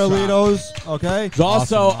Restaurant. LIDO'S. Okay. There's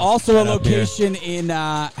also a location in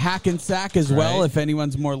Hackensack as well. If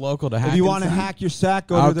anyone's more local to Hackensack. If you want to hack your sack,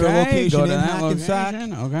 go to their location in Hackensack.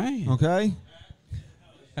 Okay. Okay.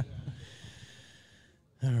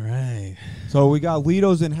 All right. So we got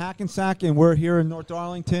Lido's in Hackensack, and we're here in North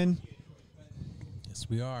Arlington. Yes,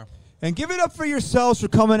 we are. And give it up for yourselves for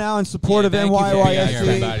coming out in support of thank you for being here,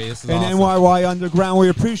 everybody. NYYSC This is and awesome. NYY Underground. We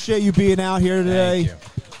appreciate you being out here today. Thank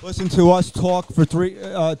you. Listen to us talk for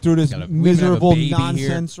through this miserable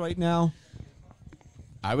nonsense right now.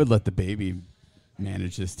 I would let the baby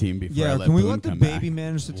manage this team before I let can we Boone let the come baby back.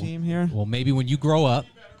 manage the team here? Well, maybe when you grow up,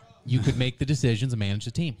 you could make the decisions and manage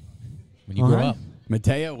the team. When you grow up.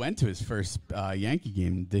 Mateo went to his first Yankee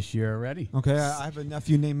game this year already. Okay, I have a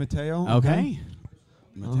nephew named Mateo. Okay.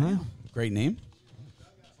 Mateo. Great name.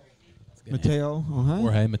 Mateo.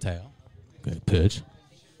 Jorge Mateo. Good pitch.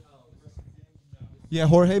 Yeah,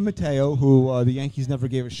 Jorge Mateo, who the Yankees never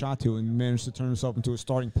gave a shot to and managed to turn himself into a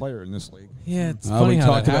starting player in this league. Yeah, it's funny we how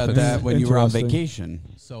talked that about happens. that when you were on Interesting. vacation.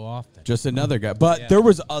 So often. Just another guy. But there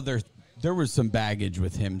was some baggage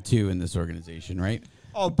with him too in this organization, right?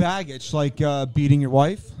 Oh, baggage, like beating your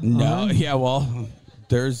wife? No, yeah, well,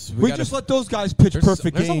 we just let those guys pitch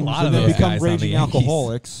perfect there's a games lot and of then those become guys on the raging Yankees.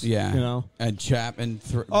 alcoholics. Yeah. You know? And Chapman.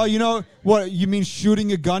 Oh, you know what? You mean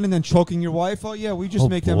shooting a gun and then choking your wife? Oh, yeah, we just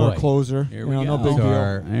make them our closer. Here You know, we no go. big deal.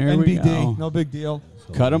 There we NBD, go. no big deal.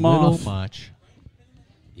 Cut him Little off. much.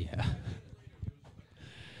 Yeah.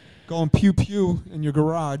 Going pew-pew in your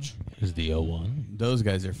garage. Here's the 0-1. Those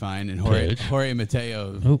guys are fine. And Pitch. Jorge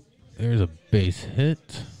Mateo. Oh, there's a base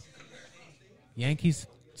hit. Yankees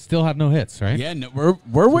still have no hits, right? Yeah, no,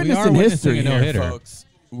 we're witnessing history a here, no-hitter. folks.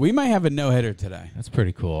 We might have a no-hitter today. That's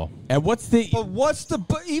pretty cool. And But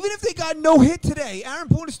even if they got no hit today, Aaron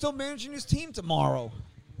Boone is still managing his team tomorrow.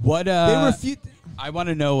 What They refute. I want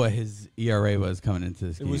to know what his ERA was coming into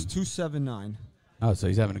this It game. was 2.79. Oh, so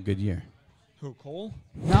he's having a good year. Who, Cole?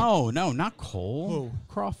 No, not Cole. Who?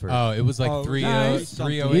 Crawford. Oh, it was like Oh, 308. nice.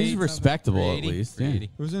 308. He's respectable at 380? least. Yeah. 380.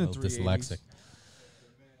 It was in the A little 380s. dyslexic.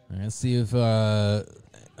 All right, let's see if I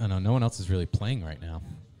don't know. No one else is really playing right now.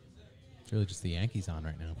 It's really just the Yankees on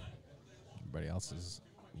right now. Everybody else is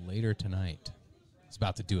later tonight. It's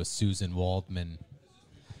about to do a Susan Waldman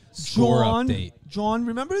score update. John,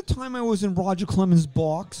 remember the time I was in Roger Clemens'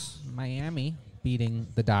 box? Miami beating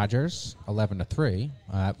the Dodgers 11-3.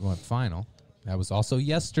 That went final. That was also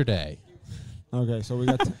yesterday. Okay, so we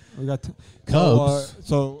got Cubs.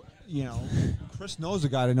 So Chris knows a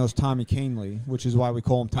guy that knows Tommy Canely, which is why we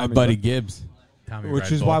call him Tommy. My buddy Gibbs.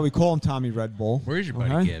 Which is why we call him Tommy Red Bull. Where's your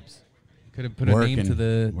buddy Gibbs? Could have put a name to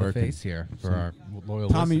the face here for our loyal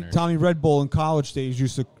listeners. Tommy Red Bull in college days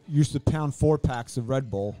used to pound 4-packs of Red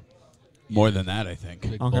Bull. More than that, I think.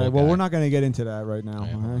 Okay, well, we're not going to get into that right now.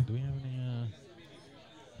 Okay. Do we have any?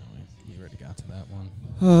 You already got to that one.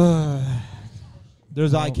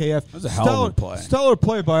 There's IKF. That was a hell of a play. Stellar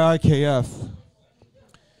play by IKF.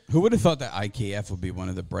 Who would have thought that IKF would be one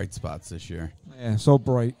of the bright spots this year? Yeah, so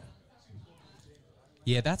bright.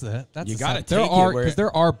 Yeah, that's you got to there take are it where because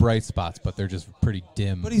there are bright spots, but they're just pretty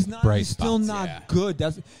dim. But he's not. Bright He's still spots. not good.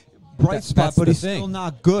 That's bright spot, that's but the he's thing. still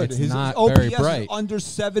not good. It's His not OPS very is bright. under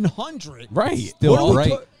 700. Right. Still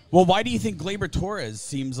bright. Well, why do you think Gleyber Torres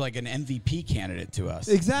seems like an MVP candidate to us?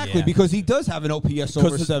 Exactly, because he does have an OPS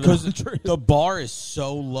over 700. The bar is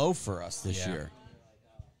so low for us this year.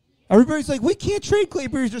 Everybody's like, we can't trade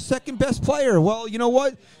Gleyber. He's your second best player. Well, you know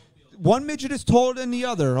what? One midget is taller than the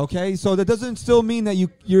other. Okay, so that doesn't still mean that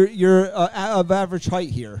you're of average height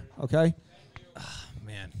here. Okay.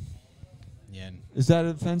 Man. Yeah. Is that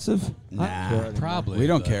offensive? Nah, probably. We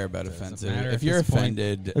don't care about offensive. If you're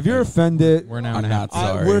offended, we're now I'm not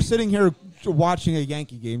sorry. We're sitting here watching a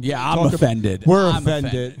Yankee game. Yeah, I'm offended. We're I'm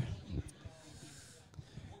offended.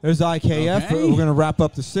 There's IKF. Okay. We're going to wrap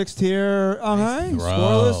up the sixth here. All right.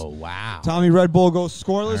 Scoreless. Wow. Tommy Red Bull goes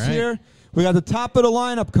scoreless here. We got the top of the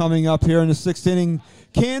lineup coming up here in the sixth inning.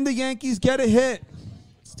 Can the Yankees get a hit?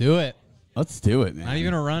 Let's do it. Let's do it, man. Not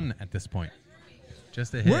even a run at this point.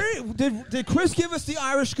 Just a hit. Where did Chris give us the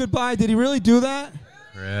Irish goodbye? Did he really do that?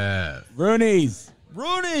 Rooney's.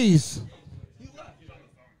 Rooney's.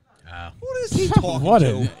 Oh. What is he talking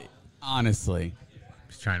to? Honestly.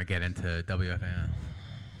 He's trying to get into WFN.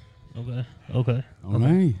 Okay.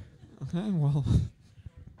 Okay, well.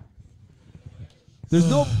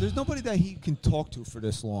 There's nobody that he can talk to for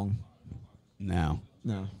this long. No.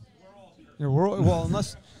 Yeah, well,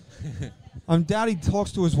 unless I doubt he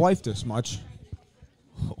talks to his wife this much.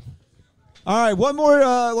 All right, one more.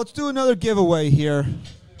 Let's do another giveaway here.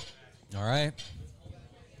 All right.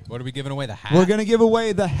 What are we giving away? The hat? We're gonna give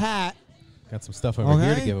away the hat. Got some stuff over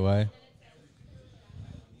here to give away.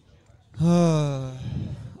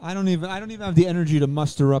 I don't even have the energy to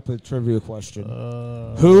muster up a trivia question.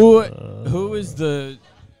 Who is the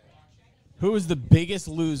biggest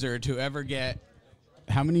loser to ever get?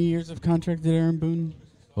 How many years of contract did Aaron Boone?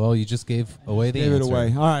 Well, you just gave away the answer. Gave it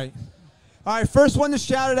away. All right. First one to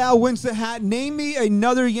shout it out wins the hat. Name me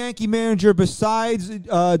another Yankee manager besides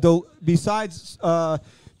Joe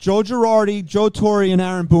Girardi, Joe Torre, and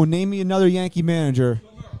Aaron Boone. Name me another Yankee manager.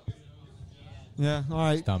 Yeah, all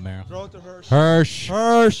right. Stump Merrill. Throw it to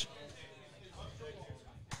Hirsch.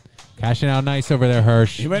 Cashing out nice over there,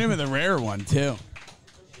 Hirsch. He went in with a rare one, too.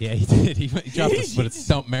 Yeah, he did. He dropped us, but it's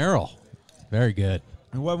Stump Merrill. Very good.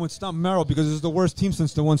 And went with Stump Merrill because it's the worst team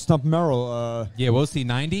since the one Stump Merrill. Yeah, what was he,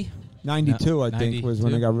 90? 92, I think, was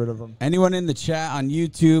when they got rid of him. Anyone in the chat on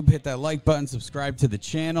YouTube, hit that like button, subscribe to the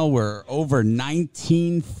channel. We're over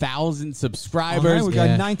 19,000 subscribers. Okay, we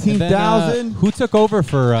got 19,000. Who took over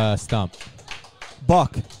for Stump?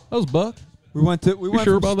 Buck. That was Buck. We went sure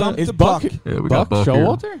from about Stump that? to Buck. Yeah, we got Buck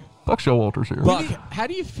Showalter? Buck Showalter's here. Buck, how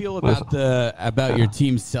do you feel about your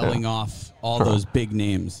team selling off all those big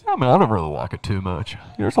names? I mean, I don't really like it too much.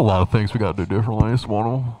 There's a lot of things we got to do differently. It's one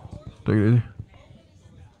of them. Take it easy.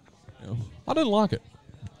 I didn't like it.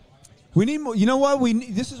 We need more. You know what?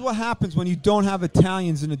 This is what happens when you don't have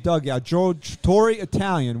Italians in the dugout. Joe Torre,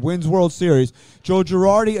 Italian, wins World Series. Joe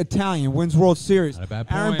Girardi, Italian, wins World Series. Not a bad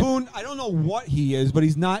Aaron point. Boone, I don't know what he is, but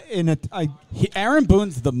he's not in a. Aaron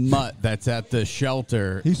Boone's the mutt that's at the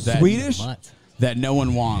shelter. He's Swedish? That no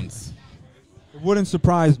one wants. It wouldn't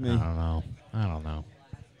surprise me. I don't know.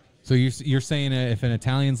 So you're saying if an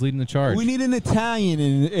Italian's leading the charge? We need an Italian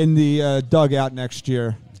in the dugout next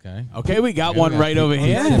year. Okay, we got one right over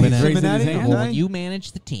here. Simonetti. He's raising his hand. Well, when you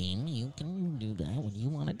manage the team, you can do that when you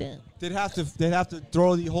want to do. They'd have to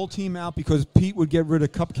throw the whole team out because Pete would get rid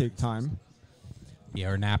of cupcake time. Yeah,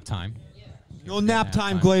 or nap time. No nap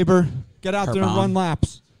time, Gleyber. Get out there and run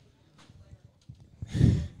laps.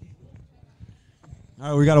 All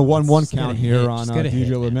right, we got a 1-1 count here on DJ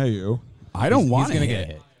LeMahieu. I don't want to get a hit.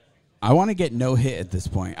 hit. I want to get no hit at this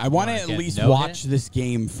point. I want to at least watch this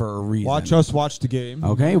game for a reason. Watch us watch the game.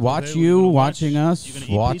 Okay, watching us You're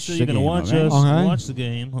gonna watch pizza, the you're game. gonna watch okay? us watch the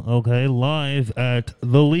game. Okay, live at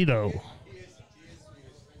the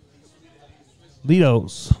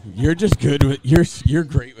LIDO'S. You're just good with you're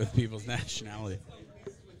great with people's nationality.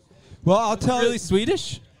 Well, I'll tell Really you.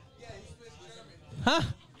 Swedish? Huh?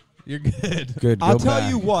 You're good. Good. I'll tell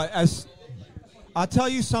you what. I'll tell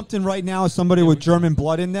you something right now. As somebody with German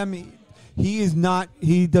blood in them, he is not.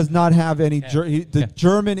 He does not have any. The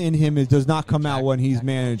German in him does not come out when he's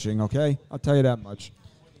managing. Okay, I'll tell you that much.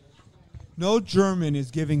 No German is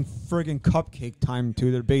giving friggin' cupcake time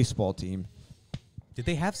to their baseball team. Did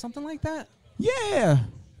they have something like that? Yeah.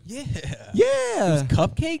 Yeah. Yeah. It was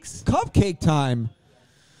cupcakes? Cupcake time.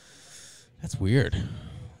 That's weird.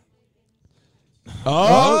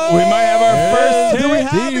 Oh, we might have our first hit. Do we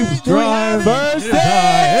have it? Do we have it? First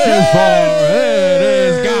it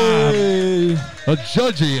is gone. A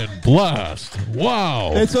Judgian blast.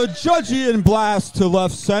 Wow. It's a Judgian blast to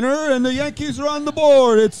left center, and the Yankees are on the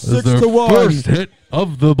board. It's This is 6-1. their first hit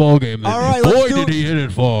of the ballgame. All right, boy, let's do did he hit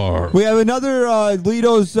it far. We have another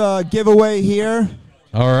LIDO'S giveaway here.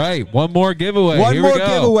 All right, one more giveaway. One Here more we go.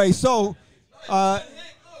 giveaway. So,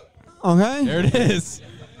 okay. There it is.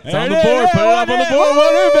 It's on the board. Put it up on the board.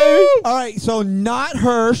 One in, baby. All right, so not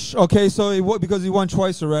Hirsch. Okay, so because he won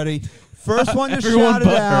twice already. First one to Everyone shout it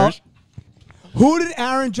but out. Hirsch. Who did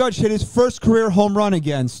Aaron Judge hit his first career home run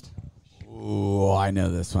against? Ooh, I know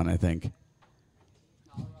this one, I think.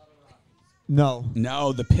 No.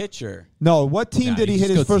 No, the pitcher. No, what team Nah, did he you hit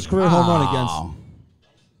just his go first team. career home run against? Oh.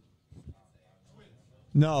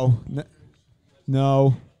 No.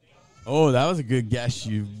 No. Oh, that was a good guess.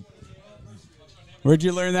 Where'd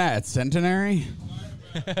you learn that? At Centenary?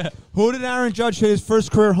 Who did Aaron Judge hit his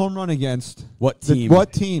first career home run against? What team?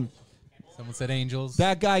 What team? Someone said Angels.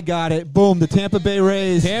 That guy got it. Boom, the Tampa Bay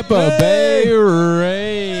Rays. Tampa Bay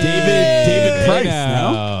Rays. David Price,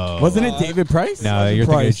 No. no? Wasn't it David Price? No, you're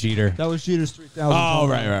thinking of Jeter. That was Jeter's 3,000. Oh,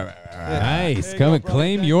 right. Nice. There you Come go, and brother.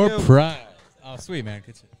 claim Thank your you. prize. Oh, sweet, man.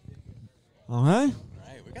 Good. All right. All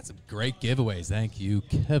right, we got some great giveaways. Thank you,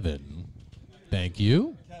 Kevin. Thank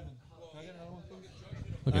you.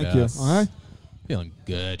 Look Thank at you. us. All right. Feeling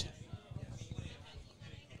good.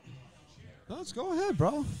 Let's go ahead,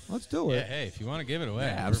 bro. Let's do it. Yeah, hey, if you want to give it away.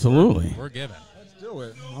 Yeah, absolutely. We're giving. Let's do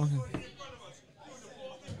it. Okay.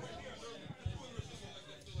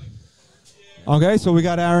 Okay, so we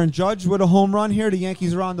got Aaron Judge with a home run here. The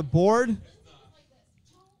Yankees are on the board.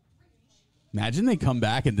 Imagine they come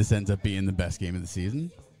back and this ends up being the best game of the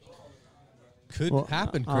season. Could Well,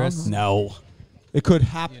 happen, Chris. No. It could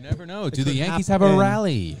happen. You never know. It Do the could Yankees have happen. a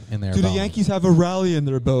rally in their Do the bones? Yankees have a rally in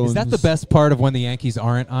their bones? Is that the best part of when the Yankees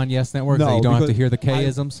aren't on Yes Network? No, that you don't have to because hear the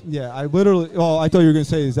K-isms? I literally. Oh, I thought you were going to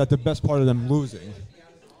say, is that the best part of them losing?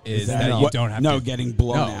 Is that that what- you don't have no, to. getting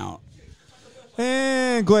blown No. out.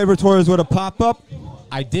 And Gleyber Torres with a pop-up.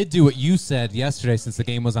 I did do what you said yesterday since the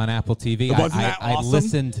game was on Apple TV. Wasn't that I awesome?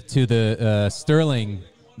 listened to the Sterling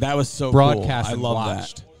That was so broadcast cool. I and love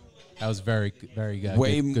watched. that. That was very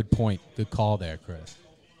Way good point. Good call there, Chris.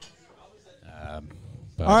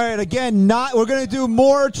 But All right, again, we're going to do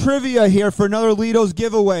more trivia here for another LIDO'S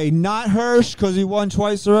giveaway. Not Hirsch, because he won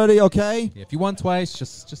twice already, okay? if you won twice,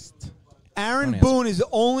 just Aaron Don't answer. Boone is the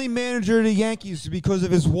only manager of the Yankees because of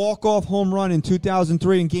his walk-off home run in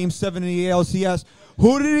 2003 in Game 7 of the ALCS.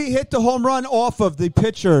 Who did he hit the home run off of? The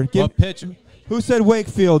pitcher. what pitch? Who said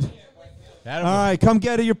Wakefield? All right, come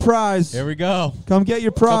get your prize. Here we go. Come get your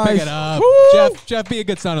Go prize. pick it up. Jeff, be a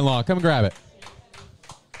good son-in-law. Come and grab it.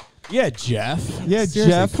 Yeah, Jeff. Yeah, Seriously,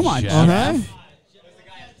 Jeff. come on, Jeff. Jeff. Okay.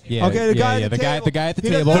 Yeah, Okay, the guy yeah, at the the guy, table. the guy at the He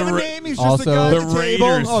table. doesn't have a name. He's just also, the guy at The the table.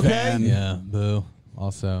 Raiders Okay. fan. yeah, boo.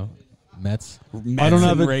 Also, Mets. Mets don't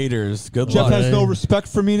have and a- Raiders. Good Jeff luck. has no respect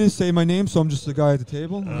for me to say my name, so I'm just the guy at the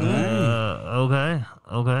table. Okay.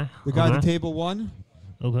 The guy at the table won.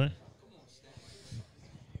 Okay.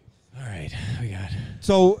 All right, we got.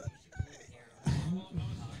 So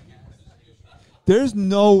there's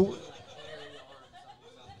no.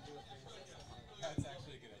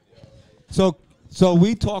 So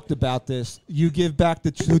we talked about this. You give back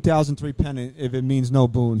the 2003 pennant if it means no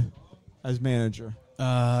Boone as manager.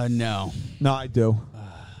 No. No, I do.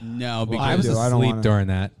 No, because I was do. I don't asleep wanna- during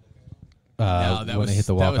that. no, that when was, they hit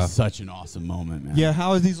the that walk-off. was such an awesome moment, man. Yeah,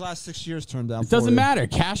 how has these last 6 years turned out? It doesn't matter.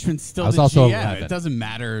 Cashman's still I was the also GM. 11. It doesn't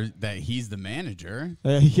matter that he's the manager.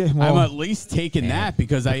 Yeah, well, I'm at least taking that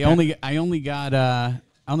because I only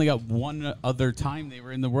got one other time they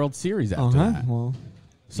were in the World Series after that. Well.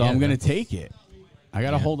 So Yeah, I'm going to that's- take it. I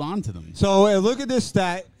got to hold on to them. So look at this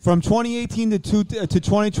stat. From 2018 to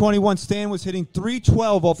 2021, Stan was hitting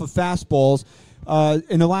 312 off of fastballs.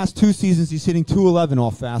 In the last 2 seasons, he's hitting 211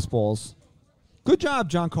 off fastballs. Good job,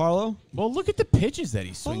 Giancarlo. Well, look at the pitches that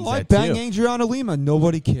he swings I at, bang too. Adriana Lima.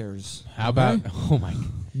 Nobody cares. How about? Oh my!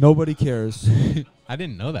 Nobody cares. I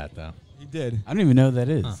didn't know that though. He did. I don't even know who that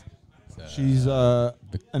is. She's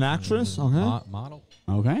an actress. Okay. Model.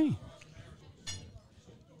 Okay.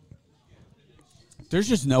 There's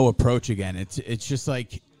just no approach again. It's just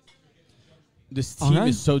like This team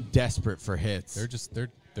is so desperate for hits.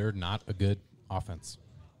 They're not a good offense.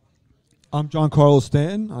 I'm John Carlos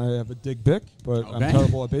Stanton. I have a dig bick, but I'm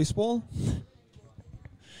terrible at baseball.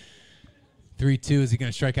 3-2. Is he going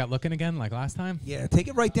to strike out looking again like last time? Yeah, take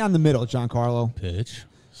it right down the middle, Giancarlo. Pitch.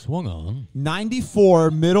 Swung on.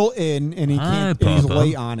 94, middle in, and he can't. And he's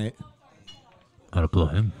late on it. How to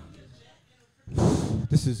play him.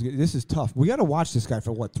 This is tough. We got to watch this guy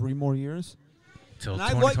for what, 3 more years? Till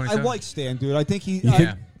I like Stan, dude. I think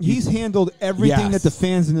he's handled everything that the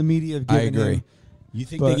fans and the media have given him. I agree. You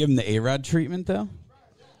think they give him the A-Rod treatment though?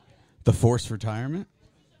 The forced retirement?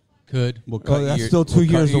 Could. That's still 2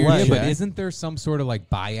 years away. Yeah, but isn't there some sort of like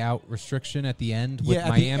buyout restriction at the end with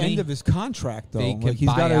Miami? At the end of his contract, though. They can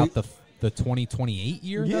buy out the 2028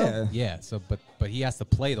 year, though? Yeah. So, but he has to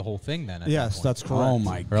play the whole thing then. Yes, that's correct. Oh,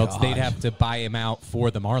 my God. Or else they'd have to buy him out for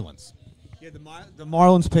the Marlins. Yeah, the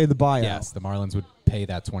Marlins pay the buyout. Yes, the Marlins would pay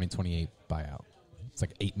that 2028 buyout. It's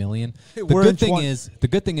like $8 million. Hey, the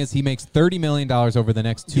good thing is he makes $30 million over the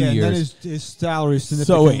next 2 years. And then his salary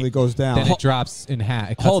significantly goes down. Then it drops in half.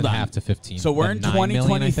 It cuts in half to 15. So we're in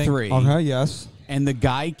 2023. Okay, yes. And the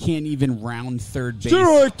guy can't even round third base.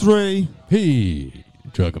 Steroid 3. He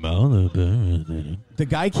drug him out. The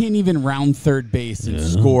guy can't even round third base and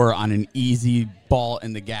score on an easy ball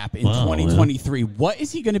in the gap in 2023. What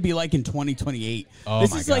is he going to be like in 2028? Oh,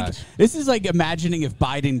 this my is gosh. this is like imagining if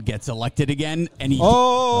Biden gets elected again and he.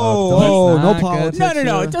 No politics.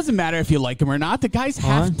 No. It doesn't matter if you like him or not. The guy's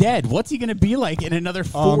half dead. What's he going to be like in another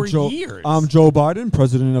 4 years? I'm Joe Biden,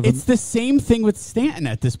 president of. It's the same thing with Stanton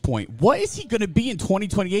at this point. What is he going to be in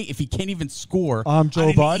 2028 if he can't even score? I'm Joe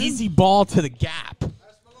on Biden. An easy ball to the gap.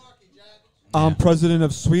 I'm president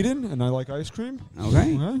of Sweden, and I like ice cream.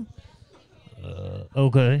 Okay.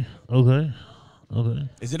 Okay.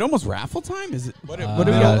 Is it almost raffle time? Is it? What do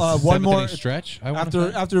we got? One more stretch.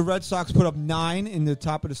 After Red Sox put up 9 in the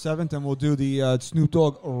top of the 7th, and we'll do the Snoop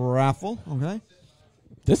Dogg raffle. Okay.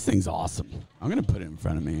 This thing's awesome. I'm gonna put it in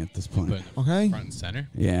front of me at this point. Okay. Front and center.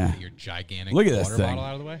 Yeah. Your gigantic Look at this water thing. bottle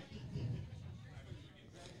out of the way.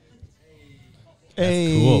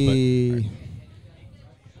 Hey.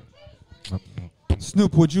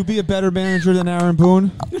 Snoop, would you be a better manager than Aaron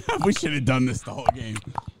Boone? We should have done this the whole game.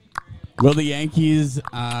 Will the Yankees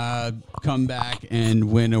come back and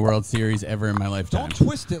win a World Series ever in my lifetime? Don't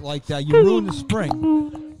twist it like that. You ruined the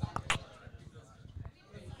spring.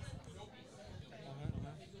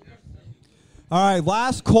 All right,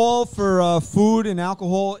 last call for food and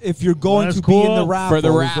alcohol if you're going to be in the raffle. For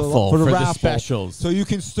the raffle. For the specials. So you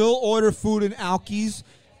can still order food and alkies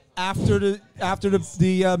after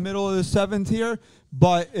the middle of the 7th here.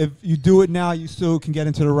 But if you do it now, you still can get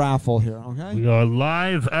into the raffle here, okay? We are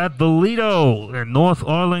live at the Lido in North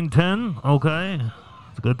Arlington, okay?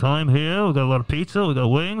 It's a good time here. We got a lot of pizza. We got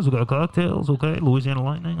wings. We got cocktails, okay? Louisiana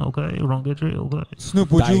Lightning, okay? Ron Guidry, okay?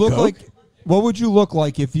 Snoop, would you look like... What would you look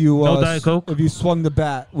like if you Diet Coke. if you swung the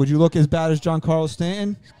bat? Would you look as bad as John Carlos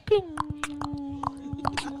Stanton?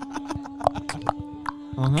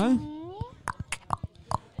 Okay.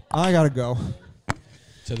 I gotta go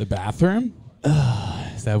to the bathroom.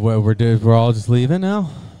 Is that what we're doing? We're all just leaving now?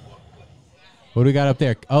 What do we got up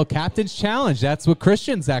there? Oh, Captain's Challenge. That's what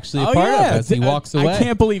Christian's actually a part of as he walks away. I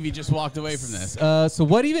can't believe he just walked away from this. So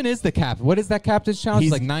what even is the cap? What is that Captain's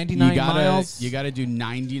Challenge? Like 99 miles? You got to do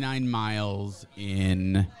 99 miles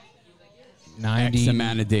in 90 X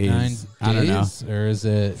amount of days. I don't know. Or is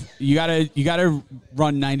it? You gotta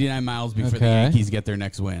run 99 miles before the Yankees get their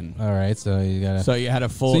next win. All right, so you gotta. So you had a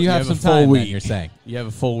full. So you have some time. Then, you're saying you have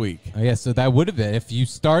a full week. Oh, yeah, so that would have been if you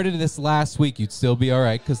started this last week, you'd still be all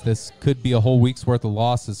right because this could be a whole week's worth of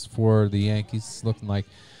losses for the Yankees. Looking like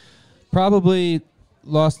probably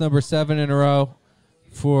loss number 7 in a row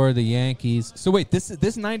for the Yankees. So wait,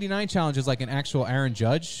 this 99 challenge is like an actual Aaron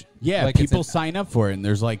Judge? Yeah, like people sign up for it, and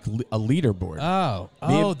there's like a leaderboard.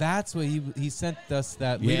 Oh, that's what he sent us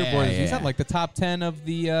that leaderboard. Yeah. He sent like the top 10 of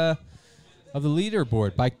the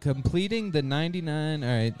leaderboard by completing the 99. All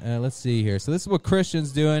right, let's see here. So this is what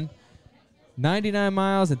Christian's doing. 99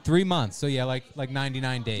 miles in 3 months. So yeah, like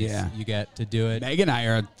 99 days you get to do it. Meg and I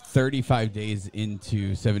are 35 days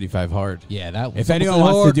into 75 hard. Yeah, that. If anyone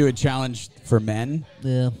wants to do a challenge for men,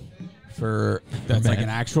 that's like an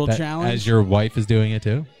actual challenge. As your wife is doing it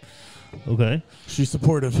too. Okay. She's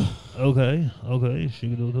supportive. Okay. She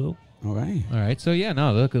can do it too. Okay. All right. So yeah,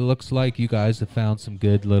 no, look, it looks like you guys have found some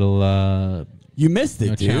good little. You missed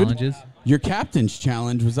it, dude. Challenges. Your captain's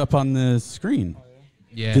challenge was up on the screen.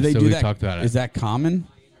 Yeah. Do they do we that? Talked about it. Is that common?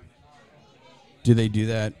 Do they do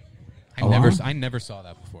that? I never saw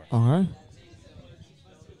that before. All right.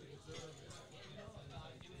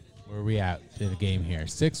 Where are we at in the game here?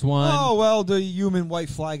 6-1. Oh, well, the human white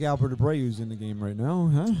flag Albert Abreu's in the game right now,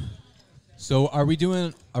 huh? So are we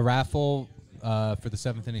doing a raffle for the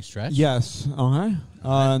 7th inning stretch? Yes. Okay.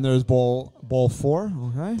 And there's ball 4.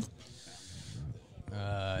 Okay.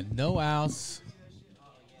 No outs.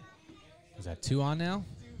 Is that 2 on now?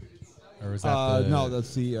 Or was that no,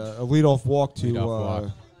 that's the a leadoff walk to leadoff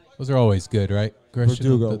walk. Those are always good, right, Christian?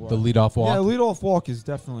 Verdugo. The leadoff walk? Yeah, leadoff walk is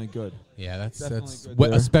definitely good. Yeah, that's good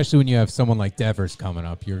what, there. especially when you have someone like Devers coming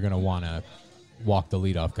up, you're going to want to walk the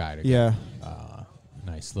leadoff guy to Yeah.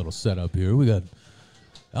 nice little setup here. We got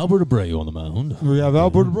Albert Abreu on the mound. We have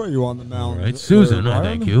Albert Abreu on the mound. All right, Susan,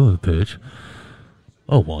 thank you. The pitch.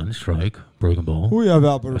 0-1 strike, broken ball. We have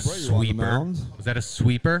Albert A Abreu on the sweeper. mound. Was that a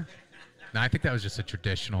sweeper? No, I think that was just a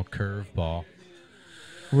traditional curve ball.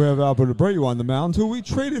 We have Albert Abreu on the mound, who we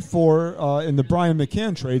traded for in the Brian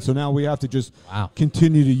McCann trade, so now we have to just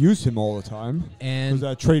continue to use him all the time. And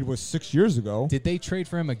that trade was 6 years ago. Did they trade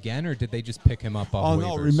for him again, or did they just pick him up off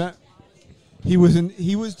waivers? No, he was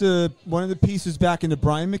the one of the pieces back in the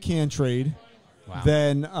Brian McCann trade. Wow.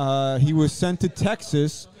 Then he was sent to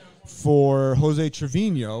Texas for Jose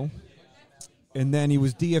Trevino, and then he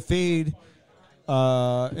was DFA'd,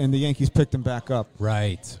 and the Yankees picked him back up.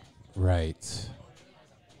 Right.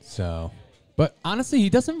 So, but honestly,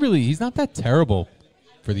 he's not that terrible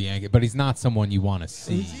for the Yankees, but he's not someone you want to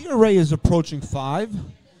see. His ERA is approaching 5,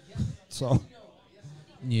 so.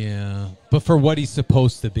 Yeah, but for what he's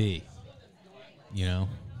supposed to be,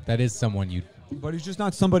 that is someone you. But he's just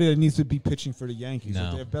not somebody that needs to be pitching for the Yankees.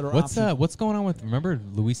 No. They have better What's options. what's going on with? Remember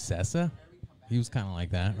Luis Cessa? He was kind of like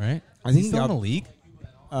that, right? I Is think he still in the league.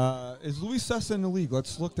 Is Luis Cessa in the league?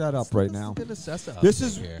 Let's look that up right now. Look at Cessa up This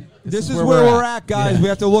is here. this is where we're at, guys. Yeah. We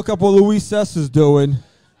have to look up what Luis Cessa's doing.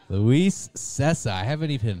 Luis Cessa. I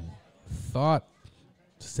haven't even thought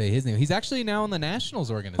to say his name. He's actually now in the Nationals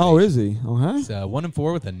organization. Oh, is he? Okay. He's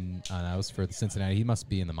 1-4 with that was for the Cincinnati. He must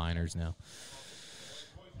be in the minors now.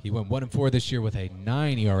 He went 1-4 this year with a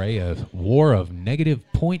 9 ERA, a WAR of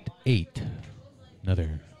 -0.8.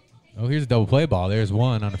 Another. Oh, here's a double play ball. There's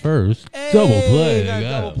one on the first. Hey, Double play. got They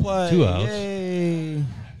got double play. 2 outs. Yay.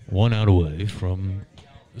 1 out away from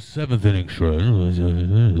the 7th inning stretch.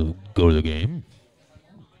 Go to the game.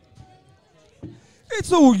 It's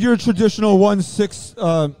your traditional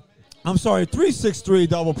 3-6-3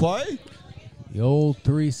 double play. The old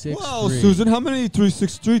 3-6-3. Well, Susan, how many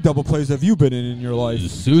 3-6-3 double plays have you been in your life?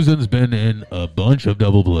 Susan's been in a bunch of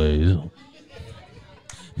double plays.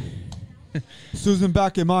 Susan,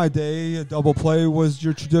 back in my day, a double play was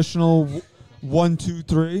your traditional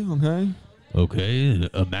 1-2-3. Okay. Okay,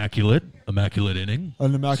 immaculate inning.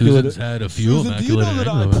 An immaculate. Susan's had a few Susan, immaculate do you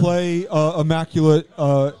know innings. that I play immaculate?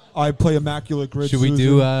 I play immaculate grid. Should we Susan?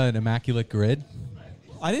 do an immaculate grid?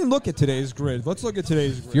 I didn't look at today's grid. Let's look at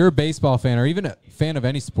today's grid. If you're a baseball fan or even a fan of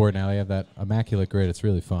any sport now, they have that immaculate grid. It's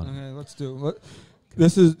really fun. Okay, let's do.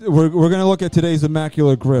 We're gonna look at today's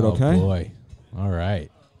immaculate grid. Okay. Oh boy. All right.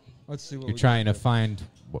 Let's see. What You're we trying got to find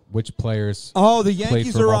which players. Oh, the played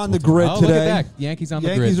Yankees for are on the multiple grid teams. today. Look at that. Yankees on the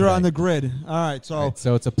grid. Yankees are today. on the grid. All right. So. All right,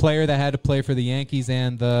 so it's a player that had to play for the Yankees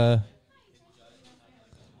and the.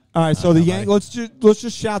 All right. So the Yankees. Let's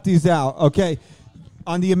just shout these out. Okay.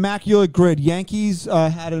 On the immaculate grid, Yankees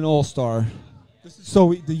had an all-star.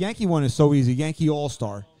 So the Yankee one is so easy. Yankee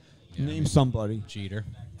all-star. Name somebody. Jeter.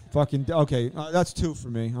 Fucking okay. That's 2 for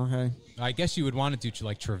me. Okay. I guess you would want to do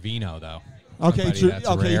like Trevino though. Okay. Somebody that's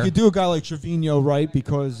Okay. You rare. could do a guy like Trevino, right?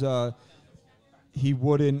 Because he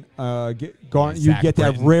wouldn't get. You Zach get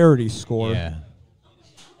that Britton. rarity score. Yeah.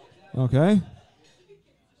 Okay.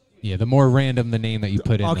 Yeah. The more random the name that you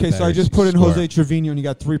put in. the Okay. So I better just you put in score. Jose Trevino, and you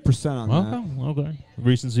got 3% on that. Okay.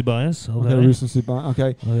 Recency bias. Okay, recency bias.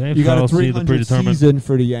 Okay. Okay, You got a policy, the 300 predetermined. season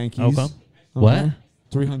for the Yankees. Okay. What?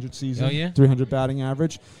 300 season. Oh, yeah? 300 batting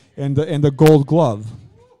average, and the Gold Glove,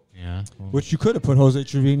 Yeah. which you could have put Jose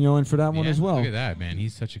Trevino in for that one Yeah, as well. Look at that, man.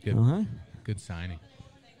 He's such a good, Uh-huh. good signing.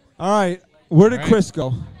 All right. Where did All right. Chris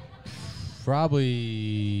go?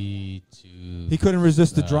 Probably to. He couldn't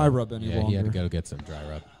resist the dry rub any yeah, longer. he had to go get some dry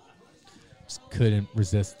rub. Just couldn't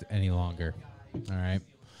resist any longer. All right.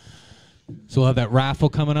 So we'll have that raffle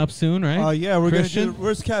coming up soon, right? Yeah, we're Christian? gonna do.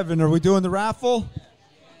 Where's Kevin? Are we doing the raffle?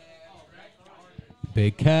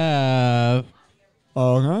 Big Kev.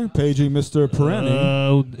 Okay, paging Mr.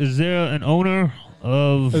 Perenni. Is there an owner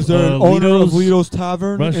of Is there an owner of Lido's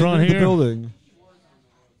Tavern restaurant in the here? building?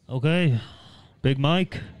 Okay. Big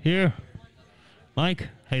Mike here. Mike,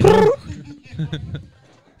 how you doing? How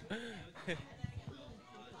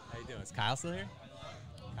you doing? Is Kyle still here?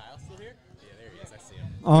 Kyle still here? Yeah, there he is. I see him.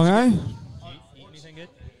 Okay. Eat anything good?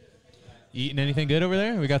 Eating anything good over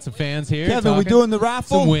there? We got some fans here. Kevin, we talking. doing the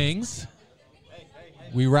raffle? Some wings.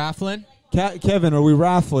 We raffling? Kevin, are we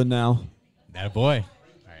raffling now? That boy.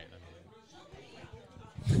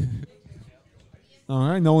 All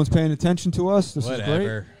right, no one's paying attention to us. This is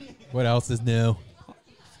great. What else is new?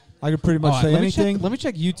 I could pretty much say anything. Let me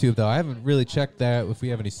check YouTube, though. I haven't really checked that if we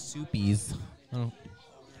have any soupies. Got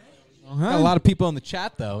a lot of people in the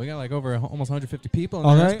chat, though. We got like over almost 150 people.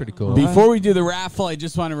 And that's pretty cool. Before we do the raffle, I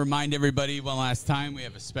just want to remind everybody one last time we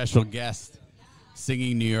have a special guest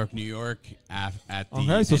singing New York, New York at the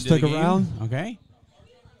end so stick of the around. Game. Okay.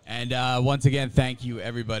 And once again, thank you,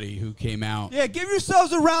 everybody who came out. Yeah, give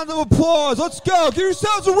yourselves a round of applause. Let's go. Give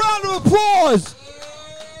yourselves a round of applause.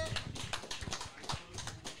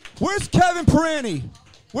 Where's Kevin Perani?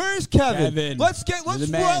 Where's Kevin? Let's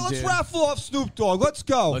raffle off Snoop Dogg. Let's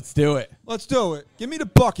go. Let's do it. Let's do it. Give me the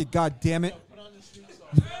bucket, God damn it.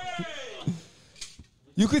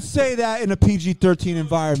 You could say that in a PG-13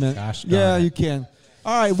 environment. Gosh, yeah, you can.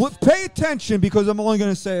 All right, pay attention because I'm only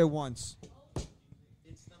going to say it once.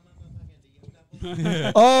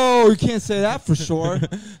 Oh, you can't say that for sure.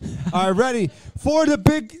 All right, ready for the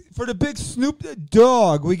big Snoop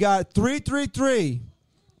Dogg. We got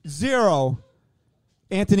 333-0.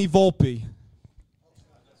 Anthony Volpe.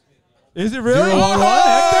 Is it really?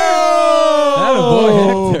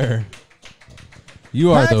 Oh! Hector.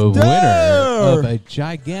 You are the winner of a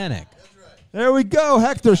gigantic. There we go,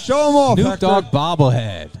 Hector. Show him off, Snoop Hector. Dogg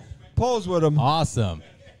bobblehead. Pose with him. Awesome.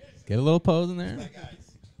 Get a little pose in there.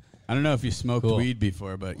 I don't know if you smoked weed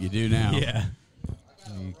before, but you do now. Yeah.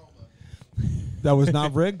 That was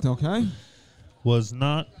not rigged, okay? Was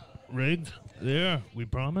not rigged. There, we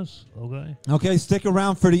promise. Okay. Okay, stick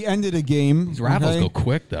around for the end of the game. These raffles go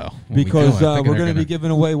quick, though. Because we're going to be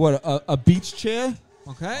giving away, a beach chair?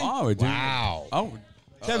 Okay. Oh, we're doing wow. Oh,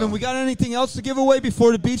 Kevin, we got anything else to give away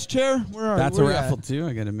before the beach chair? that's a raffle, too.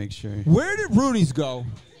 I got to make sure. Where did Rooney's go?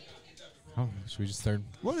 Oh, should we just start?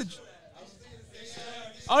 What did?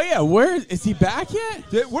 Oh, yeah. Where is he back yet?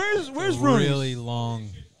 Where's Rooney's? Really long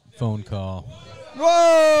phone call.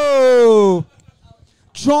 Whoa!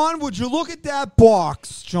 John, would you look at that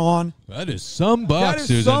box, John? That is some box, That is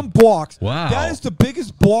Susan. some box. Wow. That is the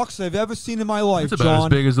biggest box I've ever seen in my life, That's about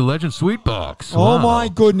John. as big as the Legend Sweet Box. Oh Wow. my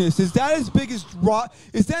goodness! Is that as big as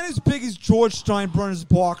George Steinbrenner's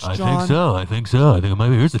box, John? I think so. I think it might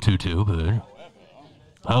be. Here's the 2-2, but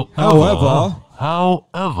However,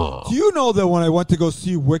 However. Do you know that when I went to go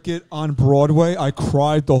see Wicked on Broadway, I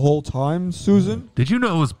cried the whole time, Susan? Did you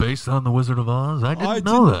know it was based on The Wizard of Oz? I didn't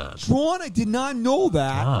know that. Sean, I did not know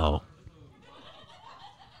that. Wow.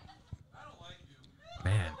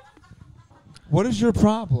 Man. What is your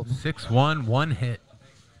problem? 6-1, 1 hit.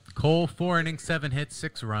 Cole, 4 innings, 7 hits,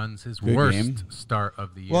 6 runs. His Good worst game. start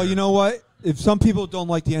of the year. Well, you know what? If some people don't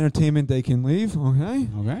like the entertainment, they can leave, okay?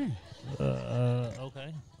 Okay.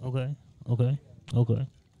 Okay.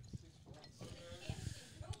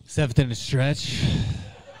 7th inning stretch.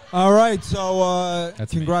 All right, so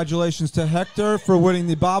That's me. congratulations to Hector for winning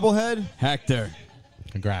the bobblehead. Hector,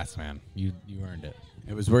 Congrats, man. You earned it.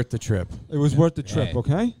 it was worth the trip. It was worth the trip, Hey.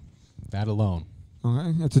 okay? That alone.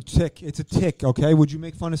 Okay, it's a tick. It's a tick, okay? Would you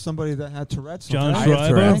make fun of somebody that had Tourette's? John okay? I have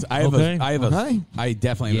Schreiber? Tourette's. Okay. I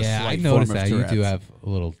definitely have a Yeah, I slight noticed form of that. You do Tourette's. have a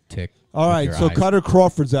little tick. All with right, your so eyes. Cutter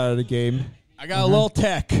Crawford's out of the game. I got a little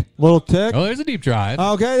tech. Little tick. Oh, there's a deep drive.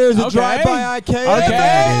 Okay, there's a Okay. drive by IK. Okay.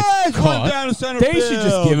 Yes, It's one caught. down to center They field. should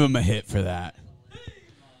just give him a hit for that.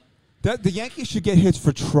 The Yankees should get hits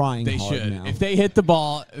for trying They hard should. now. If they hit the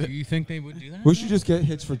ball, Do you think they would do that? We should just get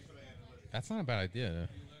hits for... That's not a bad idea.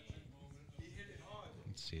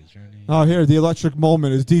 Let's see. Is there any... Oh, here, the electric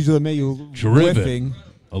moment is DJ LeMahieu Driven. whiffing.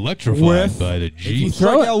 Electrified Whiff. by the you G. throw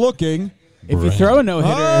Strike it- out looking. if you throw a no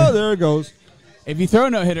hitter, Oh, there it goes. if you throw a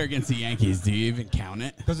no hitter against the Yankees, do you even count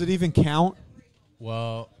it? Does it even count?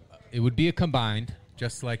 Well, it would be a combined,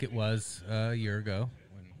 just like it was a year ago.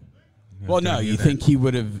 Well, no. You think he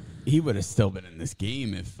would have still been in this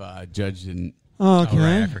game if Judge didn't Okay. Oh,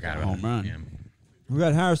 right, I forgot about home run? Yeah. We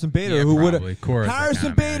got Harrison Bader, Yeah, who would probably. Cora's that Harrison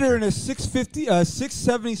kind of Bader in a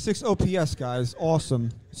 676 OPS, guys.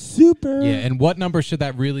 Awesome. Super. Yeah, and what number should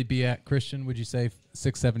that really be at, Christian? Would you say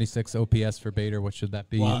 676 OPS for Bader? What should that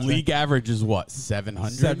be? Well, league average is what,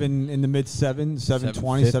 700? 7 in the mid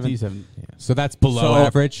 720, 750, So that's below So-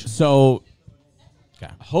 average. So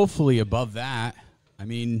Okay. hopefully above that. I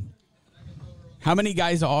mean, how many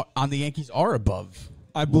guys on the Yankees are above?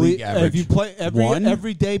 I believe league average? if you play One?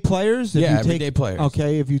 everyday players, if Yeah, you everyday take, players.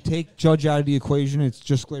 Okay, if you take Judge out of the equation, it's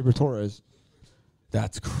just Gleyber Torres.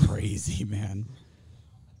 That's crazy, man.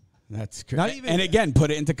 That's Not crazy. even- And again,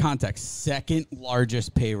 put it into context. Second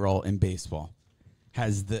largest payroll in baseball.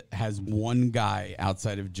 has one guy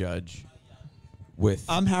outside of Judge with.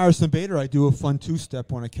 I'm Harrison Bader. I do a fun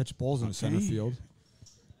two-step when I catch balls in the center field.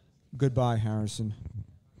 Goodbye, Harrison.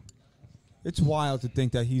 It's wild to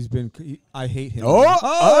think that he's been. I hate him.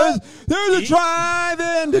 There's a drive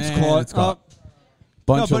in. It's caught. It's caught.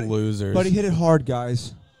 Bunch of losers. But he hit it hard,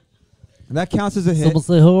 guys. And that counts as a hit. Someone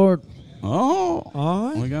say hard. Oh. All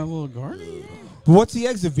right. We got a little guardian. What's the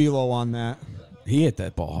exit velo on that? He hit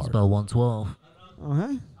that ball hard. It's about 112. Okay. All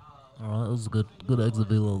right, that was a good exit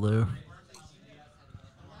velo there.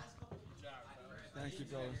 Thank you,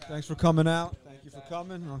 brother. Thanks for coming out. Thank you for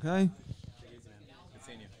coming. Okay.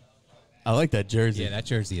 I like that jersey. Yeah, that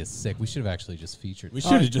jersey is sick. We should have actually just featured. We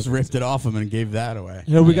should have just ripped it off him and gave that away.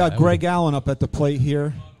 Here we got Greg Allen up at the plate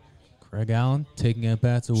here. Greg Allen taking at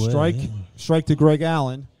bats away. Strike to Greg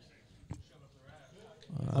Allen.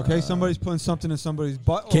 Okay, somebody's putting something in somebody's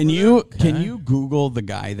butt. Can you Google the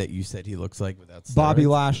guy that you said he looks like without steroids? Bobby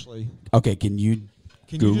Lashley. Okay, can you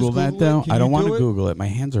Google that though? I don't want to Google it. My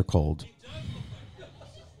hands are cold.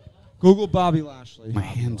 Google Bobby Lashley. My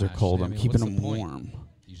hands are cold. I'm keeping them warm.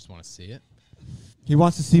 You just want to see it? He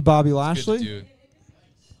wants to see Bobby Lashley? Dude.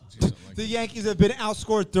 The Yankees have been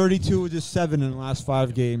outscored 32-7 in the last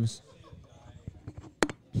 5 games.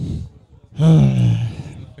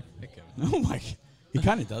 Oh my! He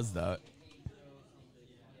kind of does that.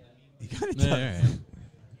 He kind of does. Right.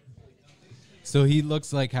 So he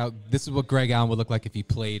looks like how this is what Greg Allen would look like if he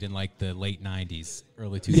played in like the late '90s,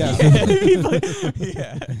 early 2000s.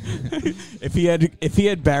 Yeah. If he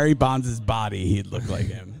had Barry Bonds' body, he'd look like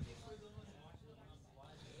him.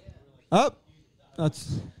 Oh,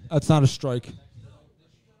 that's not a strike.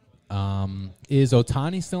 Is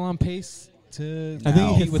Ohtani still on pace to? I think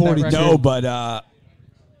he hit 40. No, but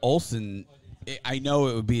Olsen. I know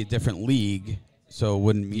it would be a different league, so it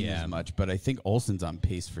wouldn't mean as much. But I think Olsen's on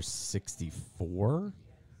pace for 64.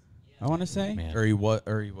 I want to say, or he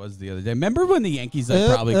was the other day. Remember when the Yankees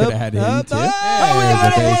probably could have had him too? There's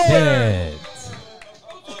a base hit.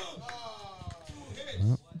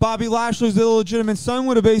 Bobby Lashley's illegitimate son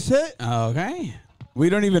with a base hit. Okay. We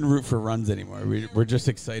don't even root for runs anymore. We're just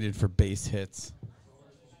excited for base hits.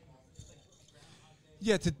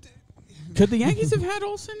 Yeah. Could the Yankees have had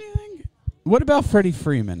Olsen, you think? What about Freddie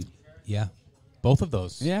Freeman? Yeah. Both of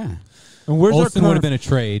those. Yeah. And where's Olsen would have been a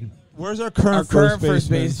trade. Where's our current first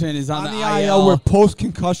baseman is on the IL with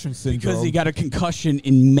post-concussion syndrome. Because he got a concussion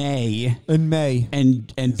in May. And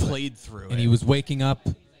played through it. And he was waking up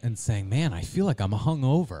and saying, "Man, I feel like I'm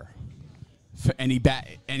hungover." And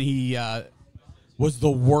he was the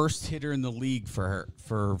worst hitter in the league for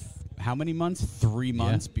how many months? 3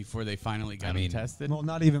 months before they finally got him tested. Well,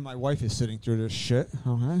 not even my wife is sitting through this shit.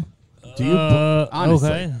 Okay. Do you? Honestly.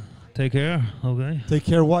 Okay. Take care. Okay. Take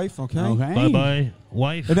care, wife. Okay. Bye-bye,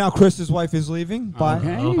 wife. And now Chris's wife is leaving. Bye.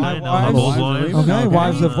 Okay. Bye, Now wives. Okay.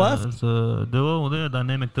 Wives have left. It's a duo there,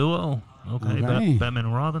 dynamic duo. Okay. Batman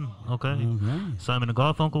and Robin. Okay. Simon and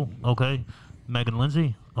Garfunkel. Okay. Megan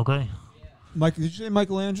Lindsay. Okay. Did you say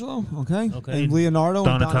Michelangelo? Okay. Okay. And Leonardo.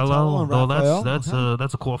 Donatello. And Raphael.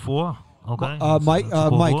 That's a core 4. Okay. Mike.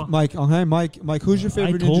 Okay. Mike. Who's your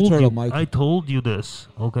favorite Ninja Turtle, Mike? I told you this.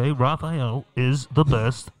 Okay. Raphael is the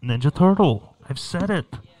best Ninja Turtle. I've said it.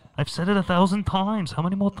 I've said it 1,000 times. How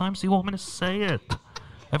many more times do you want me to say it?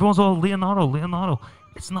 Everyone's all Leonardo.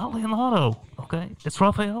 It's not Leonardo. Okay. It's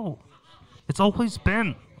Raphael. It's always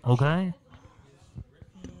been. Okay.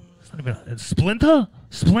 It's not even Splinter.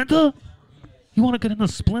 You want to get into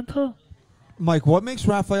Splinter? Mike, what makes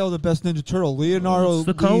Raphael the best Ninja Turtle? Leonardo It's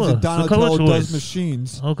the color. and Donatello does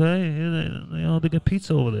machines. Okay, they get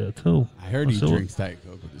pizza over there too. I heard he drinks Diet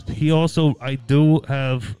Coke with his pizza. He also, I do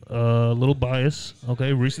have a little bias,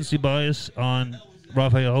 recency bias on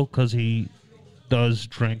Raphael because he does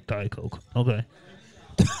drink Diet Coke. Okay.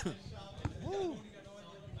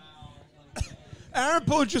 Aaron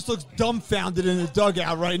Boone just looks dumbfounded in the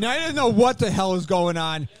dugout right now. He doesn't know what the hell is going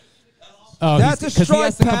on. Oh, that's a strike, he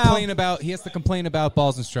has to complain about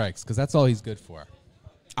balls and strikes because that's all he's good for.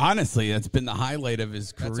 Honestly, that's been the highlight of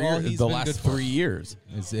his career the last 3 years.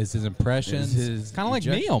 Is his impressions. It's kind of like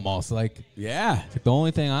me almost. Like it's like the only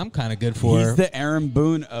thing I'm kind of good for. He's the Aaron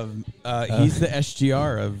Boone of. He's the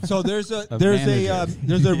SGR of. So there's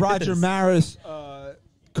a Roger Maris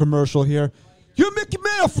commercial here. You Mickey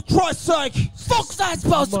Mantle, for Christ's sake! Fuck's that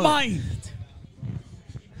supposed to mean?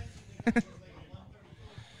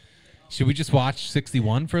 Should we just watch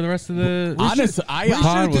 61 for the rest of the? Honestly, we should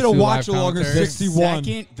have did a watch along of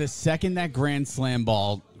 61. The second that grand slam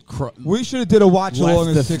ball, we should have did a watch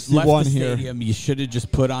along of 61 left the here. Stadium, you should have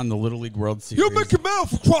just put on the Little League World Series. You Mickey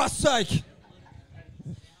Mantle, for Christ's sake!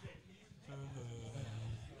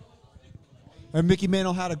 And Mickey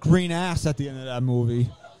Mantle had a green ass at the end of that movie.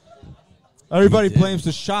 Everybody blames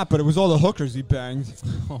the shot, but it was all the hookers he banged.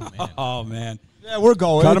 Oh, man. Oh, man. Yeah, we're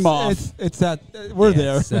going. Cut him off. It's that we're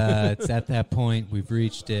there. It's at that point. We've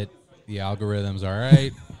reached it. The algorithm's all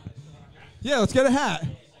right. Yeah, let's get a hat.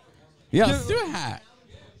 Yeah, let's do a hat.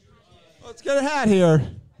 Let's get a hat here.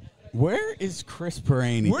 Where is Chris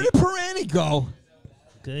Perani? Where did Perani go?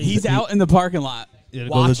 Okay. He's out in the parking lot Yeah, to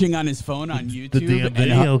go watching on his phone on YouTube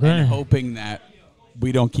DMV, and hoping that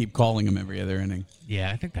we don't keep calling him every other inning.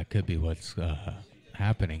 Yeah, I think that could be what's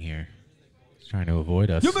happening here. He's trying to avoid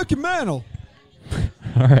us. You Mickey Mantle.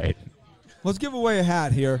 All right. Let's give away a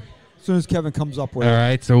hat here as soon as Kevin comes up with All it.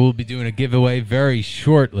 right, so we'll be doing a giveaway very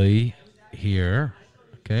shortly here.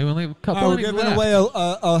 Okay, we only have a couple We're innings giving left.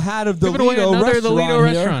 away a hat of the Giving away Lido another restaurant the Lido here.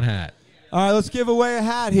 restaurant hat. All right, let's give away a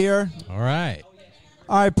hat here. All right.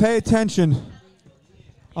 All right, pay attention.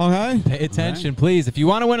 Okay? Pay attention, please. If you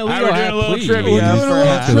want to win a Lido we're doing hat, a little please. trivia. We're doing a for little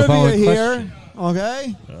hat. To the trivia following here.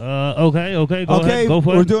 Okay? Okay, go Okay, ahead. Go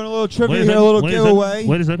for it. we're doing a little trivia Wait here, a little second, giveaway.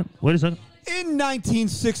 Wait a second. In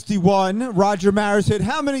 1961, Roger Maris hit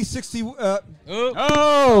how many 60?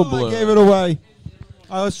 Oh, I gave it away.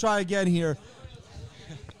 All right, let's try again here.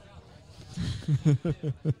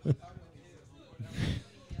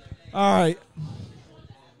 All right.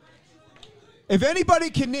 If anybody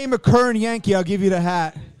can name a current Yankee, I'll give you the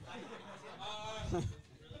hat.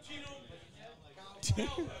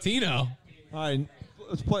 Tino. All right,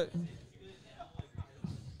 let's play.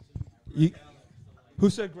 Who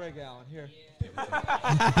said Greg Allen? Here.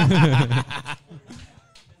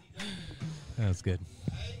 That was good.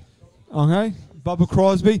 Okay, Bubba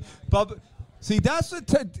Crosby. See, that's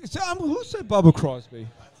the. Who said Bubba Crosby?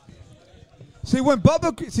 See,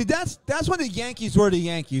 that's when the Yankees were the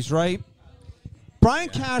Yankees, right? Brian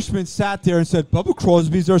Cashman sat there and said, Bubba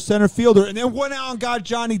Crosby's our center fielder, and then went out and got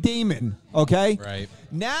Johnny Damon, okay? Right.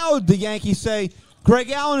 Now the Yankees say,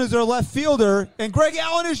 Greg Allen is our left fielder, and Greg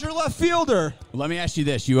Allen is your left fielder. Let me ask you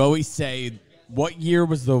this. You always say, what year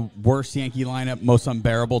was the worst Yankee lineup, most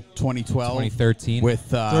unbearable? 2012? 2013. With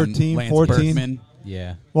 13, Lance 14. Berkman?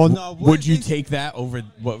 Yeah. Well, no. Would you take that over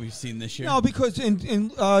what we've seen this year? No, because in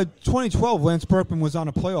 2012, Lance Berkman was on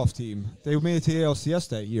a playoff team. They made it to the ALCS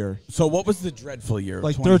that year. So what was the dreadful year?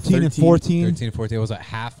 Like 13 and 14. 13 and 14. Was it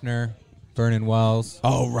Hafner, Vernon Wells?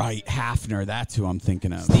 Oh, right. Hafner. That's who I'm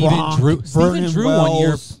thinking of. Frank, Steven Vernon Drew 1 year.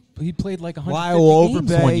 Wells. He played like 150 Lyle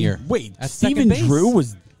games Overbay. 1 year. Wait, At Steven second base. Drew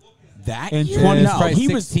was that In year? 20 No, probably he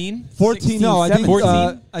was 16? 14. No, I think 14.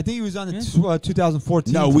 I think he was on the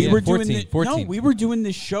 2014. No, we Yeah, were 14, doing 14. No, we were doing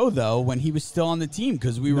this show though when he was still on the team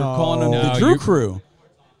because we were No. calling him No, the Drew you're- Crew.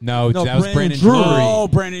 No, No, that was Brandon Brandon Drury. Drury. Oh,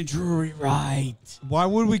 Brandon Drury, right? Why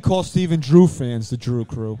would we call Steven Drew fans the Drew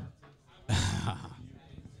Crew?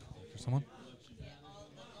 Someone?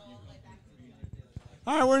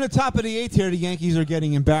 All right, we're in the top of the eighth here. The Yankees are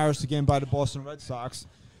getting embarrassed again by the Boston Red Sox.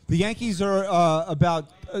 The Yankees are about,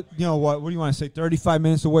 what do you want to say, 35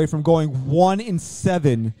 minutes away from going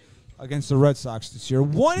 1-7 against the Red Sox this year.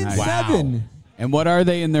 1-7. And what are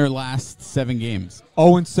they in their last 7 games?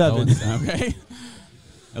 0-7. Okay.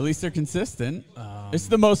 At least they're consistent. It's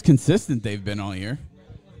the most consistent they've been all year.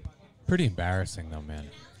 Pretty embarrassing, though, man.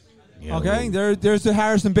 Yeah, Okay, there's the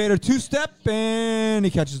Harrison Bader two-step, and he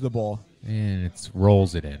catches the ball. And it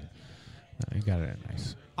rolls it in. You got it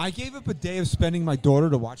nice. I gave up a day of spending my daughter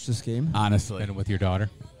to watch this game. Honestly. Spend it with your daughter.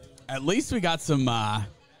 At least we got some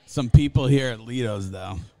people here at LIDO'S,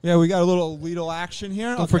 though. Yeah, we got a little Lido action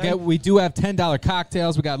here. Don't forget, we do have $10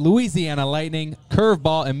 cocktails. We got Louisiana Lightning,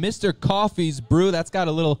 Curveball, and Mr. Coffee's Brew. That's got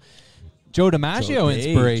a little Joe DiMaggio Joe D,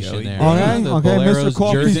 inspiration Joey there. D. Okay, The okay, Mr. Bolero's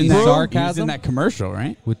Coffee's jersey Brew. He was sarcasm in that commercial,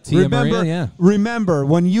 right? with Tia Remember, Maria. Yeah. remember,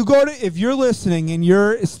 when you go to, if you're listening and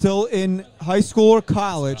you're still in high school or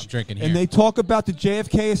college, I'm drinking and here. they talk about the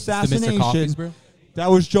JFK It's the Mr. Coffee's assassination, Brew. that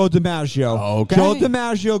was Joe DiMaggio. Okay. Joe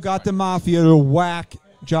DiMaggio got the mafia to whack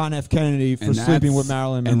John F. Kennedy for And sleeping that's- with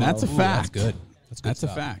Marilyn Monroe. and that's a Ooh, fact. That's good. That's good That's a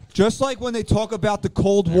stuff. fact. Just like when they talk about the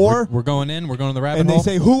Cold War, We're going in. We're going to the rabbit and they hole.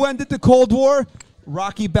 say, who ended the Cold War?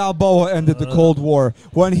 Rocky Balboa ended the Cold War.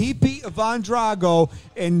 When he beat Ivan Drago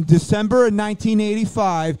in December of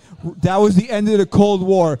 1985, that was the end of the Cold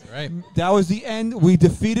War. Right. That was the end. We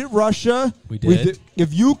defeated Russia. We did.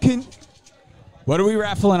 If you can... What are we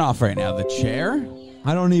raffling off right now? The chair?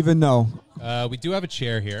 I don't even know. We do have a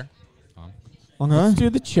chair here. Okay. Let's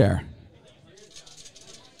do the chair.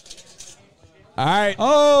 All right.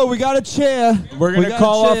 Oh, we got a chair. We're going We to got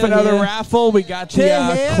call a off chair another here. raffle. We got the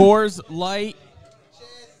Chair here. Coors Light.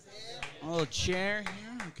 A little chair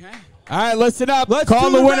here. Okay. All right, listen up. Let's call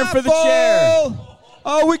do the winner for the chair. raffle.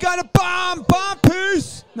 Oh, we got a bomb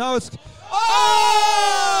piece. No, it's...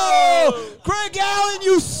 Oh! Greg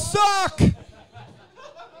suck.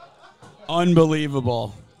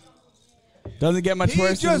 Unbelievable. Doesn't get much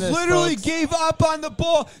worse He than just this, literally folks. gave up on the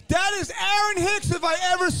ball. That is Aaron Hicks if I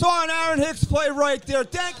ever saw an Aaron Hicks play right there.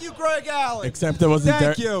 Thank you, Greg Allen. Except it wasn't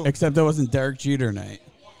Thank you. Except it wasn't Derek Jeter night.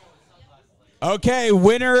 Okay,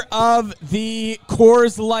 winner of the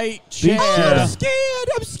Coors Light chair. Oh, I'm scared.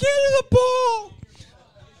 I'm scared of the ball.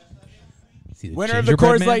 Winner of the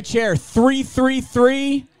Coors Light chair,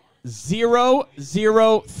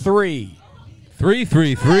 333-003.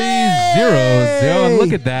 33300.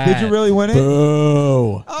 Look at that. Did you really win it?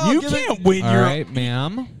 Boo. Oh, You give can't it- win All your right,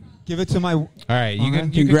 ma'am. Give it to my. All right, you can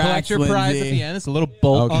Congrats, collect your prize Lindsay. at the end. It's a little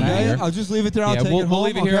bolt Okay, here. I'll just leave it there. I'll Yeah, take we'll it home.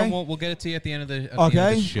 leave it here okay? and we'll get it to you at the end of the,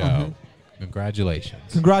 Okay. show. Okay. Congratulations.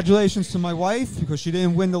 Congratulations to my wife because she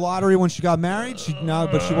didn't win the lottery when she got married.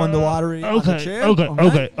 But she won the lottery on the chair. Okay.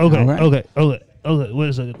 Wait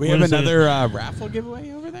a second. We have another raffle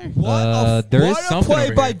giveaway over there? There is What a something play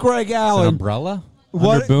over by here. Greg It's an Allen. umbrella?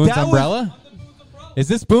 What- Under Boone's that was- umbrella? Is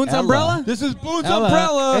this Boone's Ella. umbrella? This is Boone's Ella,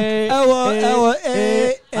 umbrella. Ella,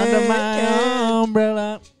 under my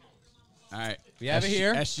umbrella. All right. We have it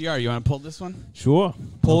here. SGR, you want to pull this one? Sure.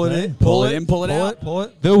 Pull it in. Pull it in, pull it out. Pull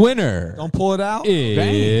it. The winner Don't pull it out.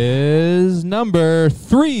 is number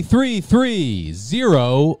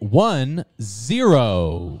 333010.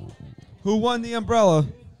 Who won the umbrella?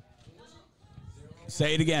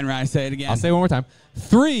 Say it again, Ryan. Say it again. I'll say it one more time.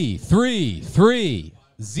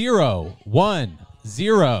 333010.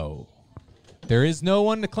 There is no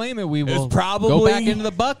one to claim it. We will go back into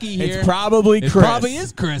the Bucky here. It's probably It Chris. probably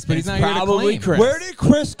is Chris, but he's not here to probably claim. Chris. Where did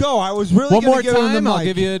Chris go? I was really One gonna more give him the time. I'll mic.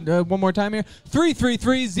 give you one more time here.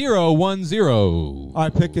 333010. All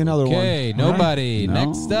right, pick another one. Okay, nobody.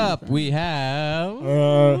 Next up, we have.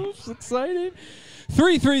 It's exciting.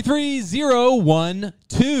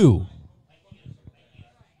 333012.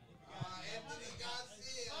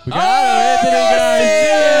 We got Anthony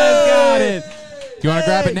Garcia's got it. Do you want to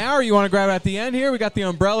grab it now, or you want to grab it at the end here? We got the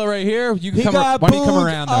umbrella right here. You can He come. got Why don't you come Boone's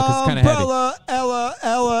around though? Because it's kind of heavy. umbrella, Ella,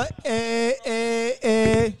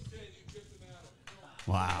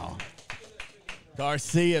 Wow.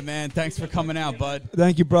 Garcia, man. Thanks for coming out, bud.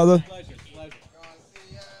 Thank you, brother.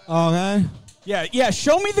 Okay. Yeah.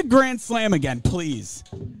 Show me the Grand Slam again, please.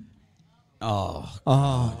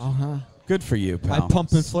 Oh. Good for you, pal. I pump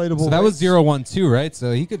inflatable. So that was weights. 0-1-2, right?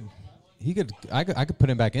 So I could put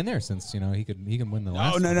him back in there since he can win the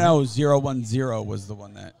last. No. 0-1-0 was the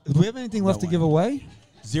one that. Do we have anything left to give away?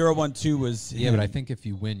 0-1-2 was. Yeah, but I think if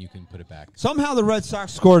you win, you can put it back. Somehow the Red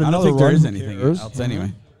Sox scored I don't another think there run. is Who anything cares? else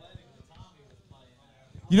anyway.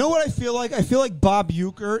 You know what I feel like? I feel like Bob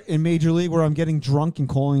Uecker in Major League, where I'm getting drunk and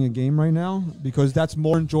calling a game right now because that's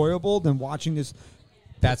more enjoyable than watching this.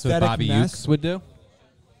 That's what pathetic Bobby mess. Ukes would do.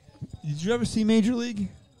 Did you ever see Major League?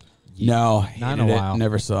 No, Not in a hated it, while.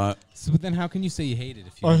 Never saw it. So then how can you say you hate it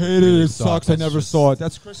if you I hated really it. It saw sucks. I That's never just- saw it.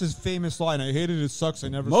 That's Chris's famous line. I hated it. It sucks. I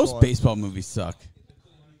never saw it. Most baseball movies suck.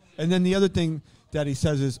 And then the other thing that he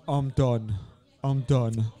says is, I'm done. I'm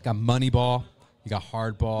done. You got Moneyball. You got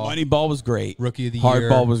Hardball. Moneyball was great. Rookie of the Year.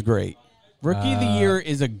 Hardball was great. Rookie of the Year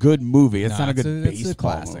is a good movie. It's Nah, not a good it's a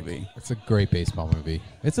baseball classic. movie. It's a great baseball movie.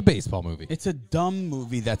 It's a baseball movie. It's a dumb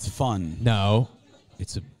movie that's fun. No,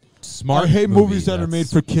 it's a smart. I hate movie movies that are that's made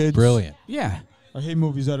for kids. Brilliant. Yeah. I hate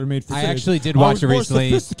movies that are made for I kids. actually did watch I was it more recently.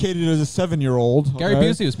 sophisticated as a 7-year-old. Gary okay?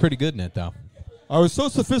 Busey was pretty good in it, though. I was so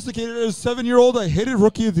sophisticated as a 7-year-old, I hated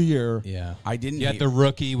Rookie of the Year. Yeah, I didn't. You had the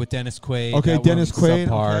Rookie with Dennis Quaid. Okay, That Dennis one was Quaid.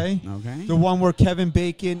 subpar. Okay. Okay. The one where Kevin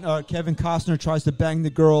Costner tries to bang the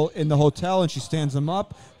girl in the hotel and she stands him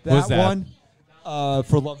up. That, Was that? one.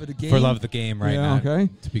 For Love of the Game. For Love of the Game, right? Yeah, not okay.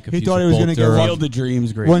 To be He confused thought he with was going to Bull get Durham. Field of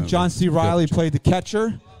Dreams, great when movie. John C. Riley Field of played the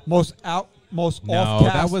catcher, most No,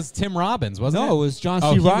 off-cast. that was Tim Robbins, wasn't it? No, it was John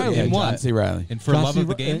Oh, C. he- Riley. Yeah, in what? John C. Riley. And For John Love C. of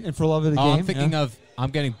the Game? And For Love of the Oh, Game. I'm thinking yeah. of. I'm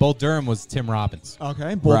getting Bull Durham was Tim Robbins.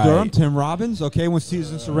 Okay, Bull Right. Durham, Tim Robbins. Okay, when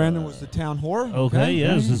Susan Sarandon was the town whore. Okay,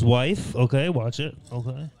 yeah, it's his wife. Okay, watch it.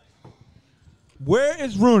 Okay. Where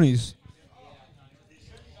is Rooney's?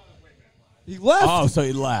 He left. Oh, so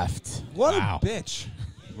he left. What wow. a bitch.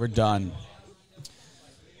 We're done.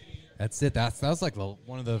 That's it. That was like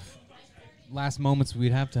one of the last moments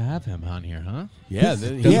we'd have to have him on here, huh? Yeah.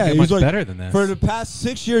 Doesn't get he's much like, better than this. For the past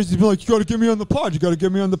 6 years, he's been like, you got to get me on the pod. You got to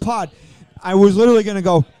get me on the pod. I was literally going to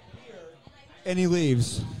go, and he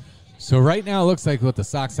leaves. So right now it looks like the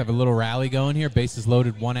Sox have a little rally going here. Bases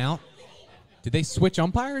loaded, 1 out. Did they switch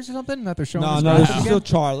umpires or something that they're showing? No, us no, right this now? is still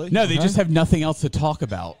Charlie. No, they Okay? just have nothing else to talk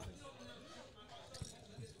about.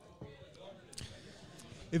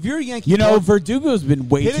 If you're a Yankee, You know, Verdugo's been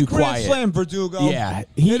way hit too a grand quiet. slam, Verdugo. Yeah,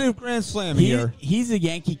 hit a grand slam here. He's a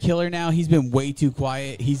Yankee killer now. He's been way too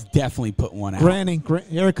quiet. He's definitely put one out.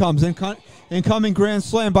 Here it comes. Incoming grand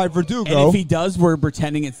slam by Verdugo. And if he does, we're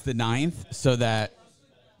pretending it's the 9th so that.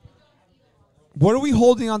 What are we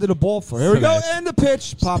holding onto the ball for? Here we go. And the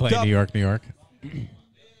pitch popped Play up. New York.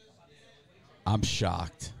 I'm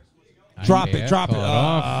shocked. Drop it. He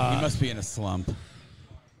must be in a slump.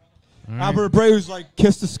 Albert Abreu's like,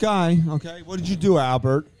 kiss the sky. Okay, what did you do,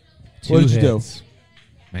 Albert? What did you do?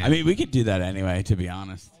 I mean, we could do that anyway, to be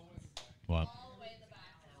honest. What?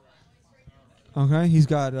 Okay, he's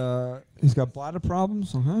got bladder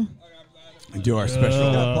problems. Do our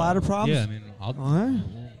special. Got bladder problems. Yeah, I mean, I'll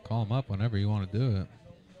call him up whenever you want to do it.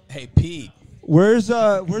 Hey, Pete. Where's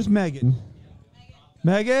Megan?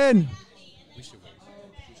 Megan.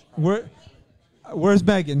 Where's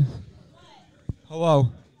Megan?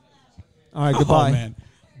 Hello. All right, goodbye. Oh, man.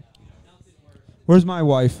 Where's my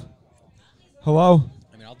wife? Hello.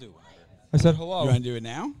 I mean, I'll do it. I said hello. You want to do it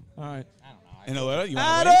now? All right. I don't know. In a little? You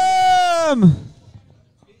want Adam.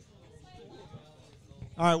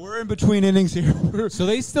 All right, we're in between innings here. So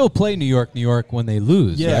they still play New York when they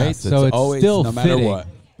lose, Yeah. right? So it's always, still no matter fitting. what.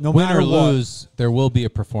 No Win matter or what. lose, there will be a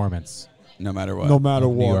performance. No matter what. No matter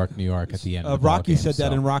of what. New York at the end. of the Rocky ballgame, said that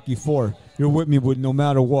so. in Rocky 4. You're with me with no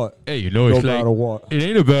matter what. Hey, you know, No it's like, matter what. it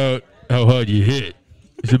ain't about how hard you hit.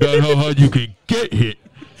 It's about how hard you can get hit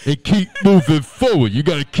and keep moving forward. You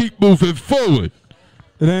got to keep moving forward.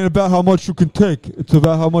 It ain't about how much you can take. It's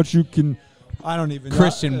about how much you can. I don't even know.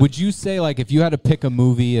 Christian, would you say, like, if you had to pick a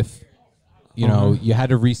movie, if you know you had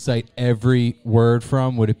to recite every word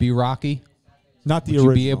from, would it be Rocky? Not the Would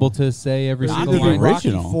original. you be able to say every It's single either line? Rocky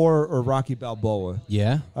Original. 4 or Rocky Balboa.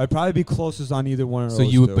 Yeah. I'd probably be closest on either one of So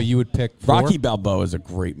those you would, two. but you would pick 4? Rocky Balboa is a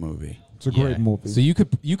great movie. It's a great movie. So you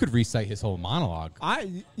could recite his whole monologue.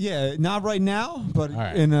 Not right now, but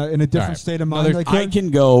right. in a different All right. state of mind. I can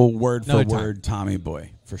go word for Another time. word Tommy Boy,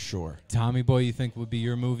 for sure. Tommy Boy, you think would be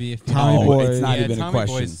your movie? If you Tommy Boy. It's not Yeah, even Tommy a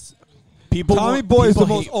question. Boy's- Tommy Boy is the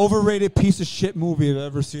people most hate- overrated piece of shit movie I've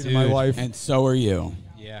ever seen in my Dude. life. And so are you.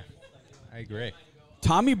 Yeah, I agree.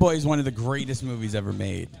 Tommy Boy is one of the greatest movies ever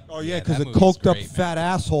made. Oh yeah, Yeah, because that a movie's coked up great, fat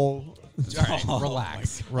asshole. All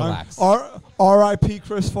right, relax. R.I.P.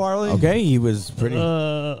 Chris Farley. Okay, he was pretty.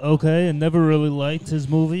 Okay, I never really liked his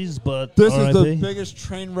movies, but This is the RIP. biggest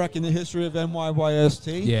train wreck in the history of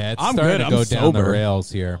NYYST. Yeah, it's I'm starting good. to go I'm down the sober.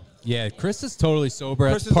 rails here. Yeah, Chris is totally sober.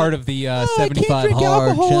 Chris That's is part like, of the I can't 75 drink hard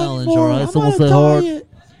alcohol challenge. anymore. All right, I'm someone on say a hard. diet.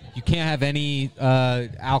 You can't have any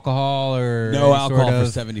alcohol or No any alcohol sort for of,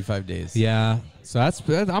 75 days. Yeah, so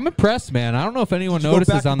I'm impressed, man. I don't know if anyone Did you go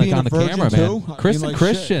notices back on to the being a virgin camera, too? man. I Chris mean, and like,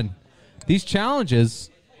 Christian, these challenges,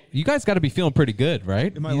 you guys got to be feeling pretty good,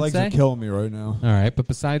 right? My You'd legs say? are killing me right now. All right, but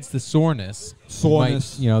besides the soreness,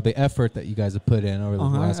 you know, the effort that you guys have put in over the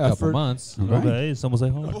last couple effort. months. Okay, someone say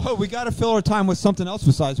hard. Well, we got to fill our time with something else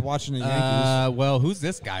besides watching the Yankees. Well, who's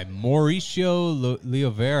this guy? Mauricio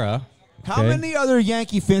Leovera. How Okay. many other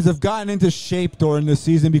Yankee fans have gotten into shape during this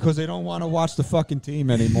season because they don't want to watch the fucking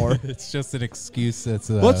team anymore? It's just an excuse.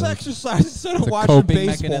 Let's exercise instead of it's a watching coping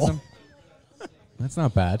baseball. mechanism. That's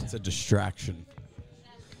not bad. It's a distraction.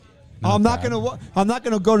 I'm not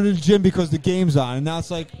gonna go to the gym because the game's on, and now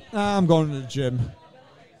it's like I'm going to the gym.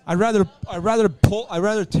 I'd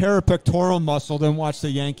rather tear a pectoral muscle than watch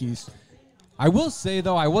the Yankees. I will say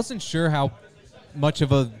though, I wasn't sure how much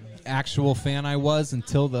of a actual fan I was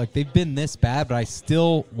until they've been this bad, but I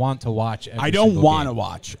still want to watch. I don't want to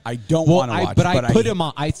watch. I don't want to watch. But I put him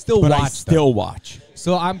on. I still watch. I still watch.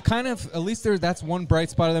 So I'm kind of, at least that's one bright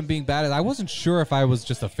spot of them being bad. I wasn't sure if I was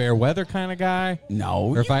just a fair weather kind of guy. No,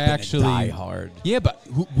 or if I actually die hard. Yeah, but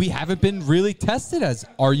we haven't been really tested as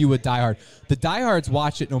are you a diehard? The diehards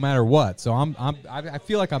watch it no matter what. So I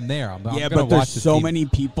feel like I'm there. I'm Yeah, gonna but there's watch this so team. many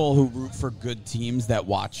people who root for good teams that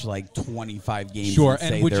watch like 25 games. Sure,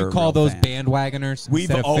 and, say would they're you a call real those fan. bandwagoners We've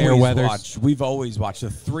instead of always fair weathers? watched. We've always watched. The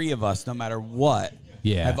three of us, no matter what.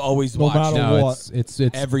 Yeah, have always No watched. matter No, what. it's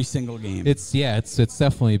every single game. It's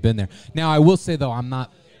definitely been there. Now I will say though, I'm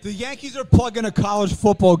not. The Yankees are plugging a college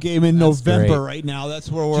football game in That's November great. right now. That's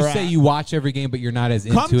where Did we're you at. say you watch every game, but you're not as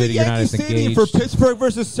Come into to it. You're not Yankee as Stadium engaged. for Pittsburgh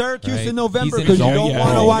versus Syracuse Right. in November He's in because his you own don't world.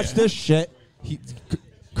 want to watch Yeah. this shit.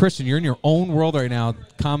 Christian, you're in your own world right now,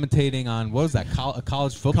 commentating on what is that? A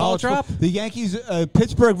college football drop? The Yankees,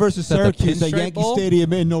 Pittsburgh versus Is that the Syracuse at Pinstripe Yankee Bowl?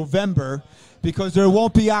 Stadium in November because there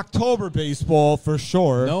won't be October baseball for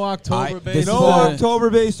sure. No October this baseball. No is October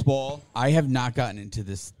baseball. I have not gotten into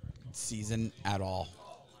this season at all.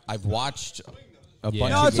 I've watched a bunch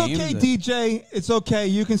No, of it's games. okay, DJ. It's okay.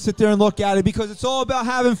 You can sit there and look at it because it's all about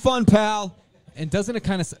having fun, pal. And doesn't it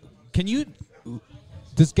kind of? Can you?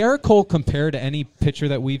 Does Garrett Cole compare to any pitcher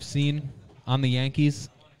that we've seen on the Yankees?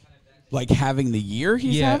 Like having the year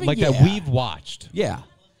he's having? Like that we've watched. Yeah.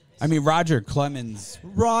 I mean, Roger Clemens.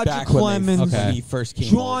 Roger Clemens. When he first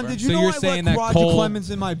came John, over. did you So know you're I saying let that Roger Cole-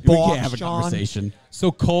 Clemens in my We box, can't have a John? conversation.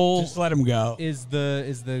 So Cole Just let him go. is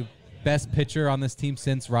the best pitcher on this team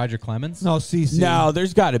since Roger Clemens? No, CC. No,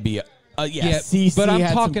 there's got to be a CC but I'm had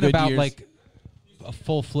some talking good about years. like a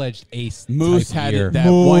full-fledged ace. Moose type had year. it that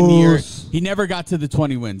 1 year. Moose. He never got to the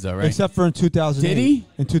 20 wins, though, right? Except for in 2008. Did he?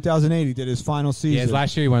 In 2008, he did his final season. Yeah, his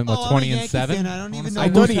last year he went, I'm a 20 and Yankee 7? fan. I don't even know. I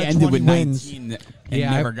thought Moose he had ended 20 with wins. 19 and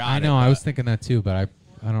never got it. I know. I but- was thinking that too, but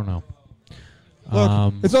I don't know.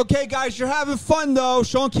 Look, it's okay, guys. You're having fun, though.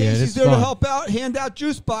 Sean Yeah, it Casey's is there to fun. help out, hand out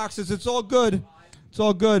juice boxes. It's all good. It's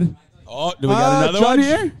all good. Oh, do we got another one Judge.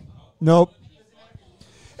 here? Nope.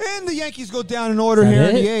 And the Yankees go down in order here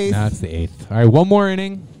in the eighth. No, it's the 8th. All right, one more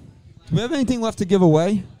inning. Do we have anything left to give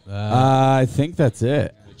away? I think that's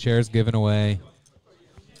it. The chair's given away.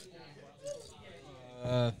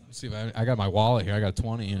 Let's see if I got my wallet here. I got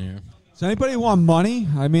 20 in here. Does anybody want money?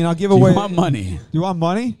 I mean, I'll give Do away. you want money? Do you want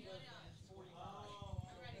money?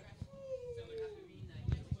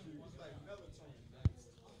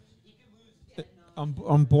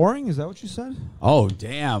 I'm boring? Is that what you said? Oh,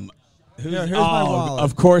 damn. Here's my wallet.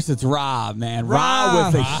 Of course it's Rob, man.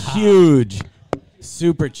 Rob with a Rob. huge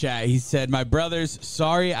super chat. He said, "My brothers,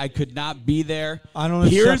 sorry I could not be there. I don't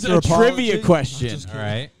accept Here's your a apology. trivia question. All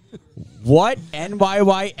right. What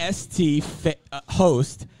NYYST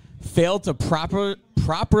host failed to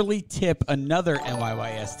properly tip another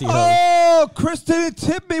NYYST host? Oh, Chris didn't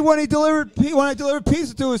tip me when I delivered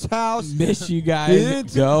pizza to his house. Miss you He guys.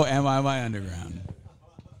 didn't Go NYY Underground.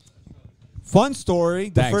 Fun story.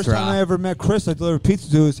 The Thanks, first time Rob. I ever met Chris, I delivered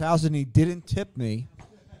pizza to his house, and he didn't tip me.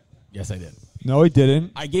 Yes, I did. No, he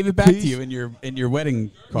didn't. I gave it back to Peace. you in your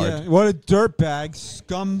wedding card. Yeah, what a dirtbag,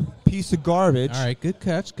 scum piece of garbage. All right, good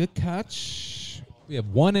catch. Good catch. We have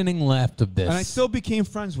one inning left of this. And I still became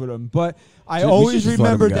friends with him, but I Dude, we always should just let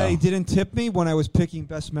him remembered go. that he didn't tip me when I was picking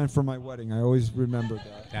best men for my wedding. I always remembered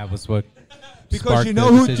that. That was what Because sparked you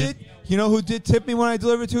know the who decision. did? You know who did tip me when I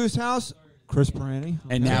delivered to his house? Chris Perani.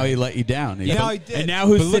 And now he let you down. Yeah, now he did. And now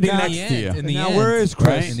who's But look sitting at next the to end. you? In And the now end, where is Chris?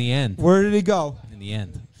 right? In the end. Where did he go? In the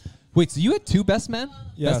end. Wait, so you had two best men?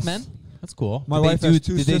 Yes. Best men? That's cool. My Did they wife do- has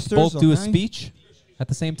two Did sisters, they both do a okay? speech at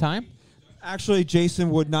the same time? Actually, Jason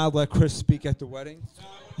would not let Chris speak at the wedding.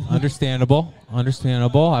 Understandable.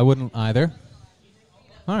 Understandable. I wouldn't either.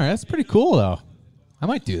 All right, that's pretty cool, though. I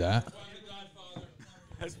might do that.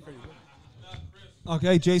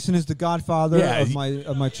 Okay, Jason is the godfather Yeah, of he-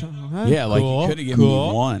 my child. Yeah, like Cool, you could have given cool.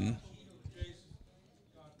 me one.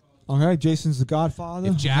 Okay, Jason's the godfather.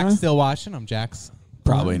 If Jack's Uh-huh. still watching, I'm Jack's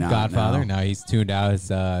Probably not. godfather. no. No, he's tuned out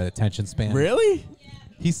his attention span. Really?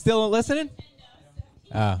 He's still listening?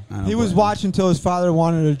 I don't He was blame watching until his father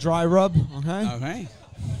wanted a dry rub. Okay. him. Okay.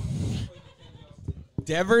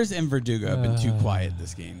 Devers and Verdugo have been too quiet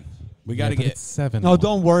this game. We got to It's get. 7. No,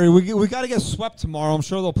 don't worry. We got to get swept tomorrow. I'm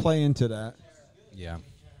sure they'll play into that. Yeah.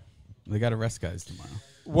 We got to rest guys tomorrow.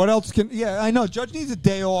 What else can? Yeah, I know. Judge needs a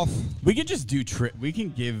day off. We could just do we can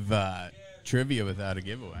give trivia without a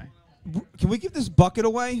giveaway. Can we give this bucket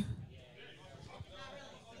away?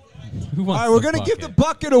 Who All wants right, we're the gonna give the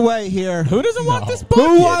bucket? bucket away here. Who doesn't want No. this bucket?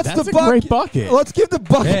 Who wants That's the a bucket? great bucket. Let's give the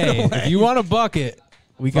bucket Hey, away. if you want a bucket,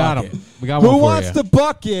 we got Bucket. him. We got one Who for wants you. the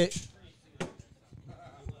bucket?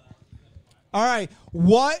 All right.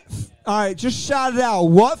 What? All right. Just shout it out.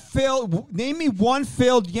 What failed? Name me one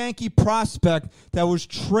failed Yankee prospect that was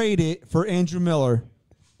traded for Andrew Miller.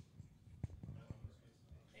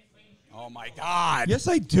 Oh my God. Yes,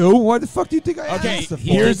 I do. What the fuck do you think I Okay, asked it for?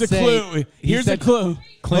 here's did a say- clue. he Here's a said- clue.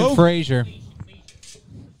 Clint Who? Frazier.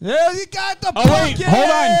 There you got the Oh wait, bucket. hold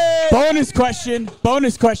on. Bonus question.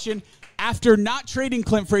 Bonus question. After not trading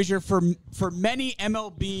Clint Frazier for many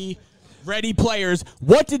MLB ready players,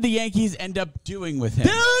 what did the Yankees end up doing with him?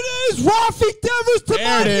 There it is. Rafi Devers to There it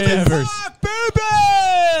Money is. the Clock,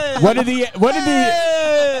 baby.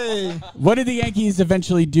 What did the Yankees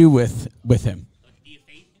eventually do with him?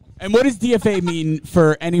 And what does DFA mean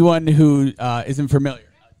for anyone who isn't familiar?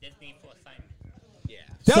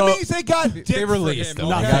 That So- means they got dick They for released him,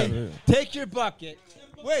 him. okay? Take your bucket.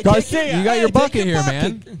 Wait, Garcia, You got your take bucket here, bucket.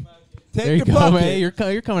 man. Take There your you go, bucket. man.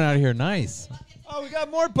 You're coming out of here nice. Oh, we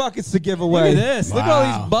got more buckets to give Look away. at this. Look at all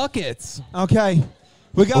Wow. these buckets. Okay.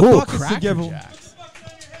 We got Ooh, buckets to give Cracker away. Jacks.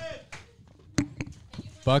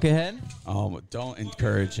 Buckethead. Oh, don't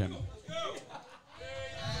encourage him.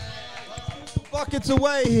 Buckets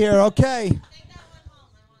away here, okay?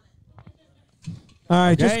 All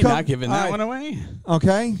right, Okay, just come. not giving all that right, one away.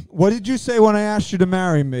 Okay. What did you say when I asked you to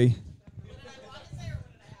marry me?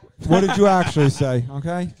 What did you actually say?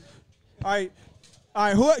 Okay. All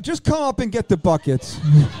right. Who? Just come up and get the buckets.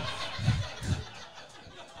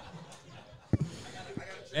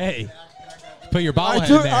 Hey, put your ball All in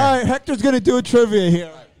there. right, Hector's gonna do a trivia here.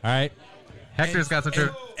 All right. Hector's got some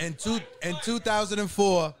trivia. In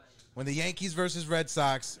 2004, when the Yankees versus Red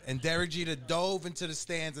Sox, and Derek Jeter dove into the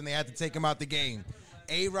stands and they had to take him out the game,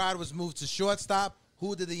 A-Rod was moved to shortstop.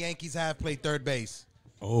 Who did the Yankees have play third base?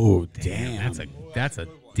 Oh, damn. That's a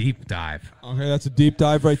deep dive. Okay, that's a deep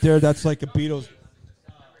dive right there. That's like a Beatles.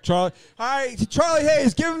 Charlie. All right, Charlie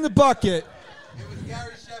Hayes, give him the bucket. It was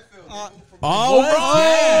Gary Sheffield.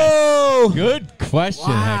 Oh! Good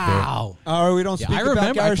question, Hector. All right, we don't speak I about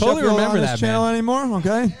remember- Gary I totally Sheffield remember on this that, channel man. anymore.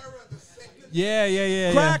 Okay.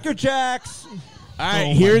 Yeah. Cracker Jacks. All right,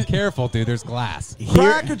 Oh, here's careful, dude. There's glass.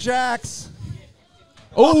 Cracker Jacks.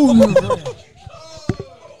 All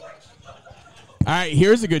right,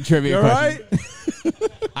 here's a good trivia You all question.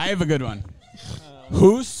 I have a good one.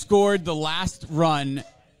 Who scored the last run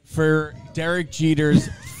for Derek Jeter's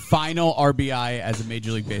final RBI as a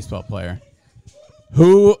Major League Baseball player?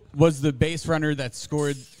 Who was the base runner that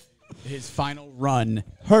scored his final run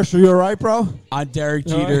Herschel, you all right, bro? on Derek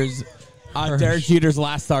You all right? Jeter's Derek Jeter's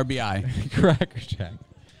last RBI? Cracker Jack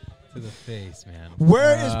to the face, man.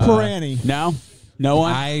 Where is Pirani? No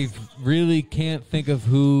one. I really can't think of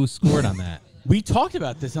who scored on that. We talked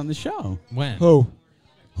about this on the show. When?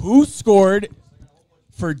 Who scored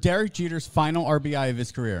for Derek Jeter's final RBI of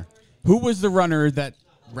his career? Who was the runner that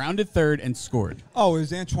rounded third and scored? Oh, it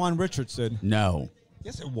was Antoine Richardson. No.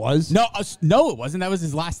 Yes, it was. No, it wasn't. That was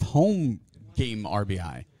his last home game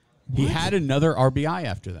RBI. He had another RBI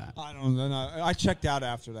after that. I don't know. I checked out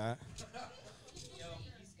after that.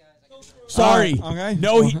 Sorry. Okay.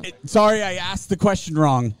 No, sorry, I asked the question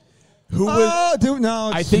wrong. Who was? Dude,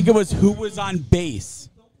 no. I think it was who was on base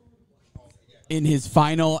in his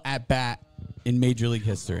final at bat in Major League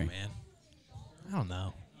history. Man, I don't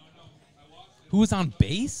know. Who was on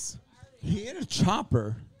base? He had a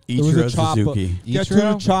chopper. Ichiro There was a chopper. Suzuki. Get to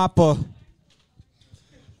the chopper.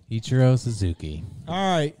 Ichiro Suzuki.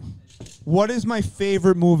 All right. What is my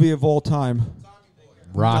favorite movie of all time?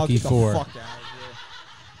 Rocky Get the 4. fuck out of here.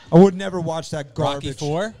 I would never watch that garbage. Rocky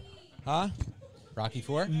 4? Huh? Rocky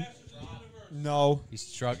 4? No.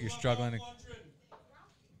 You're struggling to...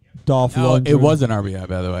 Dolph No, Lundgren. it was an RBI,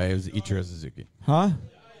 by the way. It was Ichiro Suzuki. Huh?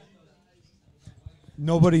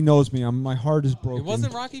 Nobody knows me. My heart is broken. It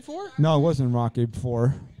wasn't Rocky 4? No, it wasn't Rocky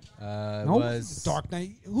 4. It No, was... Dark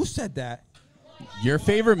Knight. Who said that? Your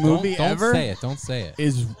favorite movie don't ever say it. Don't say it.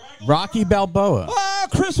 is Rocky Balboa. Ah,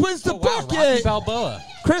 Chris wins the Wow, bucket. Rocky Balboa.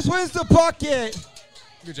 Chris wins the bucket.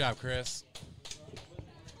 Good job, Chris.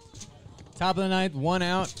 Top of the ninth, 1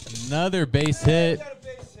 out. Another base hit.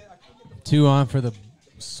 2 on for the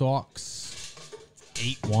Sox.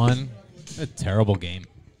 8-1. A terrible game.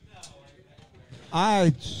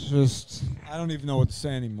 I don't even know what to say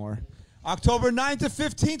anymore. October 9th to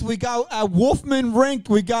 15th, we got at Wolfman Rink.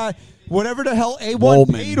 We got whatever the hell A1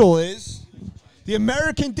 Wolman. Beetle is. The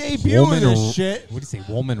American debut of this shit. What do you say?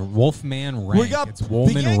 Wolfman Rank. We got It's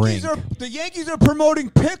Wolman Rink. The Yankees are promoting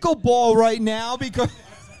pickleball right now because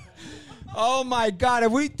oh my god,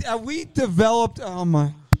 have we developed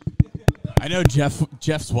I know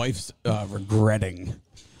Jeff's wife's regretting.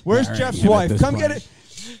 Where's marrying Jeff's him at wife? this Come point. get it.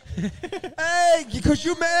 Hey, because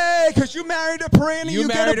you married a Peranny, you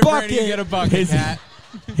get married a a Peranny, bucket. you get a bucket, Cat.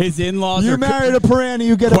 His in-laws You are married a Peranny,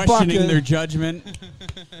 you get a questioning bucket. their judgment.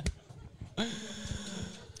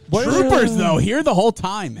 What is Troopers, your- though, here the whole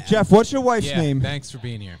time, man. Jeff, what's your wife's Yeah, name? thanks for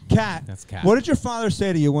being here. Kat. That's Kat. What did your father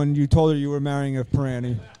say to you when you told her you were marrying a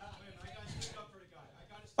Peranny?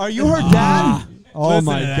 Are you her dad? Oh Listen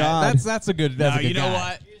my to that. god. That's a good. No, That's a good you know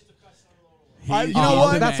guy. what? You know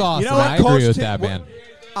what? That's awesome. You know what, I agree Coach with Tim? that, man.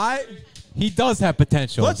 He does have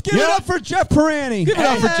potential. Let's give it up for Jeff Peranny. Give it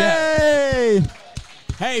up for Jeff. Hey!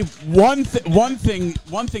 Hey, one thing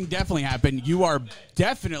definitely happened. You are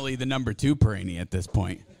definitely the number 2 Peranny at this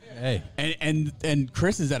point. Hey, and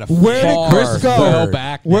Chris is at a Where did Chris go? third.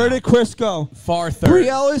 back Where now. did Chris go? Far third.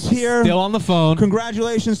 Brielle is here. Still on the phone.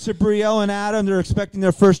 Congratulations to Brielle and Adam. They're expecting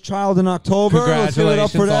their first child in October. Let's give it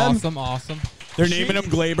up for them. Awesome. They're naming him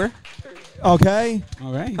Glaber. Okay.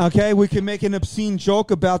 All right. Okay, we can make an obscene joke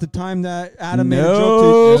about the time that Adam made a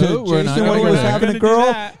No. joke to We're not Jason when he gonna- was we're not having a gonna do girl,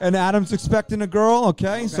 that. and Adam's expecting a girl.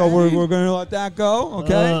 Okay, so we're going to let that go.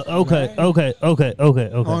 Okay. Okay.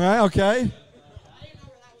 Okay.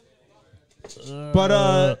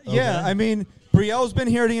 But yeah, I mean, Brielle's been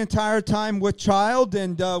here the entire time with child,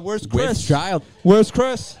 and where's Chris? With child. Where's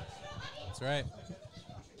Chris? That's right.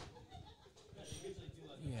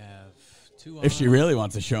 We have If she really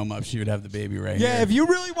wants to show him up, she would have the baby right here. Yeah, if you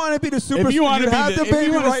really want to be the superstar, if you want to have the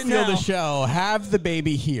baby right steal now. the show, have the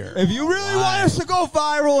baby here. If you really want us to go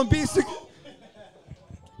viral and be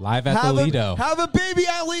live at the Lido. Have a baby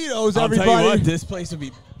at LIDO'S, I'll everybody. tell you what, this place would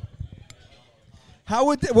be.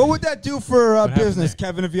 What would that do for business,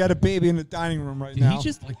 Kevin, if you had a baby in the dining room right Did now? he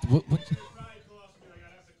just like what?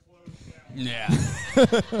 Yeah.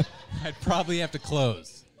 I'd probably have to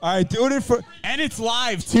close. All right, do it for. And it's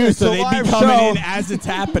live too, It's so a they'd be live coming show. in as it's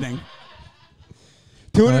happening.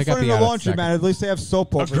 Do Oh, it I in got front of the the out laundry second. mat. At least they have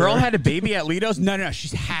soap A over girl there. had a baby at LIDO'S? No,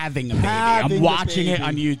 she's having a baby. Having I'm the watching it baby.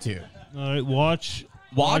 on YouTube. All right, watch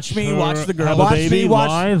me, her watch the girl. have a Watch baby me watch,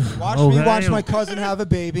 live. watch okay. me watch my cousin have a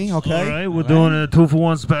baby. Okay. All right, we're doing a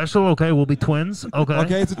 2-for-1 special. Okay, we'll be twins. Okay.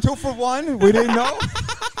 Okay, it's a 2-for-1. We didn't know.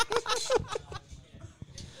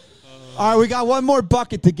 All right, we got one more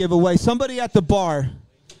bucket to give away. Somebody at the bar.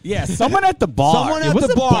 Yeah, someone at the bar. Someone at what's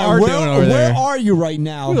the the bar. bar doing over Where there? are you right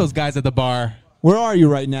now? Who are those guys at the bar? Where are you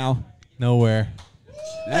right now? Nowhere.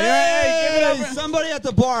 Hey, somebody at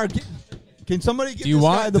the bar. Can somebody get Do you this guy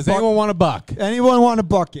want? the Does anyone want a buck? Anyone want a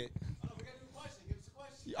bucket?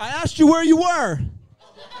 I asked you where you were.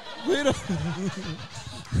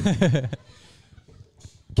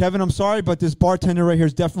 Kevin, I'm sorry, but this bartender right here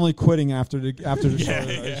is definitely quitting after the show.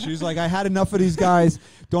 Yeah. She's like, I had enough of these guys.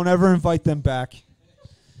 Don't ever invite them back.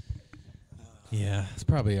 Yeah, it's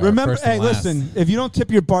probably our Remember, first and hey, last. listen, if you don't tip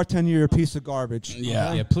your bartender, you're a piece of garbage.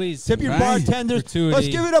 Yeah. Yeah, please Tip your Right. bartenders. Gratuity. Let's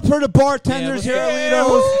give it up for the bartenders Yeah, here at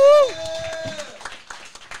LIDO'S.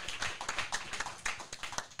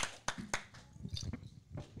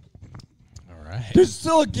 All right. There's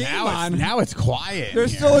still a game on. Now it's quiet.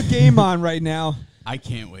 There's here. still a game on right now. I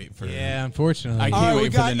can't wait for Yeah, unfortunately. I All can't right, wait we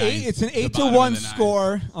for got the eight. ninth, It's an the 8-1 bottom of the ninth.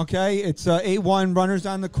 score. Okay, it's 8-1 runners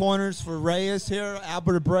on the corners for Reyes here.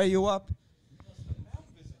 Albert Abreu up.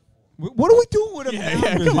 What are we doing with him?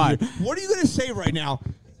 Yeah, come on. What are you going to say right now?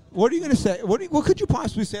 What are you going to say? What could you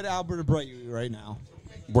possibly say to Albert Abreu right now?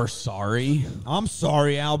 We're sorry. I'm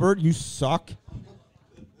sorry, Albert. You suck.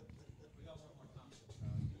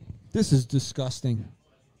 This is disgusting.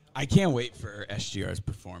 I can't wait for SGR's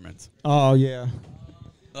performance. Oh, yeah.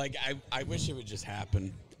 Like, I wish it would just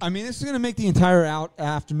happen. I mean, this is going to make the entire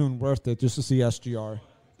afternoon worth it just to see SGR.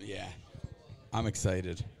 Yeah. I'm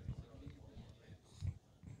excited.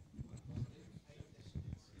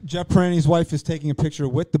 Jeff Praney's wife is taking a picture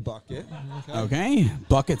with the bucket. Okay.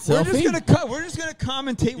 Bucket selfie. We're just gonna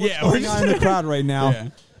commentate what's Yeah, we're going just on in the crowd right now. Yeah.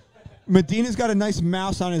 Medina's got a nice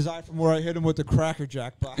mouse on his eye from where I hit him with the Cracker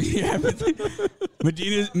Jack box. Yeah.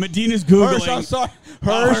 Medina's Googling. Hirsch, I'm sorry.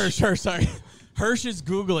 Hirsch, sorry. Hirsch is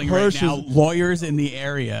Googling Hirsch right now lawyers in the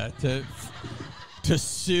area to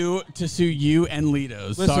sue you and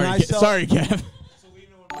LIDO'S. Listen, Sorry, Kev.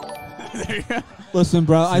 There you go. Listen,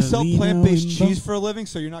 bro, I sell Salino plant-based and cheese for a living,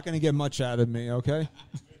 so you're not going to get much out of me, okay?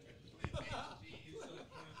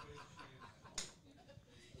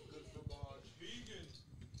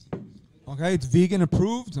 Okay, it's vegan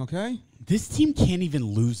approved, okay? This team can't even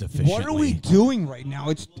lose efficiently. What are we doing right now?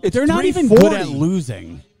 It's They're not even good at 3:40.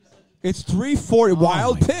 losing. It's 3:40.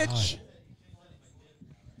 Wild my pitch.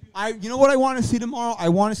 You know what I want to see tomorrow? I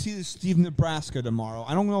want to see the Steve Nebraska tomorrow.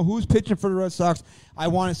 I don't know who's pitching for the Red Sox. I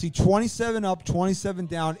want to see 27 up, 27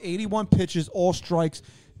 down, 81 pitches, all strikes,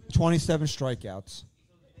 27 strikeouts.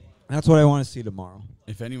 That's what I want to see tomorrow.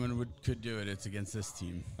 If anyone could do it, it's against this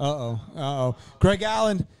team. Uh-oh. Greg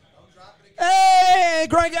Allen. Hey,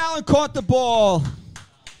 Greg Allen caught the ball.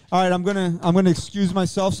 All right, I'm gonna excuse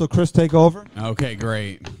myself so Chris take over. Okay,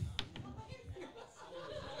 great.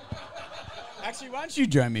 Actually, why don't you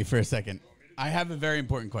join me for a second? I have a very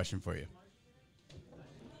important question for you.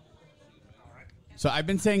 So I've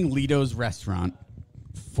been saying LIDO'S restaurant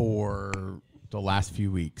for the last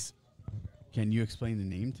few weeks. Can you explain the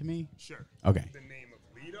name to me? Sure. Okay. The name of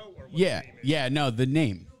Lido or what Yeah, the name is? yeah, no, the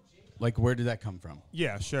name. Like, where did that come from?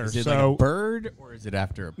 Yeah, sure. Is it so, like a bird or is it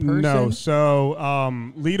after a person? No.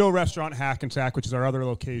 So Lido Restaurant Hackensack, which is our other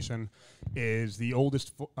location, is the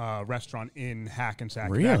oldest restaurant in Hackensack.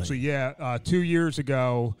 Really? Actually, yeah. 2 years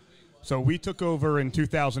ago, so we took over in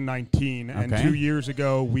 2019, and Okay. 2 years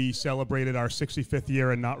ago we celebrated our 65th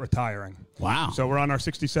year and not retiring. Wow. So we're on our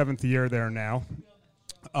 67th year there now.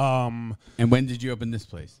 And when did you open this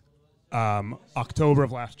place? October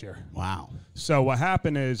of last year. Wow. So what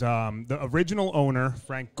happened is the original owner,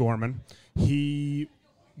 Frank Gorman,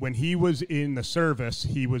 when he was in the service,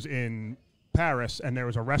 he was in Paris, and there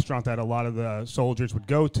was a restaurant that a lot of the soldiers would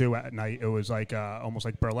go to at night. It was like almost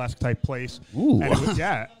like burlesque type place. Ooh. And it was,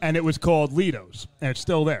 yeah, and it was called LIDO'S, and it's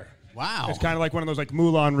still there. Wow. It's kind of like one of those like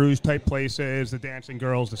Moulin Rouge type places, the dancing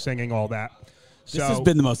girls, the singing, all that. This has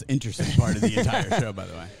been the most interesting part of the entire show, by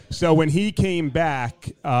the way. So when he came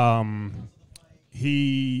back,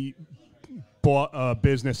 he bought a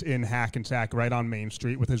business in Hackensack right on Main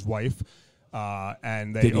Street with his wife.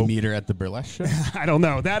 And they Did he meet her at the burlesque show? I don't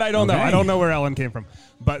know. That I don't know. I don't know where Ellen came from.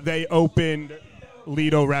 But they opened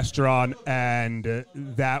Lido Restaurant, and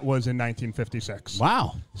that was in 1956.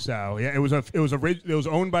 Wow. So yeah, it was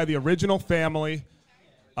owned by the original family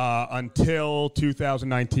until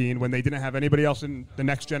 2019, when they didn't have anybody else in the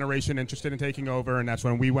next generation interested in taking over, and that's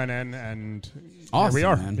when we went in, and awesome, here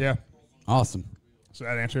we are. Man. Yeah. Awesome. So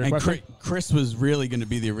that answered your question? Chris was really going to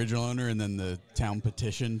be the original owner, and then the town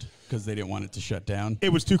petitioned because they didn't want it to shut down.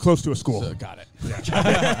 It was too close to a school. So, got it.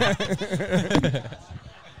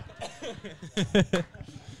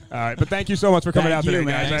 All right, but thank you so much for coming out today,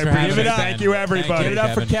 guys. I appreciate it. Thank you, everybody. Give it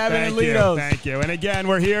up for Kevin and Lido's. Thank you. And again,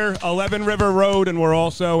 we're here, 11 River Road, and we're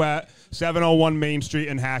also at 701 Main Street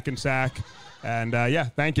in Hackensack. And yeah,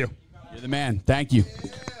 thank you. You're the man. Thank you.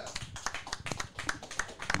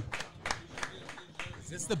 Is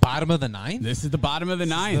this the bottom of the ninth? This is the bottom of the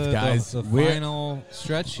ninth, guys. The final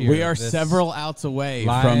stretch here. We are several outs away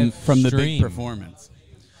from the big performance.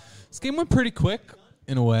 This game went pretty quick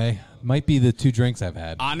in a way. Might be the 2 drinks I've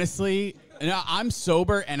had. Honestly, I'm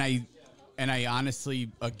sober, and I honestly,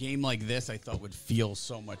 a game like this I thought would feel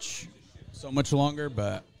so much longer,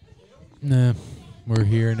 but nah, we're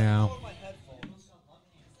here now.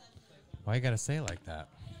 Why you gotta say it like that?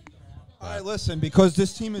 All right, listen, because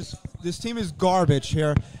this team is garbage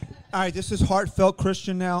here. All right, this is heartfelt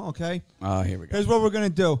Christian now, okay? Here we go. Here's what we're going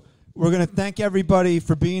to do. We're going to thank everybody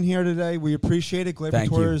for being here today. We appreciate it.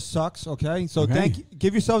 Gladiators sucks, okay? So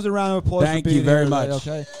give yourselves a round of applause for being here. Thank you very today, much.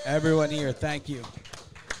 Okay? Everyone here, thank you.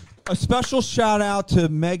 A special shout out to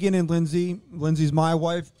Megan and Lindsay. Lindsay's my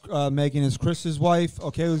wife. Megan is Chris's wife.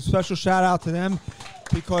 Okay, a special shout out to them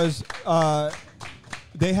because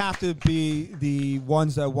they have to be the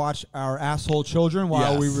ones that watch our asshole children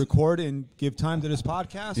while we record and give time to this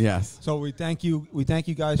podcast. Yes. So we thank you. We thank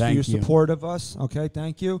you guys for your support of us. Okay,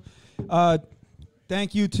 thank you.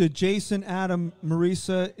 Thank you to Jason, Adam,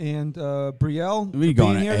 Marisa, and Brielle for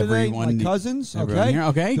being here today. My cousins. Okay.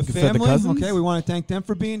 Okay. The family. Okay. We want to thank them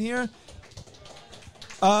for being here.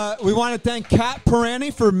 We want to thank Kat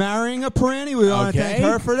Pirani for marrying a Pirani. We want to thank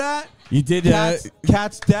her for that. You did.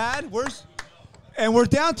 Kat's dad. And we're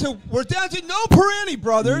down to no Pirani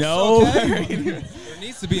brothers. No. Okay? There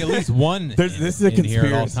needs to be at least one. This is a conspiracy.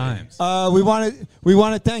 Here at all times. We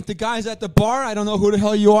want to thank the guys at the bar. I don't know who the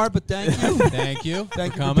hell you are, but thank you. Thank you.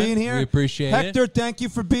 Thank you coming. for being here. We appreciate it. Hector, thank you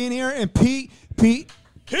for being here. And Pete. Big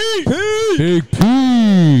Pete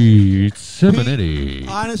Simonetti.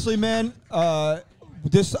 Honestly, man,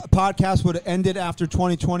 this podcast would have ended after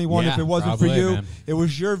 2021 if it wasn't for you. Man. It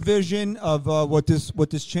was your vision of what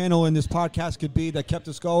this channel and this podcast could be that kept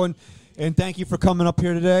us going. And thank you for coming up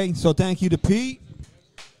here today. So thank you to Pete.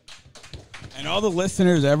 And all the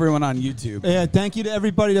listeners, everyone on YouTube. Yeah, thank you to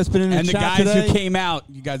everybody that's been in the chat today. And the guys who came out.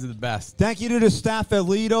 You guys are the best. Thank you to the staff at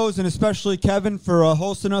LIDO'S and especially Kevin for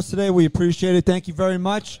hosting us today. We appreciate it. Thank you very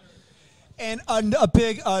much. And a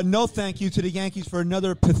big no thank you to the Yankees for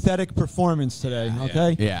another pathetic performance today,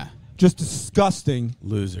 okay? Yeah. Just disgusting.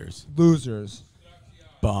 Losers.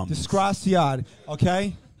 Bums. Disgraziati,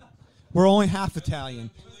 okay? We're only half Italian.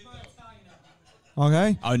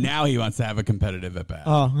 Okay? Oh, now he wants to have a competitive at bat.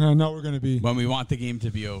 Oh, no, we're going to be. When we want the game to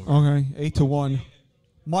be over. Okay, 8-1.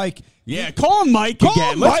 Mike. Yeah, call him Mike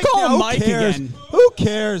again. Let's call him Mike again. Who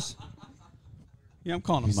cares? Yeah, I'm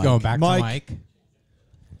calling him He's Mike. going back to Mike.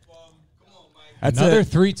 That's another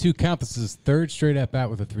 3-2 count. This is third straight at bat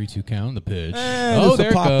with a 3-2 count. The pitch. And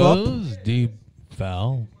there pop goes. Deep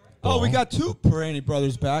foul. Oh, we got 2 Pirani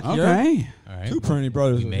brothers back here. Okay. All right. 2 Pirani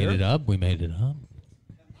brothers. We made it up.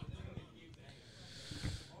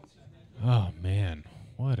 Oh, man.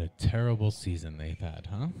 What a terrible season they've had,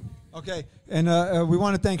 huh? Okay, and we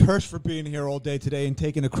want to thank Hirsch for being here all day today and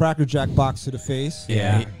taking a Cracker Jack box to the face.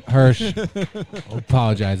 Yeah, Hirsch.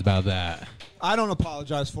 Apologize about that. I don't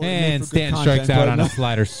apologize for it. And Stan strikes out on a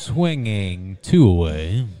slider, swinging 2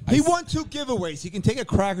 away. He won 2 giveaways. He can take a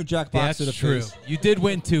Cracker Jack box to the true. face. You did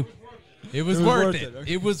win 2. It was worth it.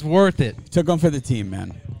 Okay. It was worth it. Took one for the team,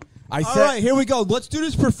 man. All right, here we go. Let's do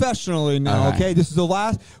this professionally now, okay? This is the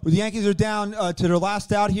last. The Yankees are down to their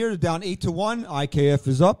last out here. They're down 8-1. IKF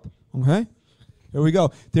is up. Okay, here we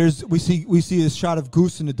go. We see a shot of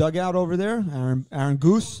Goose in the dugout over there. Aaron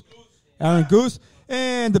Goose,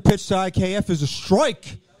 and the pitch to IKF is a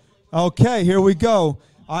strike. Okay, here we go.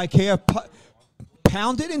 IKF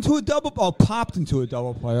pounded into a double. Popped into a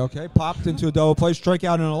double play. Okay, popped into a double play.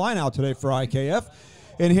 Strikeout and a line out today for IKF.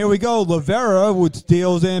 And here we go. Lavera with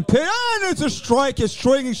deals in pin. And it's a strike. A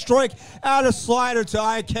swinging strike out of slider to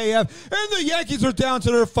IKF. And the Yankees are down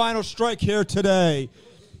to their final strike here today.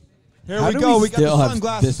 Here we go. We got the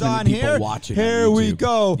sunglasses on here. Here we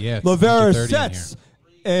go. Yeah, Lavera sets.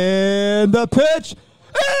 And the pitch.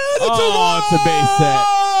 And it's a base hit.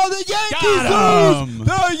 The Yankees lose.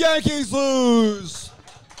 The Yankees lose.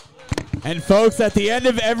 And folks, at the end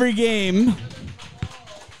of every game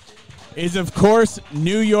is, of course,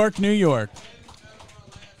 New York, New York.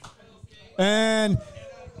 And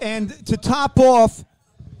to top off,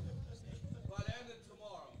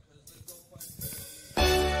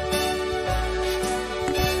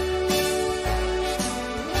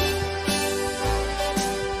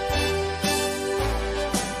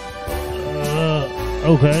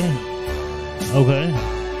 Okay.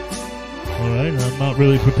 All right, I'm not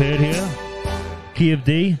really prepared here. Kiev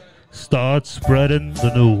D, start spreading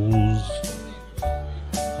the news.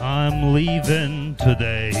 I'm leaving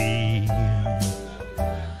today.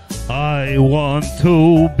 I want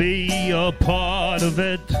to be a part of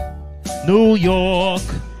it. New York.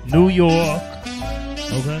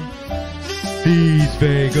 Okay. These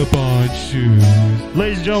vagabond shoes,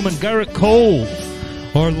 Ladies and gentlemen, Garrett Cole.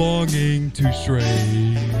 are longing to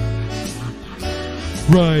stray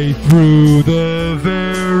right through the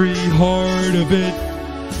very heart of it.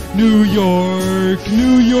 New York.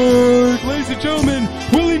 Ladies and gentlemen,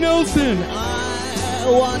 Willie Nelson. I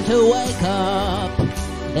want to wake up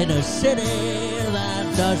in a city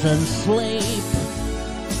that doesn't sleep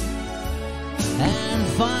and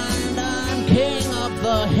find I'm king of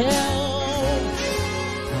the hill,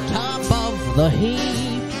 top of the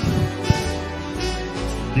heap.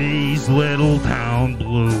 These little town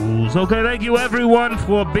blues. Okay, thank you everyone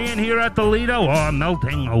for being here at the Lido or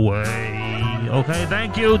melting away. Okay,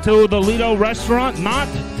 thank you to the Lido restaurant, not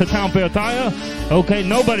to Town Fair Tire. Okay,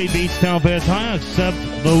 nobody beats Town Fair Tire except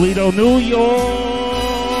the Lido, New York.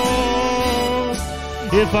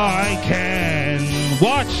 If I can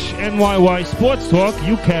watch NYY Sports Talk,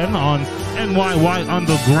 you can on NYY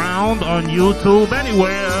Underground on YouTube,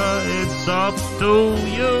 anywhere. It's up to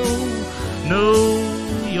you. New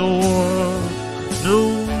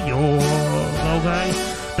York, okay?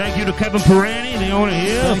 Thank you to Kevin Perani, the owner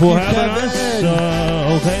here, for having us.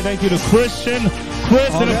 Okay, thank you to Chris, and of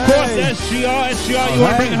course SGR. SGR, you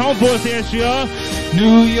want to bring it home for us here, SGR?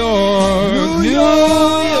 New York.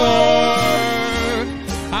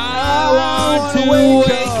 I want to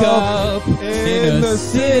wake up in a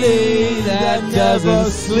city that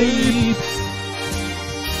doesn't sleep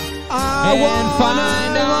and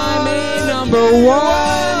find I'm in number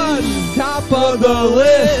one, top of the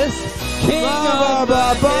list, king of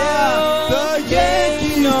the hill, the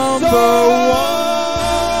Yankee number one.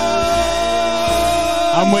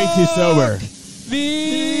 I'm way too sober.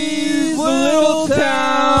 These little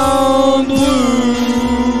town blues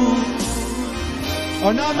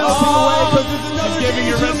are not melting away because there's another She's giving game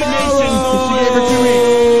your tomorrow. resignation. She gave her 2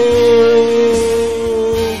 weeks.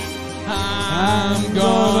 I'm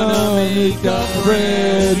gonna make a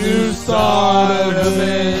brand new start of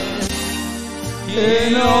it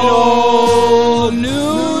in old New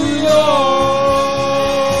York.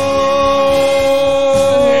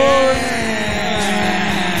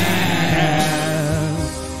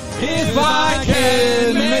 If I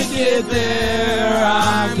can make it there,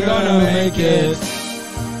 I'm gonna make it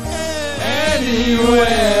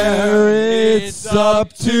anywhere. It's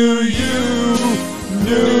up to you,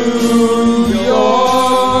 New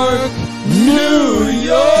York, New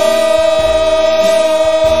York.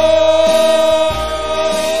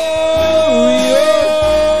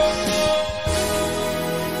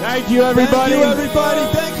 Thank you, everybody.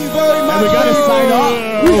 Thank you very much. And we gotta sign off.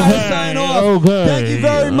 We gotta sign off. Okay. Thank you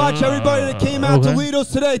very much, everybody that came out to Okay.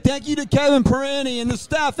 LIDO'S today. Thank you to Kevin Perani and the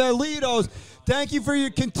staff at LIDO'S. Thank you for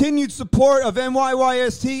your continued support of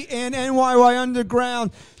NYYST and NYY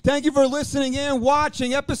Underground. Thank you for listening and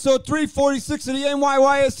watching episode 346 of the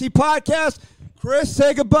NYYST podcast. Chris,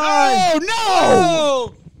 say goodbye.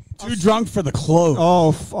 Oh, no! Too drunk for the close.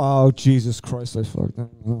 Oh, Jesus Christ. I fucked that.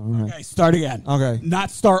 All right. Okay, start again. Okay.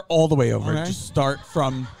 Not start all the way over. Okay. Just start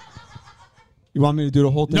from... You want me to do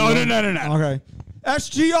the whole thing? No. Okay.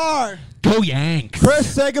 SGR. Go Yanks.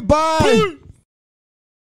 Chris, say goodbye.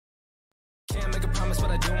 Can't make a promise,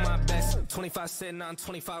 but I do my best. 25 sitting on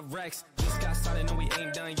 25 racks. Just got started, no, we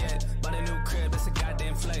ain't done yet. Bought a new crib, that's a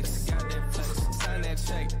goddamn flex. Sign that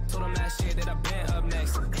check. Told them last year that I've been up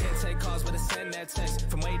next. Can't take calls, but I send that text.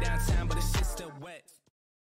 From way downtown, but the shit's still wet.